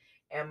Rican.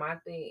 And my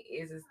thing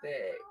is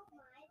that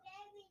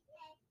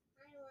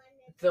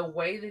the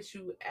way that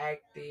you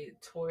acted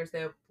towards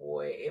that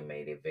boy, it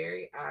made it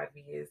very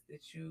obvious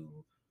that you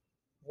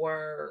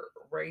were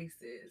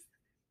racist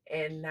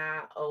and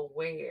not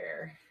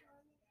aware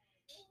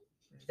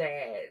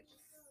that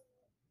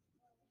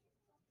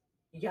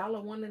y'all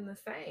are one and the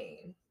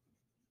same.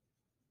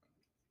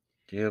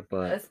 Yeah,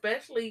 but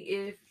Especially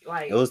if it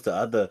like was the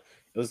other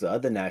it was the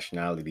other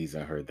nationalities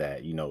in her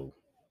that that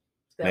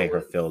made her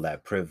was feel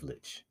that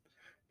privilege.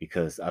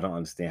 Because I don't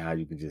understand how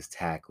you can just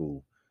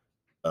tackle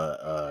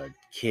a but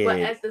kid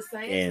at the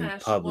same in time she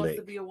wants to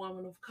public. be a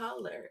woman of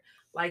color.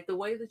 Like the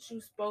way that you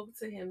spoke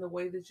to him, the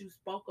way that you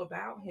spoke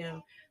about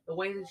him, the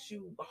way that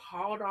you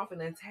hauled off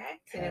and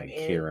attacked him Had and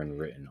Kieran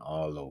written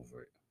all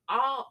over it.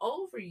 all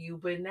over you,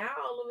 but now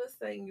all of a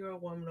sudden you're a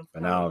woman of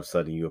But now all color. of a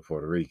sudden you're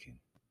Puerto Rican.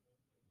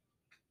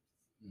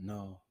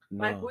 No,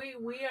 Like no,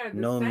 we are the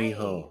no, same.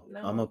 mijo.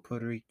 I'm a No.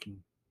 Puerto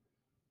Rican.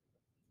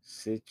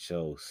 Sit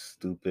your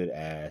stupid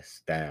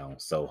ass down,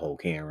 Soho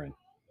Karen.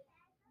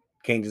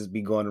 Can't just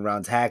be going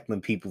around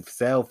tackling people's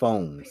cell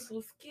phones.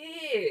 People's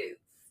kids.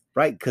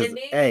 Right? Because, And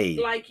then hey,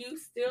 like you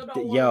still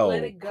don't want to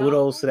let yo, it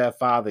kudos to go. that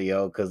father,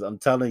 yo. Because I'm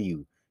telling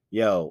you,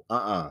 yo,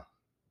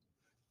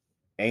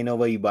 ain't no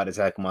way you about to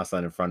tackle my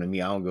son in front of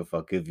me. I don't give a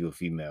fuck if you a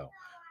female.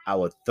 I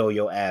would throw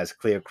your ass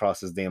clear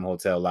across this damn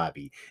hotel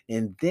lobby.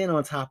 And then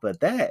on top of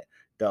that,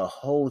 the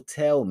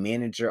hotel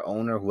manager,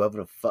 owner, whoever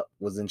the fuck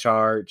was in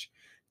charge,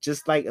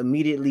 just like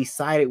immediately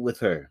sided with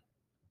her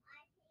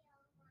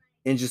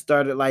and just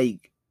started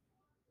like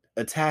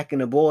attacking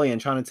the boy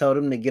and trying to tell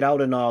them to get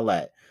out and all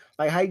that.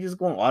 Like, how you just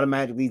going to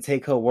automatically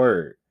take her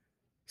word?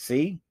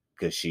 See?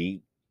 Because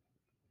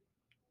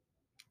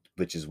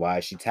which is why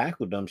she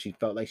tackled them. She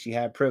felt like she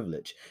had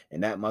privilege.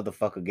 And that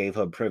motherfucker gave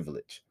her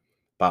privilege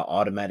by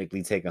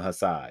automatically taking her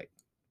side.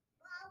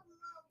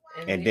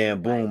 And And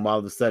then then, like boom, all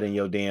of a sudden,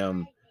 your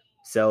damn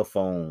cell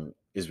phone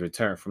is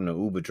returned from the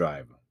Uber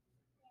driver.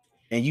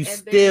 And you and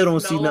still there's don't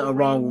see no nothing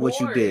wrong with what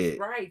you remorse, did.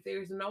 right?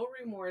 There's no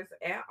remorse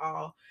at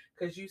all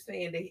because you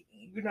saying that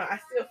I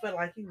still feel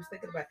like he was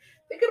thinking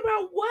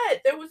about what?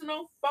 There was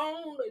no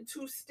phone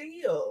to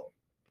steal.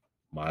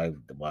 Why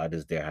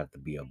does there have to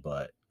be a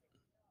but?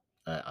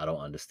 I don't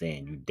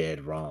understand. You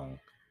dead wrong.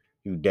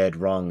 You dead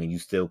wrong and you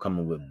still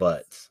coming with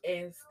buts.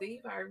 And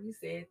Steve Harvey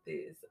said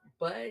this,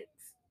 but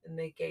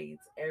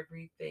negates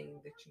everything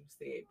that you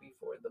said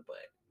before the but.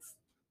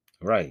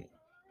 Right.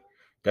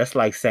 That's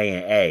like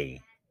saying,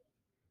 hey,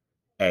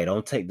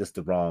 don't take this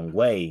the wrong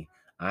way.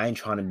 I ain't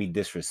trying to be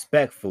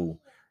disrespectful.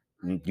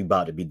 You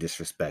about to be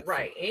disrespectful.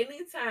 Right.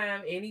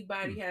 Anytime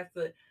anybody has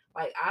to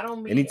like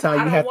Anytime I you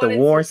don't have to want it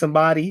warn to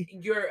somebody,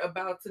 you're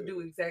about to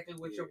do exactly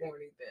what you're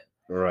warning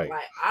them. right.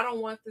 Like I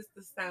don't want this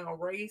to sound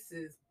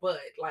racist, but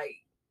like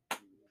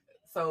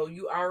so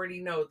you already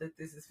know that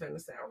this is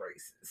finna sound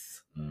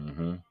racist.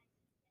 Mm-hmm.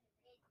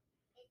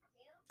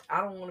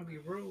 I don't want to be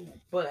rude,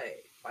 but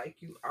like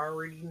you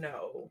already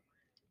know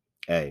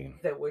Hey,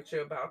 that what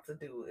you're about to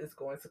do is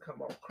going to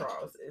come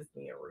across as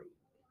being rude.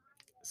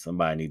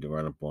 somebody need to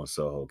run up on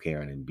Soho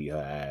Karen and beat her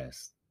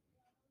ass.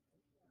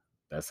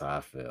 That's how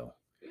I feel.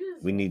 You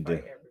just We want to need to.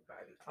 fight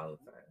everybody all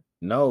the time.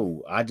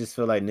 No, I just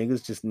feel like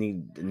niggas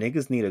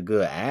need a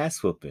good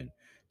ass whooping.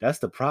 That's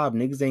the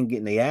problem. Niggas ain't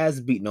getting their ass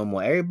beat no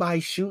more.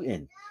 Everybody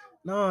shooting.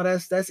 No,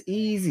 that's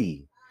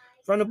easy.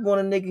 Run up on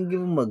a nigga and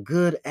give him a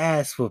good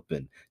ass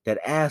whooping. That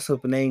ass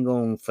whooping ain't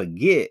gonna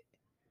forget.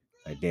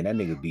 Like then that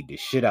nigga beat the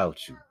shit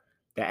out you.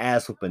 That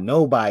ass whooping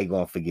nobody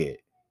gonna forget.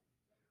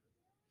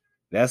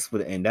 That's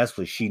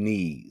what she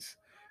needs.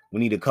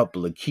 We need a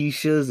couple of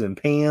Keishas and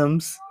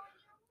Pams,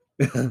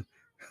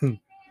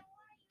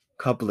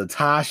 couple of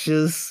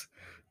Tashas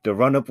to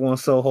run up on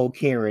Soho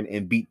Karen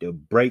and beat the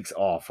brakes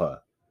off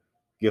her.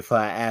 Give her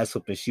an ass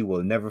whooping she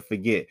will never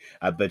forget.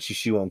 I bet you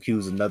she won't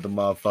accuse another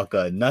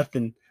motherfucker of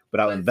nothing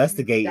without But see,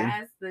 investigating.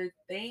 that's the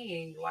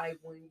thing. Like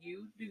when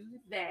you do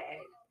that,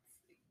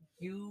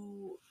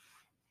 you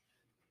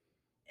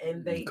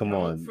and they Come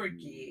don't on.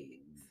 forget.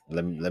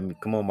 Let me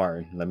come on,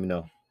 Martin. Let me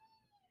know.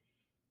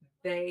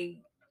 They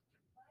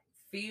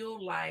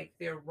feel like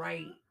they're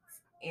right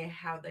in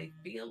how they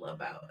feel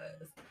about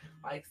us.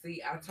 Like,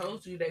 see, I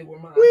told you they were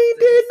We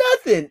did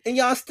monsters. nothing, and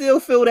y'all still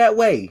feel that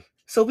way.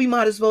 So we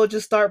might as well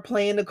just start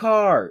playing the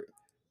card.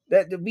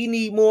 That we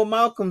need more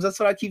Malcolms. That's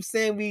what I keep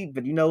saying.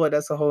 But you know what?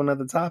 That's a whole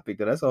nother topic.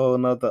 That's a whole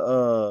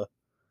nother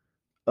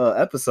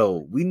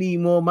episode. We need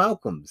more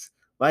Malcolms.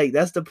 Like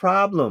that's the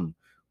problem.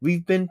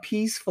 We've been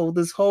peaceful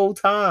this whole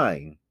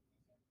time.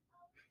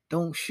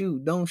 Don't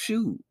shoot. Don't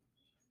shoot.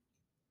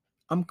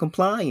 I'm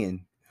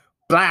complying.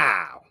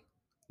 Blow.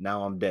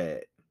 Now I'm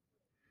dead.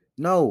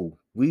 No,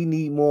 we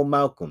need more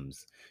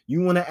Malcolms.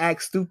 You want to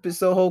act stupid,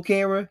 Soho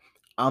Camera?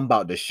 I'm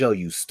about to show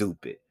you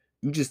stupid.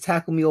 You just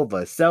tackle me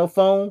over a cell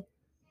phone?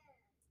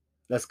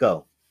 Let's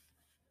go.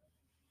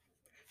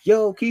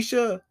 Yo,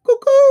 Keisha,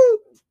 cuckoo.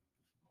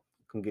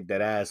 Come get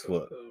that ass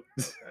whooped.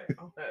 Okay,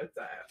 I'm tired.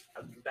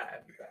 I'm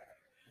tired.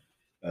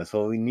 That's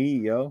what we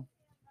need, yo.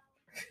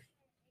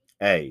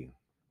 Hey,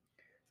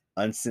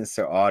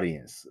 uncensored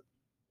audience.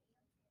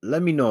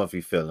 Let me know if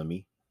you're feeling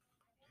me.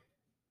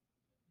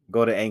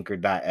 Go to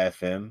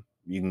anchor.fm.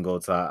 You can go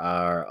to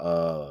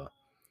our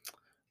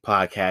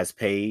podcast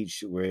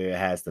page where it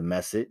has the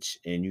message,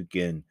 and you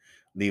can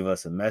leave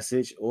us a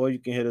message, or you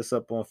can hit us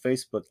up on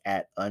Facebook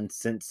at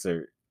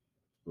Uncensored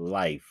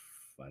Life.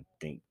 I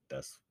think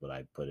that's what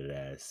I put it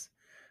as.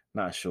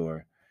 Not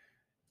sure.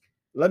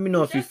 Let me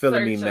know if you're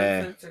feeling me,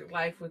 man. Uncensored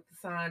Life with the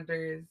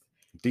Saunders.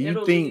 Do you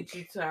It'll think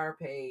lead you to our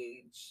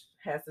page.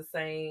 Has the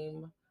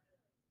same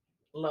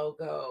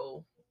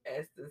logo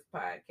as this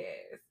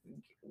podcast.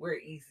 We're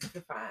easy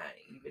to find,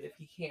 even if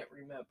you can't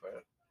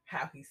remember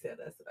how he set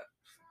us up.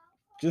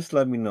 just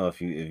let me know if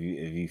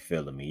you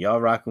feeling me.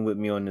 Y'all rocking with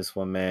me on this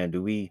one, man.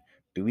 Do we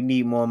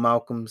need more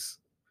Malcolms?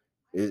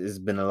 It's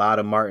been a lot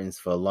of Martins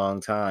for a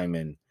long time,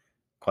 and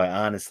quite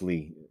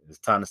honestly, it's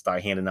time to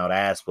start handing out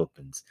ass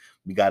whoopings.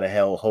 We gotta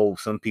hold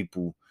some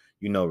people,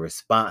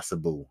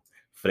 responsible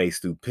for their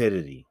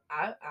stupidity.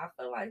 I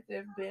feel like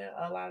there's been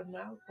a lot of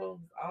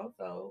Malcolms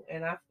also,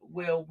 and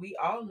we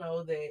all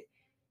know that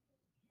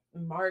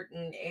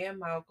Martin and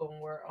Malcolm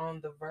were on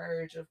the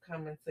verge of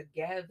coming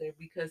together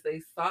because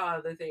they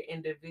saw that their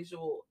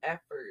individual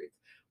efforts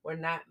were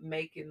not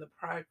making the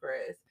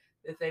progress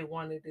that they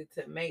wanted it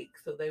to make.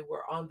 So they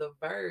were on the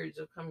verge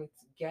of coming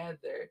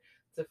together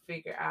to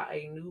figure out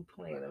a new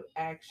plan of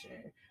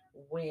action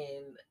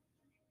when,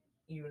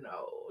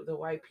 the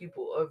white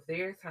people of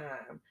their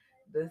time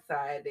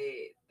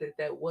decided that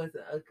that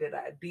wasn't a good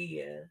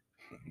idea.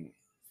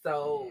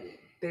 So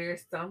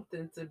there's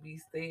something to be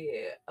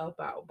said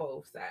about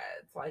both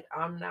sides. Like,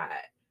 I'm not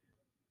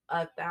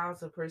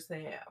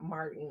 1,000%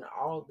 Martin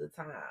all the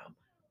time.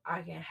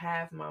 I can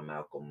have my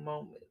Malcolm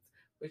moments,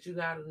 but you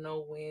got to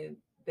know when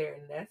they're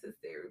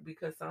necessary,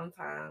 because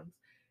sometimes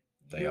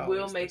They you will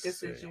always make a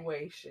necessary.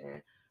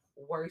 situation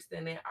worse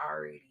than it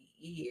already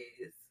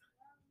is,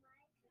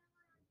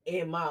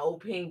 in my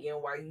opinion,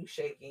 while you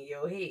shaking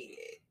your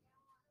head.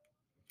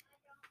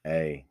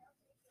 Hey,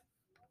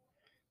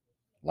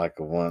 like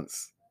a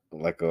once,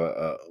 like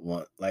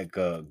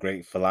a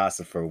great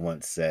philosopher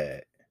once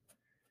said,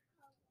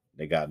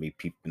 they got me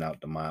peeping out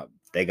the mouth.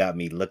 They got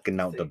me looking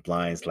out the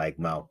blinds like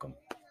Malcolm,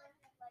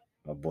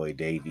 my boy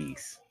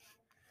Davies.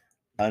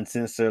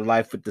 Uncensored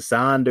Life with the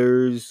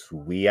Saunders.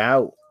 We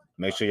out.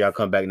 Make sure y'all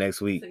come back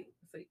next week.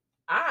 See,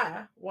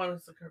 I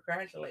wanted to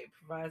congratulate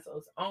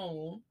Proviso's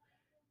own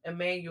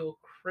Emmanuel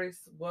Chris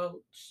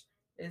Welch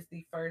is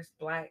the first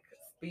Black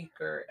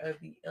Speaker of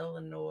the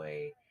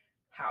Illinois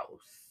House.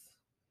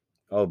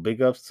 Oh,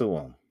 big ups to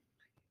him.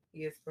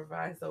 He is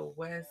Proviso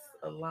West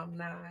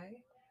alumni,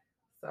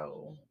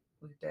 so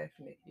we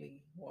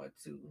definitely want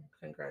to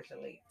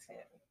congratulate him.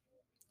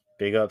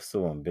 Big ups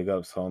to him. Big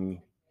ups,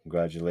 homie.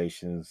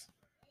 Congratulations.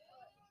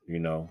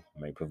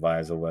 Make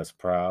Proviso West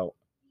proud.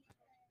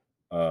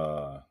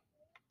 Uh,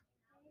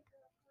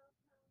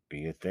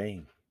 be a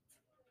thing.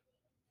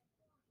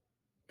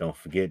 Don't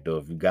forget though,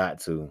 if you got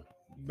to, you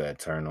better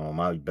turn on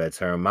out. You better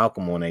turn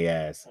Malcolm on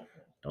their ass.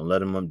 Don't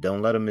let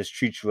him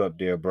mistreat you up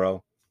there,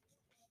 bro.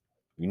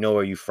 You know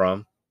where you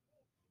from.